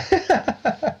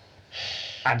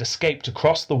and escaped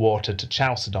across the water to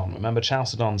Chalcedon. Remember,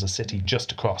 Chalcedon's a city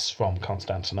just across from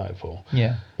Constantinople.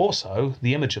 Yeah. Also,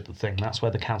 the image of the thing, that's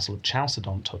where the Council of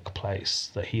Chalcedon took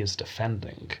place, that he is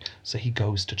defending. So he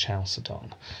goes to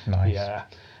Chalcedon. Nice. Yeah.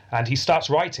 And he starts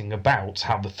writing about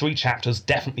how the 3 chapters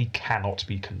definitely cannot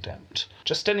be condemned.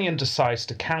 Justinian decides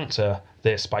to counter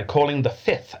this by calling the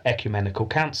 5th Ecumenical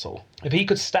Council. If he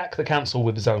could stack the council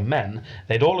with his own men,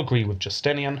 they'd all agree with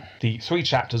Justinian, the 3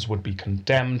 chapters would be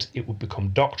condemned, it would become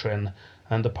doctrine,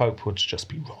 and the Pope would just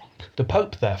be wrong. The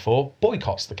Pope, therefore,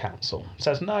 boycotts the council,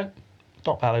 says, no,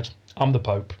 not valid, I'm the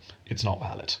Pope. It's not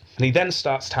valid. And he then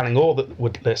starts telling all that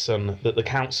would listen that the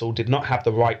council did not have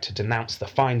the right to denounce the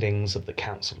findings of the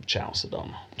Council of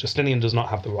Chalcedon. Justinian does not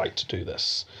have the right to do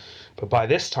this. But by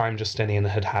this time, Justinian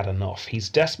had had enough. He's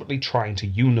desperately trying to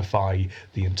unify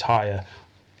the entire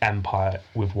empire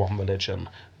with one religion.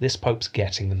 This Pope's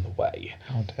getting in the way.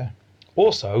 Oh dear.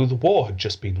 Also, the war had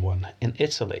just been won in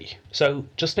Italy. So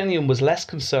Justinian was less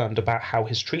concerned about how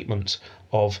his treatment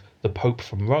of the Pope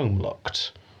from Rome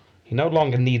looked. He no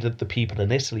longer needed the people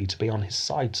in Italy to be on his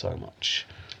side so much.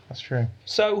 That's true.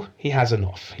 So he has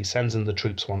enough. He sends in the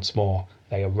troops once more.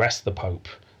 They arrest the Pope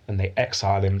and they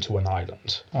exile him to an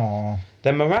island. Oh.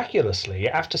 Then miraculously,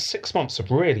 after 6 months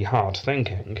of really hard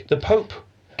thinking, the Pope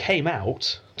came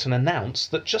out to announce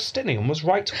that Justinian was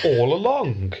right all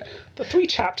along. The 3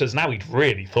 chapters, now he'd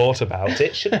really thought about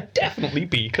it, should definitely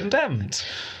be condemned.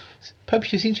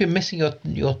 Pope, you seem to be missing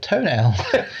your toenail.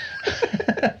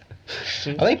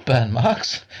 Are they burn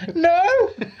marks?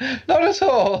 No, not at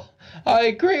all. I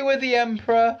agree with the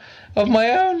Emperor of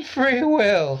my own free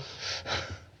will.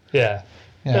 Yeah.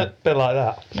 A bit like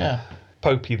that. Yeah.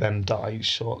 Popey then dies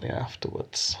shortly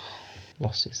afterwards.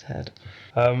 Lost his head.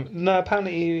 No,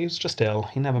 apparently he was just ill.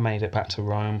 He never made it back to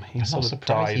Rome. He sort of surprised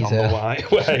died he's on ill.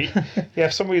 the way. Yeah,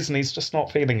 for some reason he's just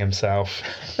not feeling himself.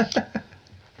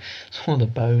 All the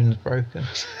bones broken.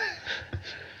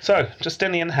 So,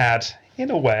 Justinian had,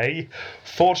 in a way,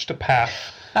 forged a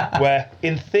path where,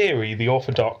 in theory, the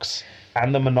Orthodox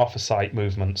and the Monophysite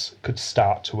movements could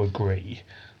start to agree.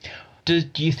 Do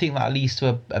you think that leads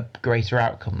to a greater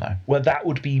outcome, though? Well, that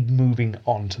would be moving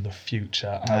on to the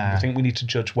future. I think we need to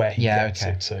judge where he gets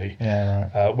it to. Yeah,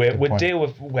 right. We'll deal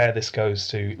with where this goes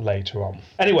to later on.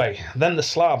 Anyway, then the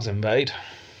Slavs invade.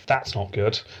 That's not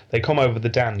good. They come over the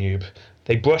Danube.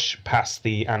 They brush past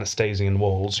the Anastasian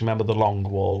walls. Remember the long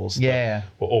walls? Yeah. That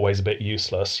were always a bit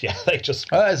useless. Yeah, they just...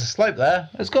 Oh, there's a slope there.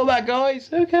 Let's go back, guys.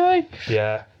 Okay.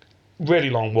 Yeah. Really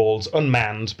long walls,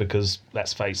 unmanned because,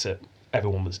 let's face it,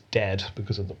 everyone was dead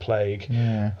because of the plague.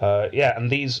 Yeah. And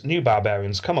these new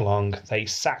barbarians come along, they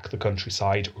sack the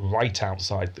countryside right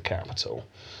outside the capital.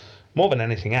 More than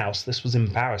anything else, this was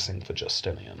embarrassing for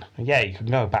Justinian. Yeah, he could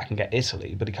go back and get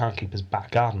Italy, but he can't keep his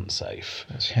back garden safe.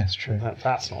 That's true.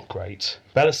 That's not great.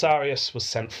 Belisarius was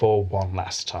sent for one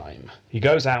last time. He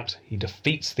goes out, he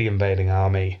defeats the invading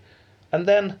army, and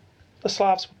then the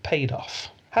Slavs were paid off.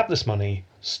 Have this money,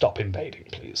 stop invading,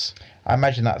 please. I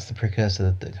imagine that's the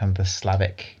precursor to kind of the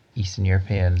Slavic Eastern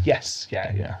European. Yes,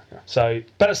 yeah. So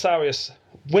Belisarius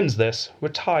wins this,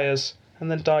 retires, and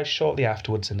then dies shortly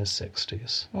afterwards in his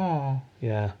 60s. Oh.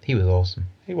 Yeah, He was awesome.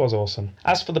 he was awesome.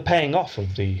 As for the paying off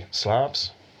of the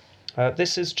Slavs,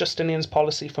 this is Justinian's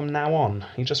policy from now on.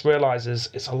 He just realises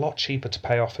it's a lot cheaper to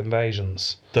pay off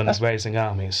invasions than raising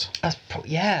armies.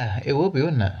 Yeah, it will be,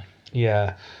 wouldn't it?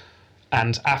 Yeah.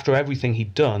 And after everything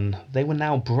he'd done, they were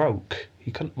now broke. He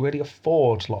couldn't really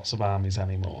afford lots of armies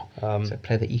anymore. So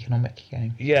play the economic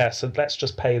game. Yeah, so let's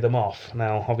just pay them off.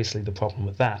 Now, obviously, the problem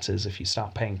with that is if you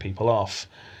start paying people off,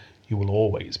 you will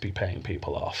always be paying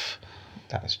people off.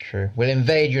 That's true. We'll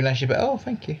invade you unless you... Oh,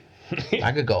 thank you.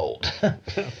 Bag of gold.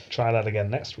 Try that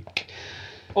again next week.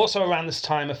 Also, around this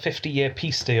time, a 50-year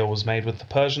peace deal was made with the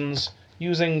Persians,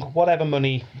 using whatever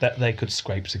money that they could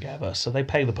scrape together, so they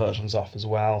pay the Persians off as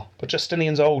well. But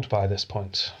Justinian's old by this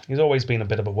point. He's always been a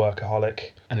bit of a workaholic,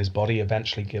 and his body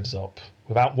eventually gives up.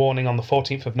 Without warning, on the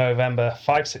 14th of November,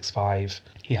 565,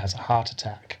 he has a heart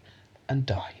attack and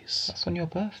dies. That's on your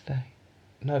birthday.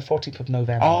 No, 14th of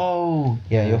November. Oh,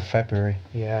 yeah, you're February.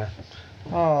 Yeah.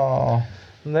 Oh,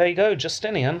 And there you go,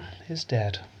 Justinian is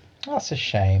dead. that's a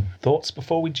shame. Thoughts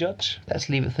before we judge? Let's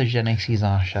leave it for Gene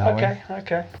Caesar, shall we?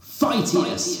 Okay.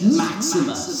 Phytius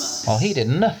Maximus. Well, he did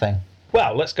nothing.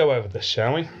 Well, let's go over this,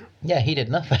 shall we? Yeah, he did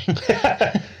nothing.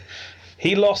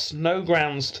 He lost no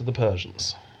grounds to the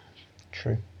Persians.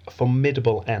 True. A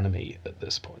formidable enemy at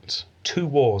this point. 2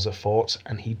 wars are fought,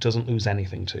 and he doesn't lose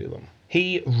anything to them.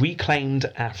 He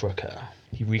reclaimed Africa.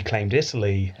 He reclaimed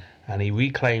Italy, and he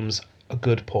reclaims a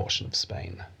good portion of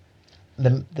Spain.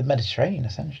 The Mediterranean,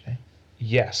 essentially.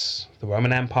 Yes, the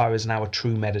Roman Empire is now a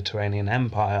true Mediterranean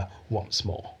empire once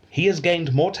more. He has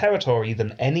gained more territory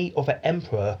than any other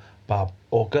emperor bar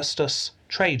Augustus,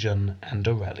 Trajan, and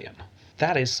Aurelian.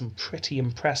 That is some pretty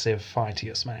impressive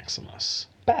Phytius Maximus.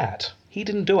 Bad. He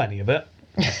didn't do any of it.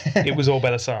 It was all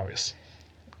Belisarius.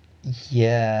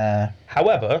 Yeah.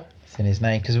 However, It's in his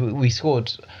name, because we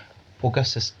scored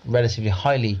Augustus relatively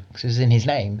highly, because it was in his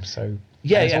name, so...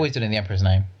 Yeah, It's yeah. always done in the emperor's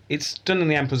name. it's done in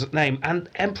the emperor's name, and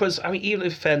emperors, I mean, even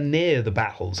if they're near the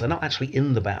battles, they're not actually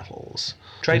in the battles.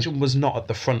 Trajan was not at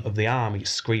the front of the army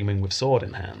screaming with sword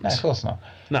in hand. No, of course not.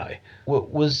 No.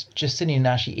 Was Justinian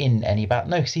actually in any battle?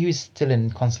 No, because he was still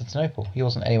in Constantinople. He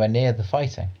wasn't anywhere near the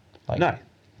fighting. No.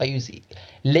 Like, he was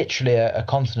literally a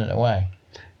continent away.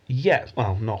 Yeah,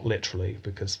 well, not literally,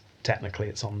 because technically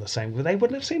it's on the same... They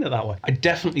wouldn't have seen it that way. I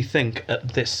definitely think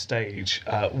at this stage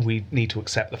we need to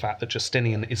accept the fact that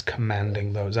Justinian is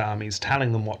commanding those armies,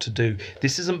 telling them what to do.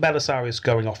 This isn't Belisarius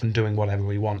going off and doing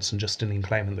whatever he wants and Justinian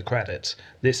claiming the credit.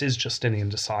 This is Justinian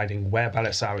deciding where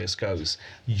Belisarius goes,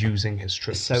 using his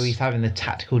troops. So he's having the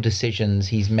tactical decisions.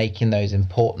 He's making those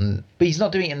important... But he's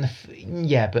not doing it in the...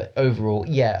 Yeah, but overall...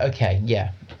 Yeah, okay, yeah.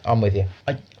 I'm with you.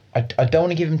 I don't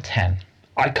want to give him 10.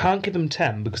 I can't give him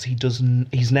 10 because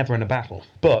he's never in a battle.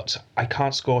 But I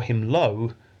can't score him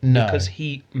low because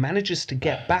he manages to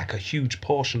get back a huge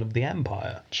portion of the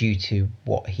empire. Due to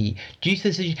what he... Due to the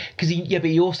decision... Because but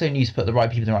he also needs to put the right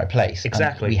people in the right place.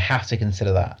 Exactly. And we have to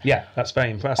consider that. Yeah, that's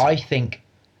very impressive. I think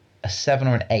a 7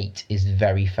 or an 8 is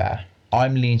very fair.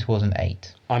 I'm leaning towards an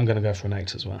 8. I'm going to go for an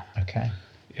 8 as well. Okay.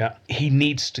 Yeah. He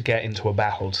needs to get into a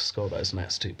battle to score those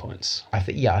next 2 points. I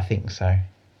think so.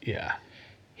 Yeah.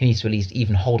 He needs to at least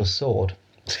even hold a sword.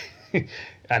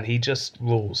 and he just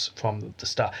rules from the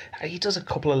start. He does a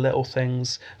couple of little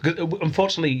things.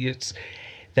 Unfortunately,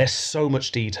 there's so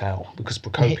much detail because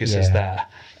Procopius is there.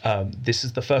 This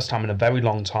is the first time in a very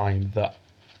long time that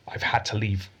I've had to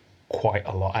leave quite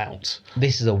a lot out.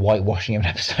 This is a whitewashing of an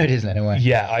episode, isn't it, in a way?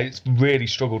 Yeah, I really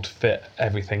struggled to fit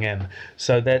everything in.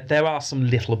 So there are some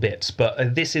little bits,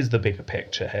 but this is the bigger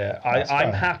picture here.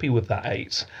 I'm happy with that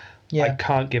 8. Yeah. I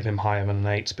can't give him higher than an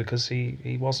 8 because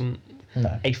he wasn't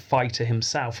a fighter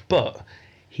himself, but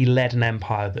he led an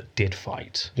empire that did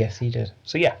fight. Yes, he did.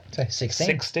 So yeah. So 16.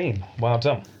 16. Well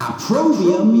done.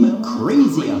 Approbium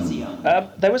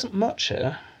Crazium. There isn't much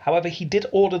here. However, he did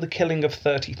order the killing of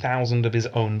 30,000 of his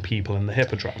own people in the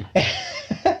Hippodrome.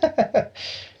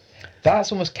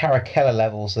 That's almost Caracalla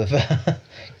levels of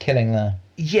killing there.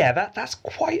 Yeah, that's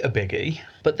quite a biggie.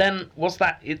 But then,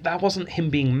 that wasn't him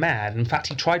being mad. In fact,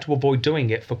 he tried to avoid doing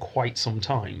it for quite some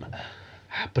time.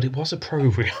 But it was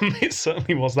opprobrium. It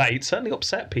certainly was that. It certainly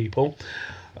upset people.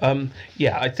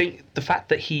 I think the fact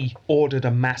that he ordered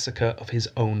a massacre of his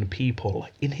own people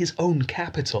in his own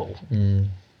capital...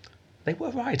 They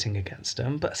were rioting against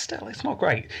him, but still, it's not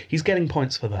great. He's getting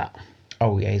points for that.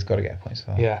 Oh, yeah, he's got to get points for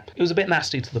that. Yeah. It was a bit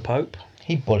nasty to the Pope.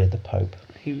 He bullied the Pope.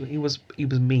 He was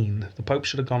mean. The Pope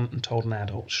should have gone and told an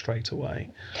adult straight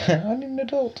away. I need an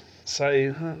adult.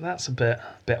 So that's a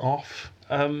bit off.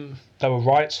 There were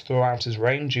riots throughout his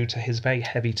reign due to his very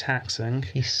heavy taxing.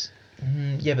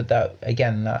 But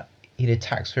that he did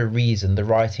tax for a reason. The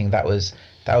rioting, that was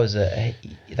a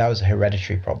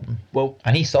hereditary problem. Well,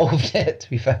 and he solved it, to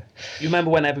be fair. You remember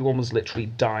when everyone was literally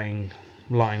dying,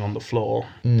 lying on the floor,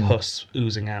 pus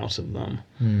oozing out of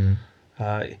them?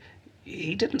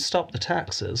 He didn't stop the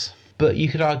taxes. But you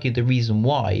could argue the reason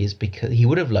why is because he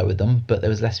would have lowered them, but there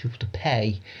was less people to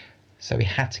pay, so he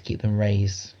had to keep them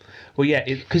raised. Well, yeah,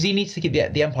 because he needs to keep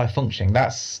the empire functioning.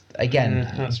 That's again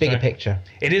that's bigger true. Picture.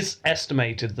 It is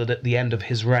estimated that at the end of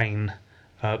his reign,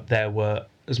 there were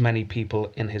as many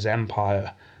people in his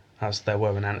empire as there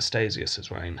were in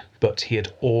Anastasius's reign. But he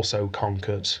had also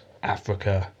conquered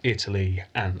Africa, Italy,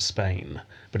 and Spain.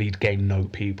 But he'd gained no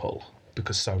people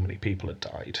because so many people had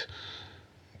died.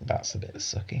 That's a bit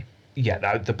sucky.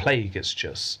 Yeah, the plague is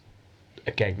just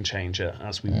a game changer,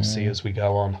 as we will see as we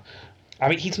go on. I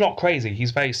mean, he's not crazy.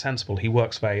 He's very sensible. He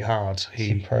works very hard.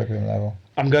 Program level.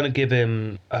 I'm going to give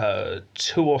him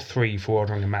 2 or 3 for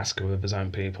ordering a massacre of his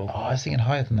own people. Oh, I was thinking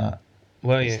higher than that.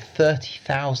 Were you?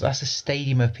 30,000. That's a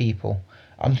stadium of people.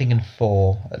 I'm thinking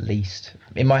 4 at least.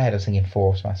 In my head, I was thinking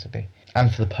 4 massively.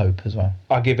 And for the Pope as well.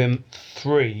 I give him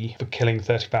 3 for killing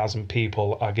 30,000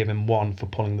 people. I give him 1 for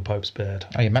pulling the Pope's beard.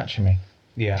 Oh, you're matching me.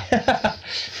 Yeah.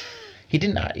 He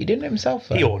didn't himself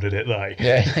though. He ordered it though.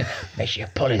 Yeah. Make sure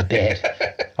you pull his beard.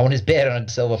 I want his beard on a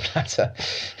silver platter.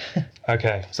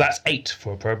 Okay, so that's 8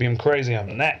 for Opprobrium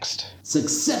Crazium. Next.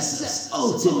 Successus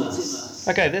Ultimus.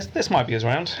 Okay, this might be his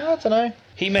round. I don't know.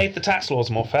 He made the tax laws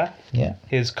more fair. Yeah.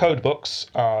 His code books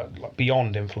are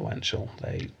beyond influential.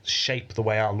 They shape the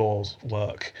way our laws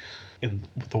work in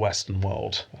the Western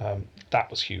world. That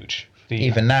was huge.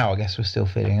 Even now, I guess we're still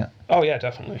feeling it. Oh yeah,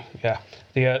 definitely. Yeah,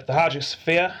 the Hagia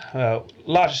Sophia,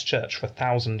 largest church for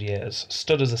 1,000 years,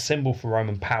 stood as a symbol for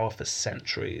Roman power for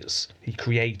centuries. He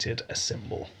created a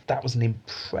symbol. That was an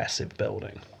impressive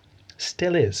building.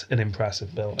 Still is an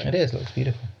impressive building. It is. Looks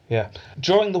beautiful. Yeah.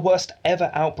 During the worst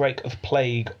ever outbreak of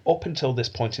plague up until this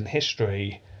point in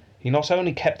history, he not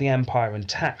only kept the empire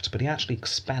intact, but he actually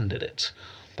expanded it.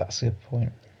 That's a good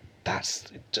point. That's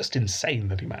just insane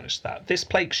that he managed that. This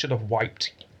plague should have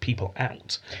wiped people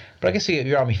out. But I guess if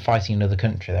your army fighting another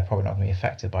country, they're probably not going to be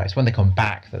affected by it. It's when they come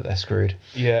back that they're screwed.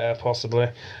 Yeah, possibly.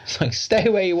 It's like, stay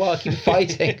where you are, keep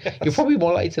fighting. You're probably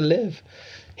more likely to live.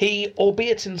 He,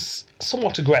 albeit in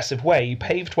somewhat aggressive way,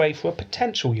 paved way for a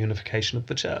potential unification of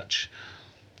the church.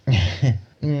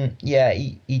 Yeah,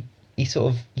 he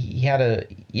had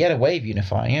a way of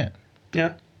unifying it.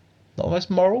 Yeah. Not almost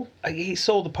moral. He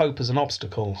saw the Pope as an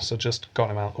obstacle, so just got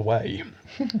him out of the way.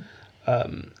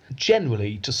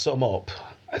 Generally, to sum up,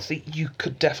 I think you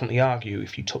could definitely argue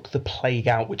if you took the plague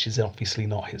out, which is obviously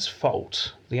not his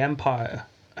fault, the empire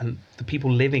and the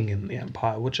people living in the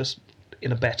empire were just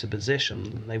in a better position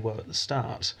than they were at the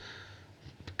start.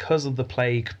 Because of the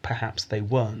plague, perhaps they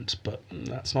weren't, but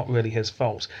that's not really his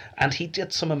fault. And he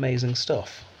did some amazing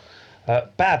stuff.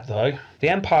 Bad, though. The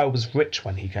empire was rich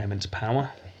when he came into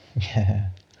power. Yeah.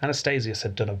 Anastasius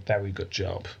had done a very good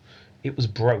job. It was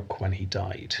broke when he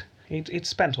died. He'd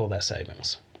spent all their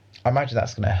savings. I imagine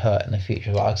that's going to hurt in the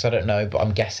future. Because I don't know, but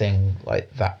I'm guessing like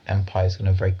that empire is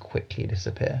going to very quickly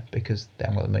disappear because they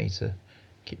haven't got the money to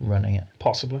keep running it.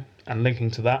 Possibly. And linking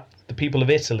to that, the people of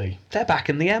Italy, they're back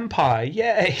in the empire,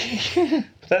 yay!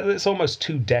 It's almost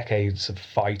 2 decades of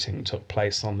fighting took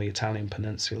place on the Italian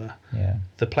peninsula. Yeah.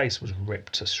 The place was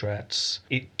ripped to shreds.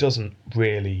 It doesn't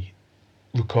really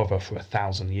recover for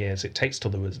 1,000 years. It takes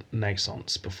till the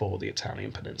Renaissance before the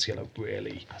Italian peninsula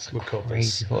really recovers.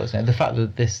 Crazy thought, isn't it? The fact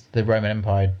that the Roman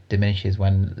Empire diminishes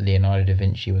when Leonardo da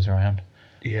Vinci was around.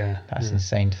 Yeah. That's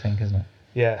insane to think, isn't it?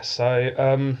 Yeah,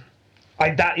 so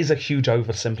that is a huge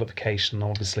oversimplification.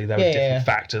 Obviously, there are different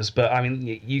factors, but I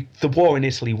mean, the war in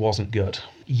Italy wasn't good.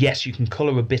 Yes, you can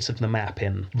colour a bit of the map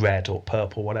in red or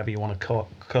purple, whatever you want to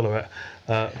colour it,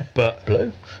 but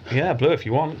blue. Yeah, blue if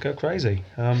you want. Go crazy.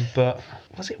 But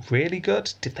was it really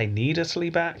good? Did they need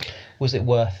Italy back? Was it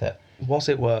worth it? Was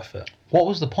it worth it? What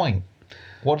was the point?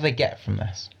 What do they get from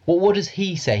this? What does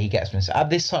he say he gets from this? At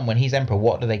this time, when he's emperor,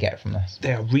 what do they get from this?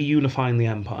 They are reunifying the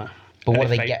empire. But what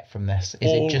do they get from this?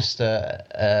 Is it just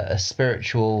a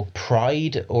spiritual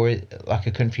pride, or like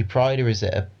a country pride, or is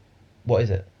it what is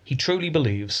it? He truly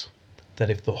believes that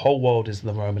if the whole world is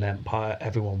the Roman Empire,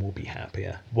 everyone will be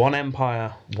happier. One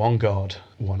empire, one god,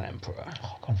 one emperor.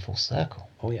 Oh, gone full circle.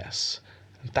 Oh yes,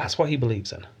 and that's what he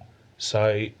believes in.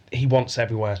 So he wants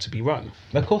everywhere to be Rome.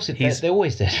 Of course, they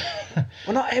always did.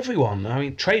 Well, not everyone. I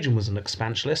mean, Trajan was an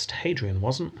expansionist. Hadrian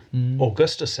wasn't.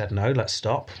 Augustus said, no, let's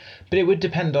stop. But it would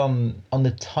depend on the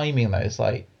timing, though. It's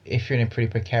like, if you're in a pretty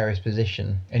precarious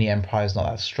position and your empire's not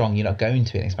that strong, you're not going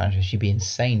to be an expansionist. You'd be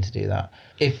insane to do that.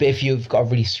 If you've got a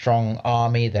really strong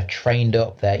army, they're trained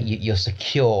up, you're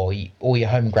secure, all your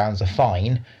home grounds are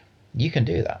fine, you can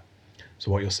do that. So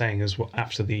what you're saying is,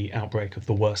 after the outbreak of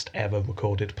the worst ever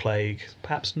recorded plague,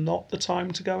 perhaps not the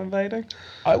time to go invading?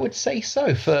 I would say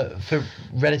so, for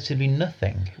relatively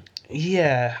nothing.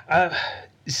 Yeah.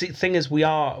 See, the thing is, we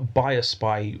are biased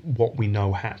by what we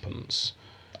know happens.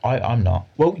 I'm not.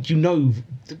 Well, you know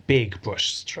the big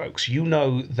brush strokes. You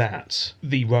know that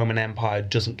the Roman Empire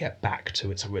doesn't get back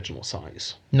to its original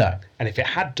size. No. And if it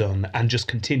had done and just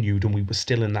continued and we were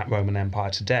still in that Roman Empire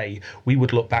today, we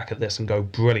would look back at this and go,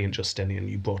 brilliant, Justinian,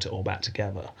 you brought it all back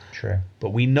together. True.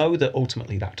 But we know that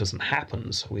ultimately that doesn't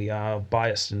happen. So we are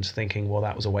biased into thinking, well,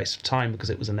 that was a waste of time because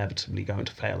it was inevitably going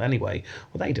to fail anyway.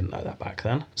 Well, they didn't know that back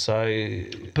then. So...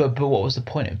 But what was the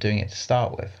point of doing it to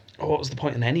start with? What was the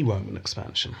point in any Roman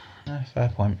expansion? Fair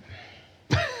point.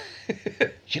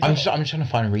 I'm just trying to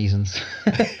find reasons.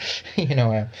 You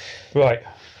know. Right.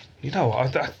 You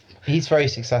know, he's very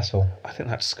successful. I think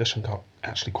that discussion got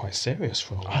actually quite serious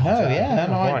for a while. I know, yeah.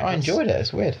 No, I enjoyed it.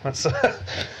 It's weird. Let's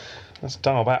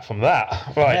dial back from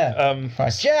that. Right. Yeah.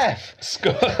 Right. Jeff!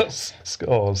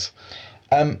 Scores.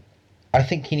 I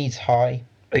think he needs high.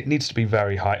 It needs to be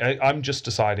very high. I'm just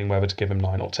deciding whether to give him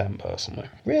 9 or 10, personally.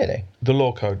 Really? The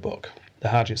Law Code book, the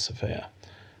Hagia Sophia,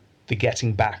 the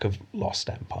Getting Back of Lost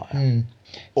Empire.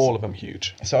 All of them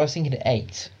huge. So I was thinking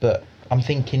 8, but I'm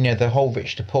thinking, the whole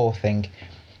rich to poor thing,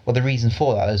 well, the reason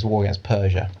for that is war against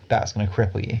Persia. That's going to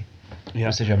cripple you. Yeah.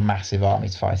 With such a massive army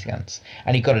to fight against.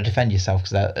 And you've got to defend yourself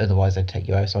because otherwise they'd take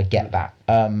you over, so I get that.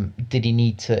 Did he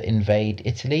need to invade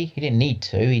Italy? He didn't need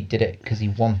to. He did it because he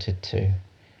wanted to.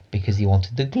 Because he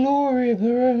wanted the glory of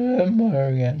the Roman Empire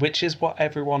again. Which is what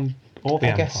all the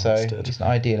empires so. did. He's an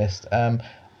idealist.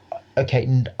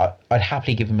 Okay, I'd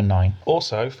happily give him a 9.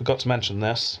 Also, forgot to mention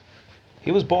this,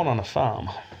 he was born on a farm.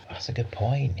 That's a good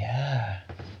point, yeah.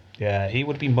 Yeah, he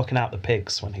would be mucking out the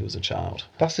pigs when he was a child.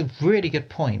 That's a really good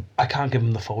point. I can't give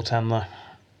him the full 10, though.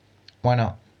 Why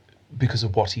not? Because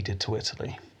of what he did to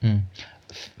Italy.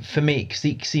 For me,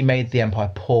 because he made the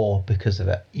empire poor because of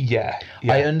it. Yeah.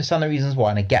 I understand the reasons why,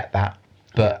 and I get that.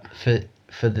 But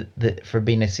for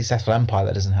being a successful empire,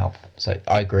 that doesn't help. So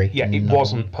I agree. Yeah, it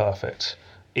wasn't perfect.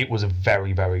 It was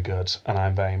very, very good, and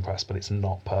I'm very impressed, but it's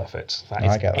not perfect. That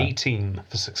is 18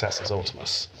 for Successus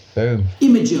Ultimus. Boom.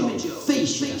 Imago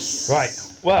Facius. Right.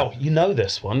 Well, you know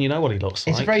this one. You know what he looks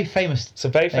like. It's a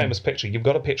very famous picture. You've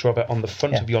got a picture of it on the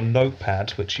front of your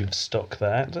notepad, which you've stuck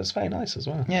there. That's very nice as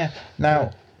well. Yeah.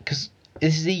 Now, because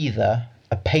this is either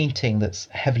a painting that's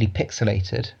heavily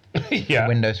pixelated for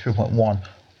Windows 3.1,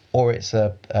 or it's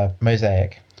a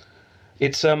mosaic.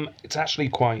 It's actually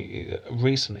quite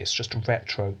recent. It's just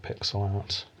retro pixel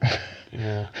art.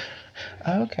 Yeah.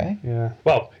 Oh, okay. Yeah.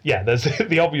 Well, yeah, there's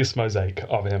the obvious mosaic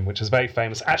of him, which is very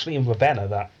famous. Actually, in Ravenna,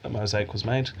 that mosaic was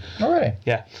made. Oh, really?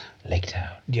 Yeah. Lake Town.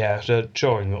 Yeah,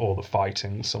 during all the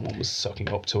fighting, someone was sucking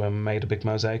up to him, made a big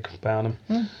mosaic about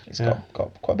him. He's got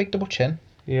quite a big double chin.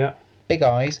 Yeah. Big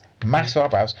eyes, massive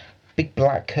eyebrows, big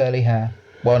black curly hair.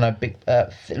 Well, no, big.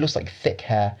 It looks like thick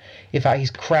hair. In fact, his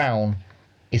crown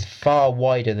is far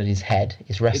wider than his head.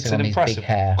 It's resting It's on an his impressive big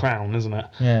hair. crown, isn't it?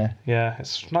 Yeah. Yeah,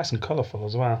 it's nice and colourful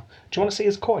as well. Do you want to see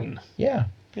his coin? Yeah.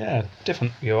 Yeah,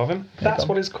 different view of him. Yeah, That's go on.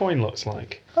 what his coin looks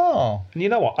like. Oh. And you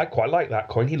know what? I quite like that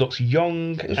coin. He looks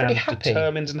young was and really happy.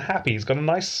 determined and happy. He's got a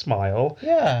nice smile.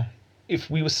 Yeah. If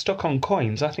we were stuck on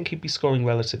coins, I think he'd be scoring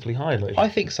relatively highly. I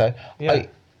think so. Yeah.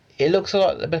 It looks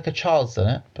like a child's done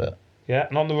it, but Yeah,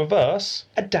 and on the reverse,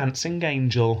 a dancing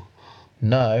angel.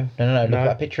 no. Look No. at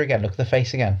that picture again. Look at the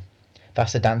face again.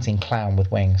 That's a dancing clown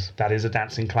with wings. That is a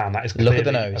dancing clown. That is Look clearly at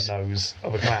the nose. a nose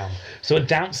of a clown. So a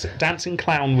dancing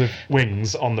clown with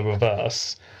wings on the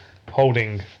reverse,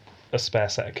 holding a spare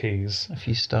set of keys. A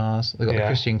few stars. They've got the Yeah.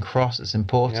 Christian cross. It's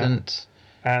important.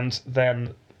 And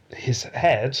then his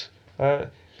head, a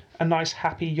nice,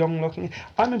 happy, young-looking...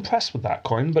 I'm impressed with that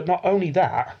coin, but not only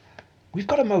that, we've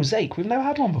got a mosaic. We've never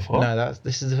had one before. No,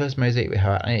 this is the first mosaic we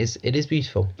have, and it is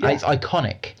beautiful. Yeah. And it's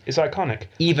iconic. It's iconic.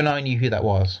 Even I knew who that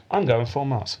was. I'm going 4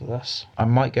 marks for this. I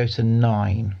might go to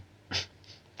 9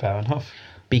 Fair enough.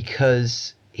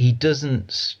 because he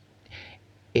doesn't.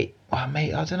 Well,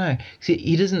 mate, I don't know. See,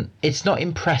 he doesn't. It's not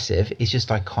impressive. It's just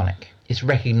iconic. It's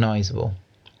recognisable.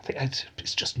 I think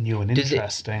it's just new and Does it-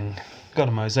 interesting. Got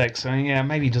a mosaic, so yeah,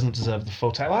 maybe he doesn't deserve the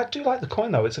full 10. Well, I do like the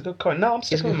coin, though. It's a good coin. No, I'm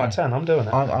sticking a with good my coin. 10. I'm doing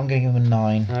it. I'm going to give him a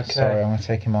 9. Okay. Sorry, I'm going to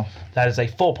take him off. That is a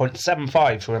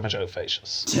 4.75 for Imogen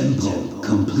Facius. Tempo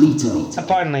completed. And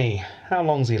finally, how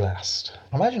long's he last?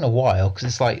 I imagine a while, because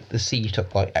it's like the siege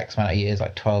took like X amount of years,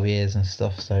 like 12 years and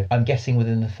stuff. So I'm guessing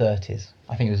within the 30s.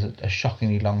 I think it was a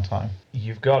shockingly long time.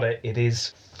 You've got it. It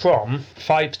is from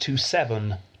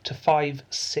 527 to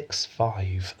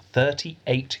 565.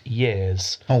 38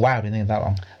 years. Oh wow, didn't think of that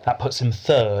long. That puts him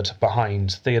third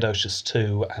behind Theodosius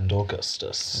II and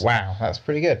Augustus. Wow, that's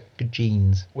pretty good. Good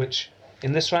genes. Which,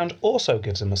 in this round, also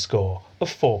gives him a score of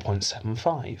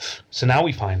 4.75. So now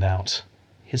we find out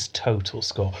his total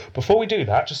score. Before we do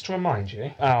that, just to remind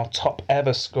you, our top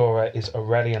ever scorer is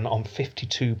Aurelian on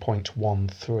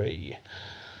 52.13.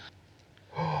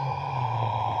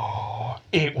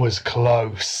 It was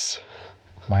close.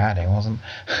 My adding wasn't.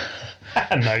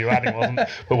 No, your adding wasn't.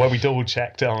 But when we double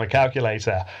checked it on the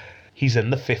calculator, he's in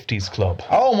the 50s club.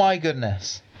 Oh my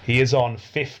goodness. He is on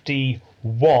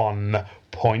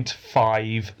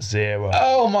 51.50.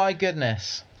 Oh my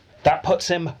goodness. That puts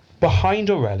him behind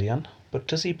Aurelian, but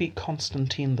does he beat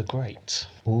Constantine the Great?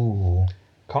 Ooh.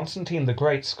 Constantine the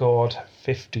Great scored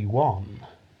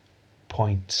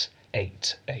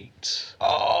 51.88.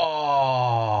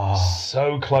 Oh.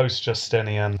 So close,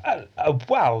 Justinian. A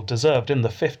well-deserved in the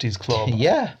 50s club.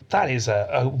 Yeah. That is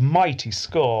a mighty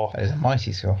score. That is a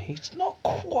mighty score. He's not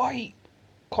quite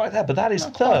there, but that is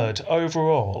third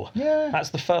overall. Yeah.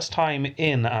 That's the first time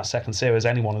in our second series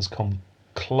anyone has come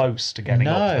close to getting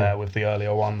No. up there with the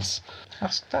earlier ones.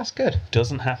 That's good.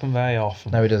 Doesn't happen very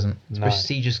often. No, it doesn't. It's a No.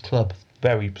 prestigious club.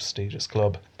 Very prestigious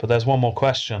club. But there's one more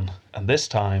question. And this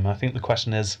time, I think the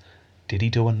question is, did he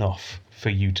do enough for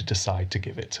you to decide to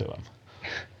give it to him?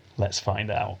 Let's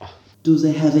find out. Do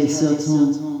they have a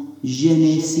certain je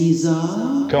ne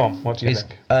Caesar? Go on, what do you He's,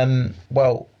 think?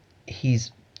 well,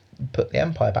 he's put the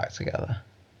empire back together.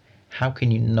 How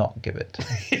can you not give it to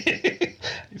him?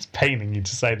 It's paining you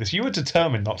to say this. You were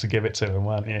determined not to give it to him,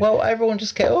 weren't you? Well, everyone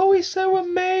just kept, oh, he's so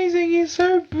amazing, he's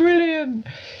so brilliant.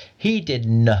 He did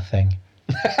nothing.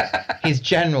 His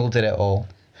general did it all.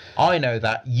 I know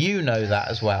that. You know that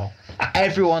as well.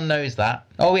 Everyone knows that.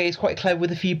 Oh, yeah, he's quite clever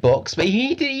with a few books, but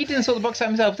he didn't sort the books out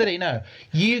himself, did he? No.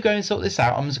 You go and sort this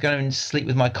out. I'm just going to sleep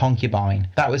with my concubine.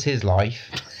 That was his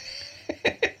life.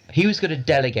 He was good at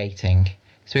delegating.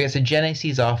 So he gets a je ne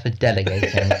Caesar for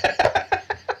delegating.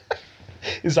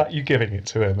 Is that you giving it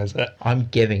to him, is it? I'm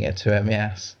giving it to him,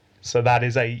 yes. So that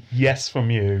is a yes from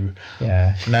you.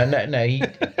 Yeah. No. He,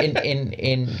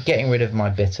 in getting rid of my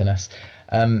bitterness,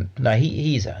 no,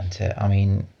 he's earned it. I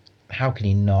mean, how can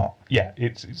he not? Yeah,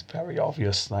 it's very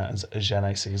obvious that is a je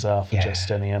ne Caesar for Yeah.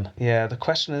 Justinian. Yeah, the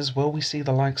question is, will we see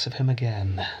the likes of him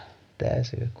again?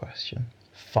 There's a good question.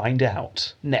 Find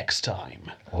out next time.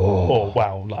 Oh. Or,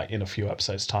 well, like in a few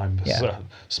episodes' time. Yeah.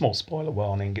 Small spoiler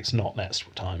warning, it's not next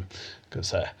time.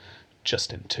 Because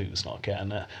Justin 2's not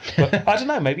getting it. But I don't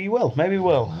know, maybe he will. Maybe he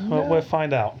will. We'll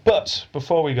find out. But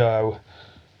before we go,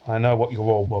 I know what you're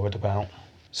all worried about.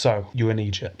 So, you're in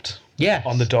Egypt. Yes.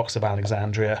 On the docks of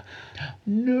Alexandria.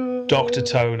 No. Dr.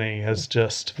 Tony has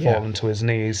just fallen to his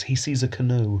knees. He sees a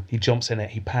canoe. He jumps in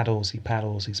it. He paddles. He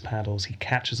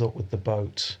catches up with the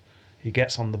boat. He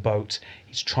gets on the boat.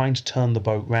 He's trying to turn the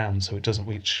boat round so it doesn't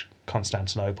reach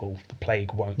Constantinople. The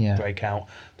plague won't break out.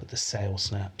 But the sail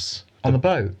snaps. On the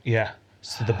boat? Yeah.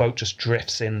 So the boat just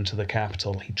drifts into the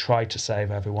capital. He tried to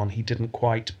save everyone. He didn't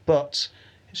quite. But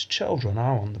his children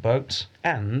are on the boat,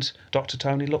 and Dr.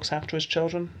 Tony looks after his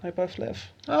children. They both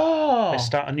live. Oh. They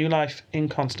start a new life in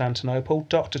Constantinople.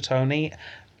 Dr. Tony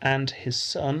and his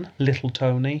son, Little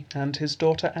Tony, and his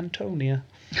daughter, Antonia.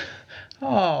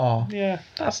 Oh. Yeah.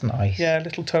 That's nice. Yeah,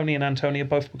 Little Tony and Antonia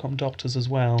both become doctors as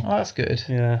well. Oh, that's good.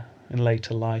 Yeah, in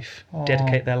later life. Oh.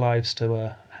 Dedicate their lives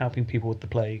to helping people with the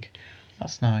plague.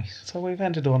 That's nice. So we've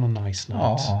ended on a nice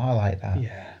note. Oh, I like that.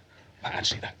 Yeah. But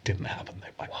actually, that didn't happen.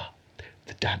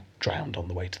 The dad drowned on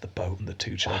the way to the boat, and the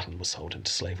two children were sold into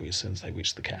slavery as soon as they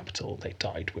reached the capital. They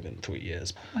died within 3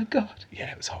 years. Oh my God.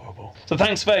 Yeah, it was horrible. So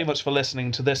thanks very much for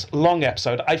listening to this long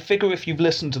episode. I figure if you've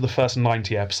listened to the first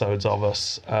 90 episodes of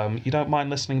us, you don't mind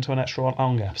listening to an extra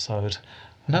long episode.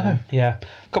 No. Yeah.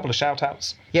 A couple of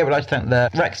shout-outs. Yeah, we'd like to thank the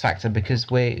Rex Factor because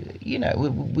we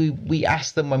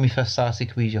asked them when we first started,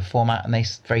 could we use your format, and they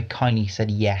very kindly said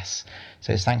yes.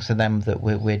 So it's thanks to them that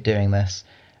we're doing this.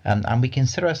 And we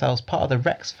consider ourselves part of the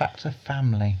Rex Factor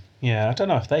family. Yeah, I don't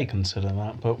know if they consider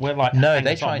that, but we're like no,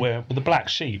 they try. We're the black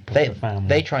sheep of the family.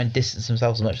 They try and distance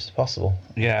themselves as much as possible.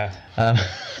 Yeah,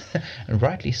 and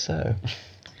rightly so.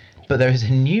 But there is a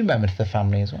new member to the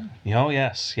family as well. Oh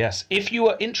yes. If you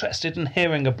are interested in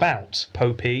hearing about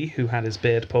Popey, who had his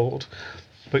beard pulled,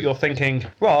 but you're thinking,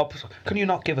 Rob, can you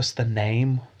not give us the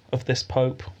name of this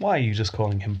Pope? Why are you just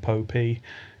calling him Popey?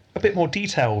 A bit more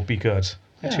detail would be good.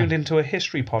 I tuned into a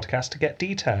history podcast to get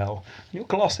detail. You're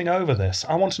glossing over this.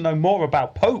 I want to know more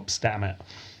about popes, damn it.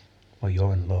 Well,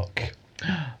 you're in luck.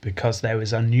 Because there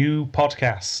is a new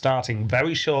podcast starting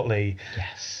very shortly.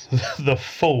 Yes. The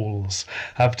fools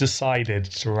have decided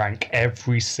to rank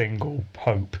every single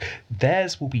pope.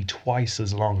 Theirs will be twice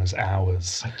as long as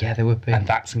ours. Yeah, there would be. And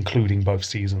that's including both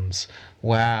seasons.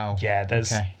 Wow. Yeah,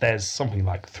 there's something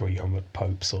like 300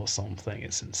 popes or something.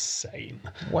 It's insane.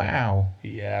 Wow.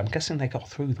 Yeah, I'm guessing they got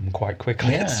through them quite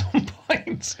quickly at some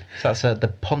point. So that's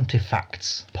the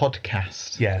Pontifacts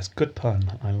podcast. Yeah, it's good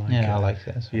pun. I like it. Yeah, I like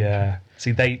it. Yeah.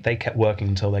 See, they kept working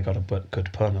until they got a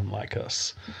good pun, unlike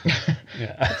us.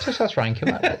 Yeah. That's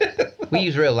ranking. We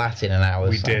use real Latin in ours.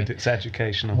 We did. It's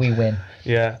educational. We win.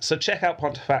 Yeah. So check out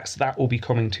Pontifacts. That will be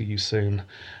coming to you soon.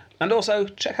 And also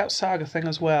check out Saga Thing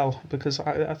as well, because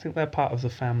I think they're part of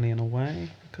the family in a way,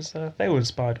 because they were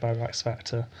inspired by Rex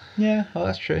Factor. Yeah, well,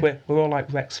 that's true. We're all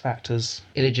like Rex Factors.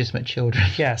 Illegitimate children.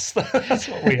 Yes, that's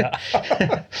what we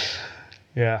are.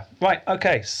 Yeah. Right,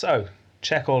 okay, so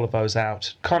check all of those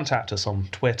out. Contact us on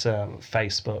Twitter,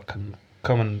 Facebook, and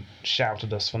come and shout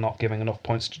at us for not giving enough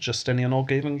points to Justinian or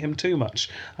giving him too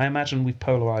much. I imagine we've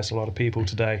polarised a lot of people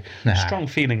today. Nah. Strong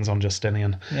feelings on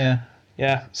Justinian. Yeah.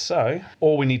 Yeah, so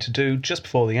all we need to do just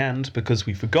before the end, because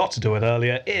we forgot to do it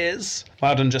earlier, is,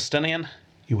 well done, Justinian,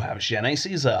 you have Gene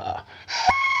Caesar.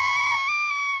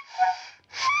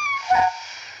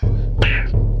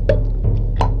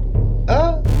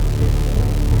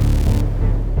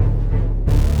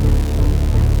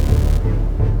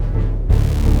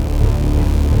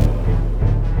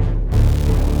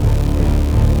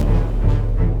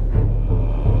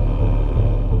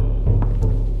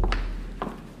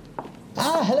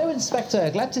 Inspector,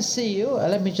 glad to see you.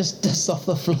 Let me just dust off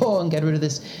the floor and get rid of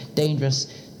this dangerous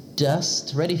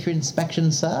dust. Ready for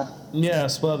inspection, sir?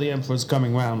 Yes, well, the Emperor's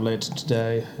coming round later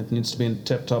today. It needs to be in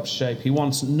tip-top shape. He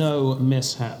wants no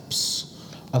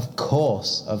mishaps. Of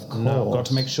course. No, got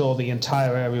to make sure the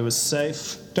entire area is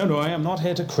safe. Don't worry, I'm not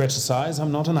here to criticise.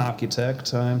 I'm not an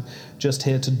architect. I'm just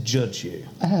here to judge you.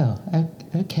 Oh,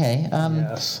 okay.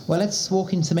 Yes. Well, let's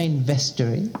walk into the main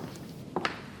vestry.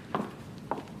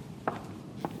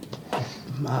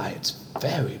 My, it's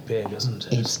very big, isn't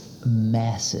it? It's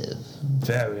massive.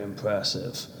 Very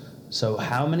impressive. So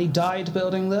how many died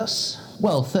building this?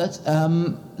 Well,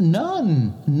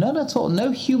 none. None at all. No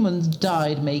humans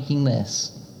died making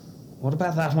this. What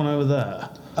about that one over there?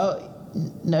 Oh,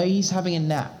 no, he's having a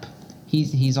nap.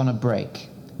 He's on a break.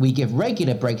 We give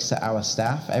regular breaks to our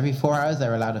staff. Every 4 hours,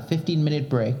 they're allowed a 15-minute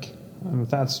break.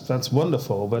 That's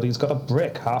wonderful, but he's got a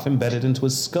brick half embedded into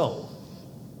his skull.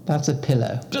 That's a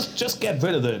pillow. Just get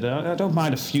rid of it. I don't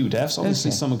mind a few deaths. Obviously,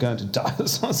 some are going to die,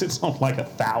 as long as it's not like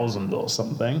 1,000 or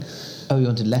something. Oh, you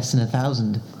wanted less than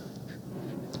 1,000?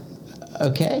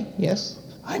 Okay, yes.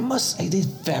 I must say, it is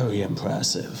very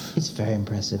impressive. It's very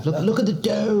impressive. Look at the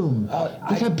dome.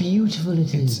 Look how beautiful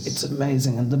it is. It's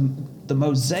amazing. And the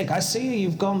mosaic. I see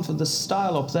you've gone for the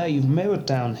style up there. You've mirrored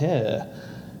down here.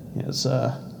 Yes,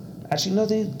 actually, no,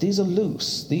 these are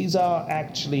loose. These are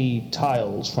actually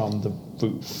tiles from the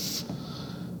roof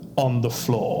on the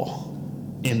floor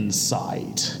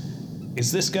inside.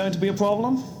 Is this going to be a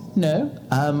problem? No.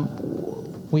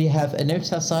 We have a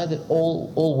notice outside that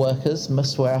all workers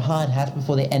must wear a hard hat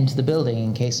before they enter the building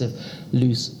in case of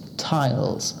loose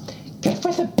tiles. Get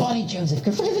rid of the body, Joseph.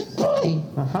 Get rid of the body.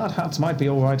 The hard hats might be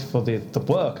all right for the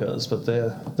workers, but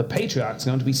the patriarch's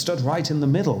going to be stood right in the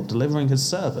middle, delivering his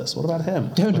service. What about him?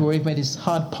 Don't worry, we've made his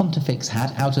hard pontifex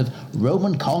hat out of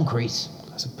Roman concrete.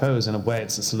 I suppose, in a way,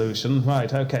 it's a solution.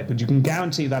 Right, okay, but you can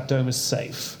guarantee that dome is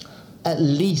safe. At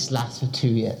least lasts for 2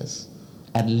 years.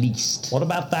 At least. What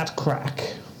about that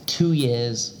crack? 2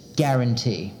 years,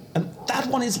 guarantee. And that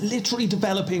one is literally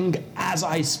developing as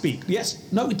I speak. Yes,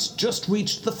 no, it's just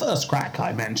reached the first crack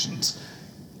I mentioned.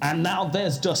 And now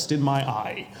there's dust in my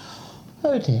eye.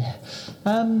 Oh dear.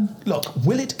 Look,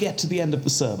 will it get to the end of the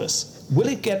service? Will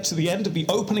it get to the end of the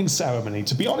opening ceremony?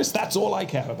 To be honest, that's all I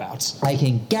care about. I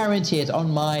can guarantee it on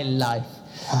my life.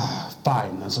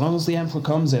 Fine, as long as the Emperor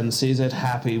comes in, sees it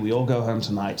happy, we all go home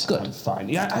tonight. Good. I'm fine.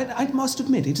 Yeah, I must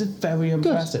admit, it's very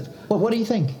impressive. Well, what do you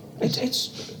think?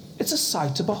 It's a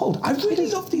sight to behold. I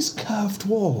really love these curved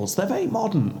walls. They're very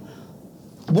modern.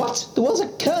 What? The walls are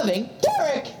curving?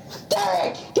 Derek!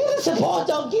 Derek! Give us support,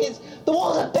 donkeys! The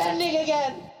walls are bending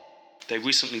again! They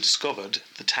recently discovered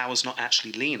the tower's not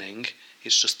actually leaning,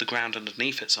 it's just the ground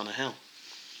underneath it's on a hill.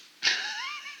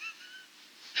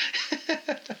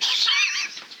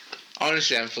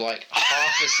 Honestly, and for like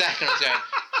half a second, I was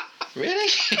going, really?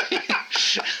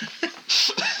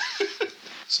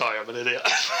 Sorry, I'm an idiot.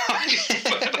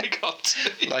 Where I got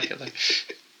to? Like it, though.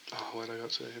 Oh, where I got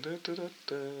to?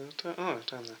 Oh,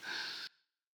 down there.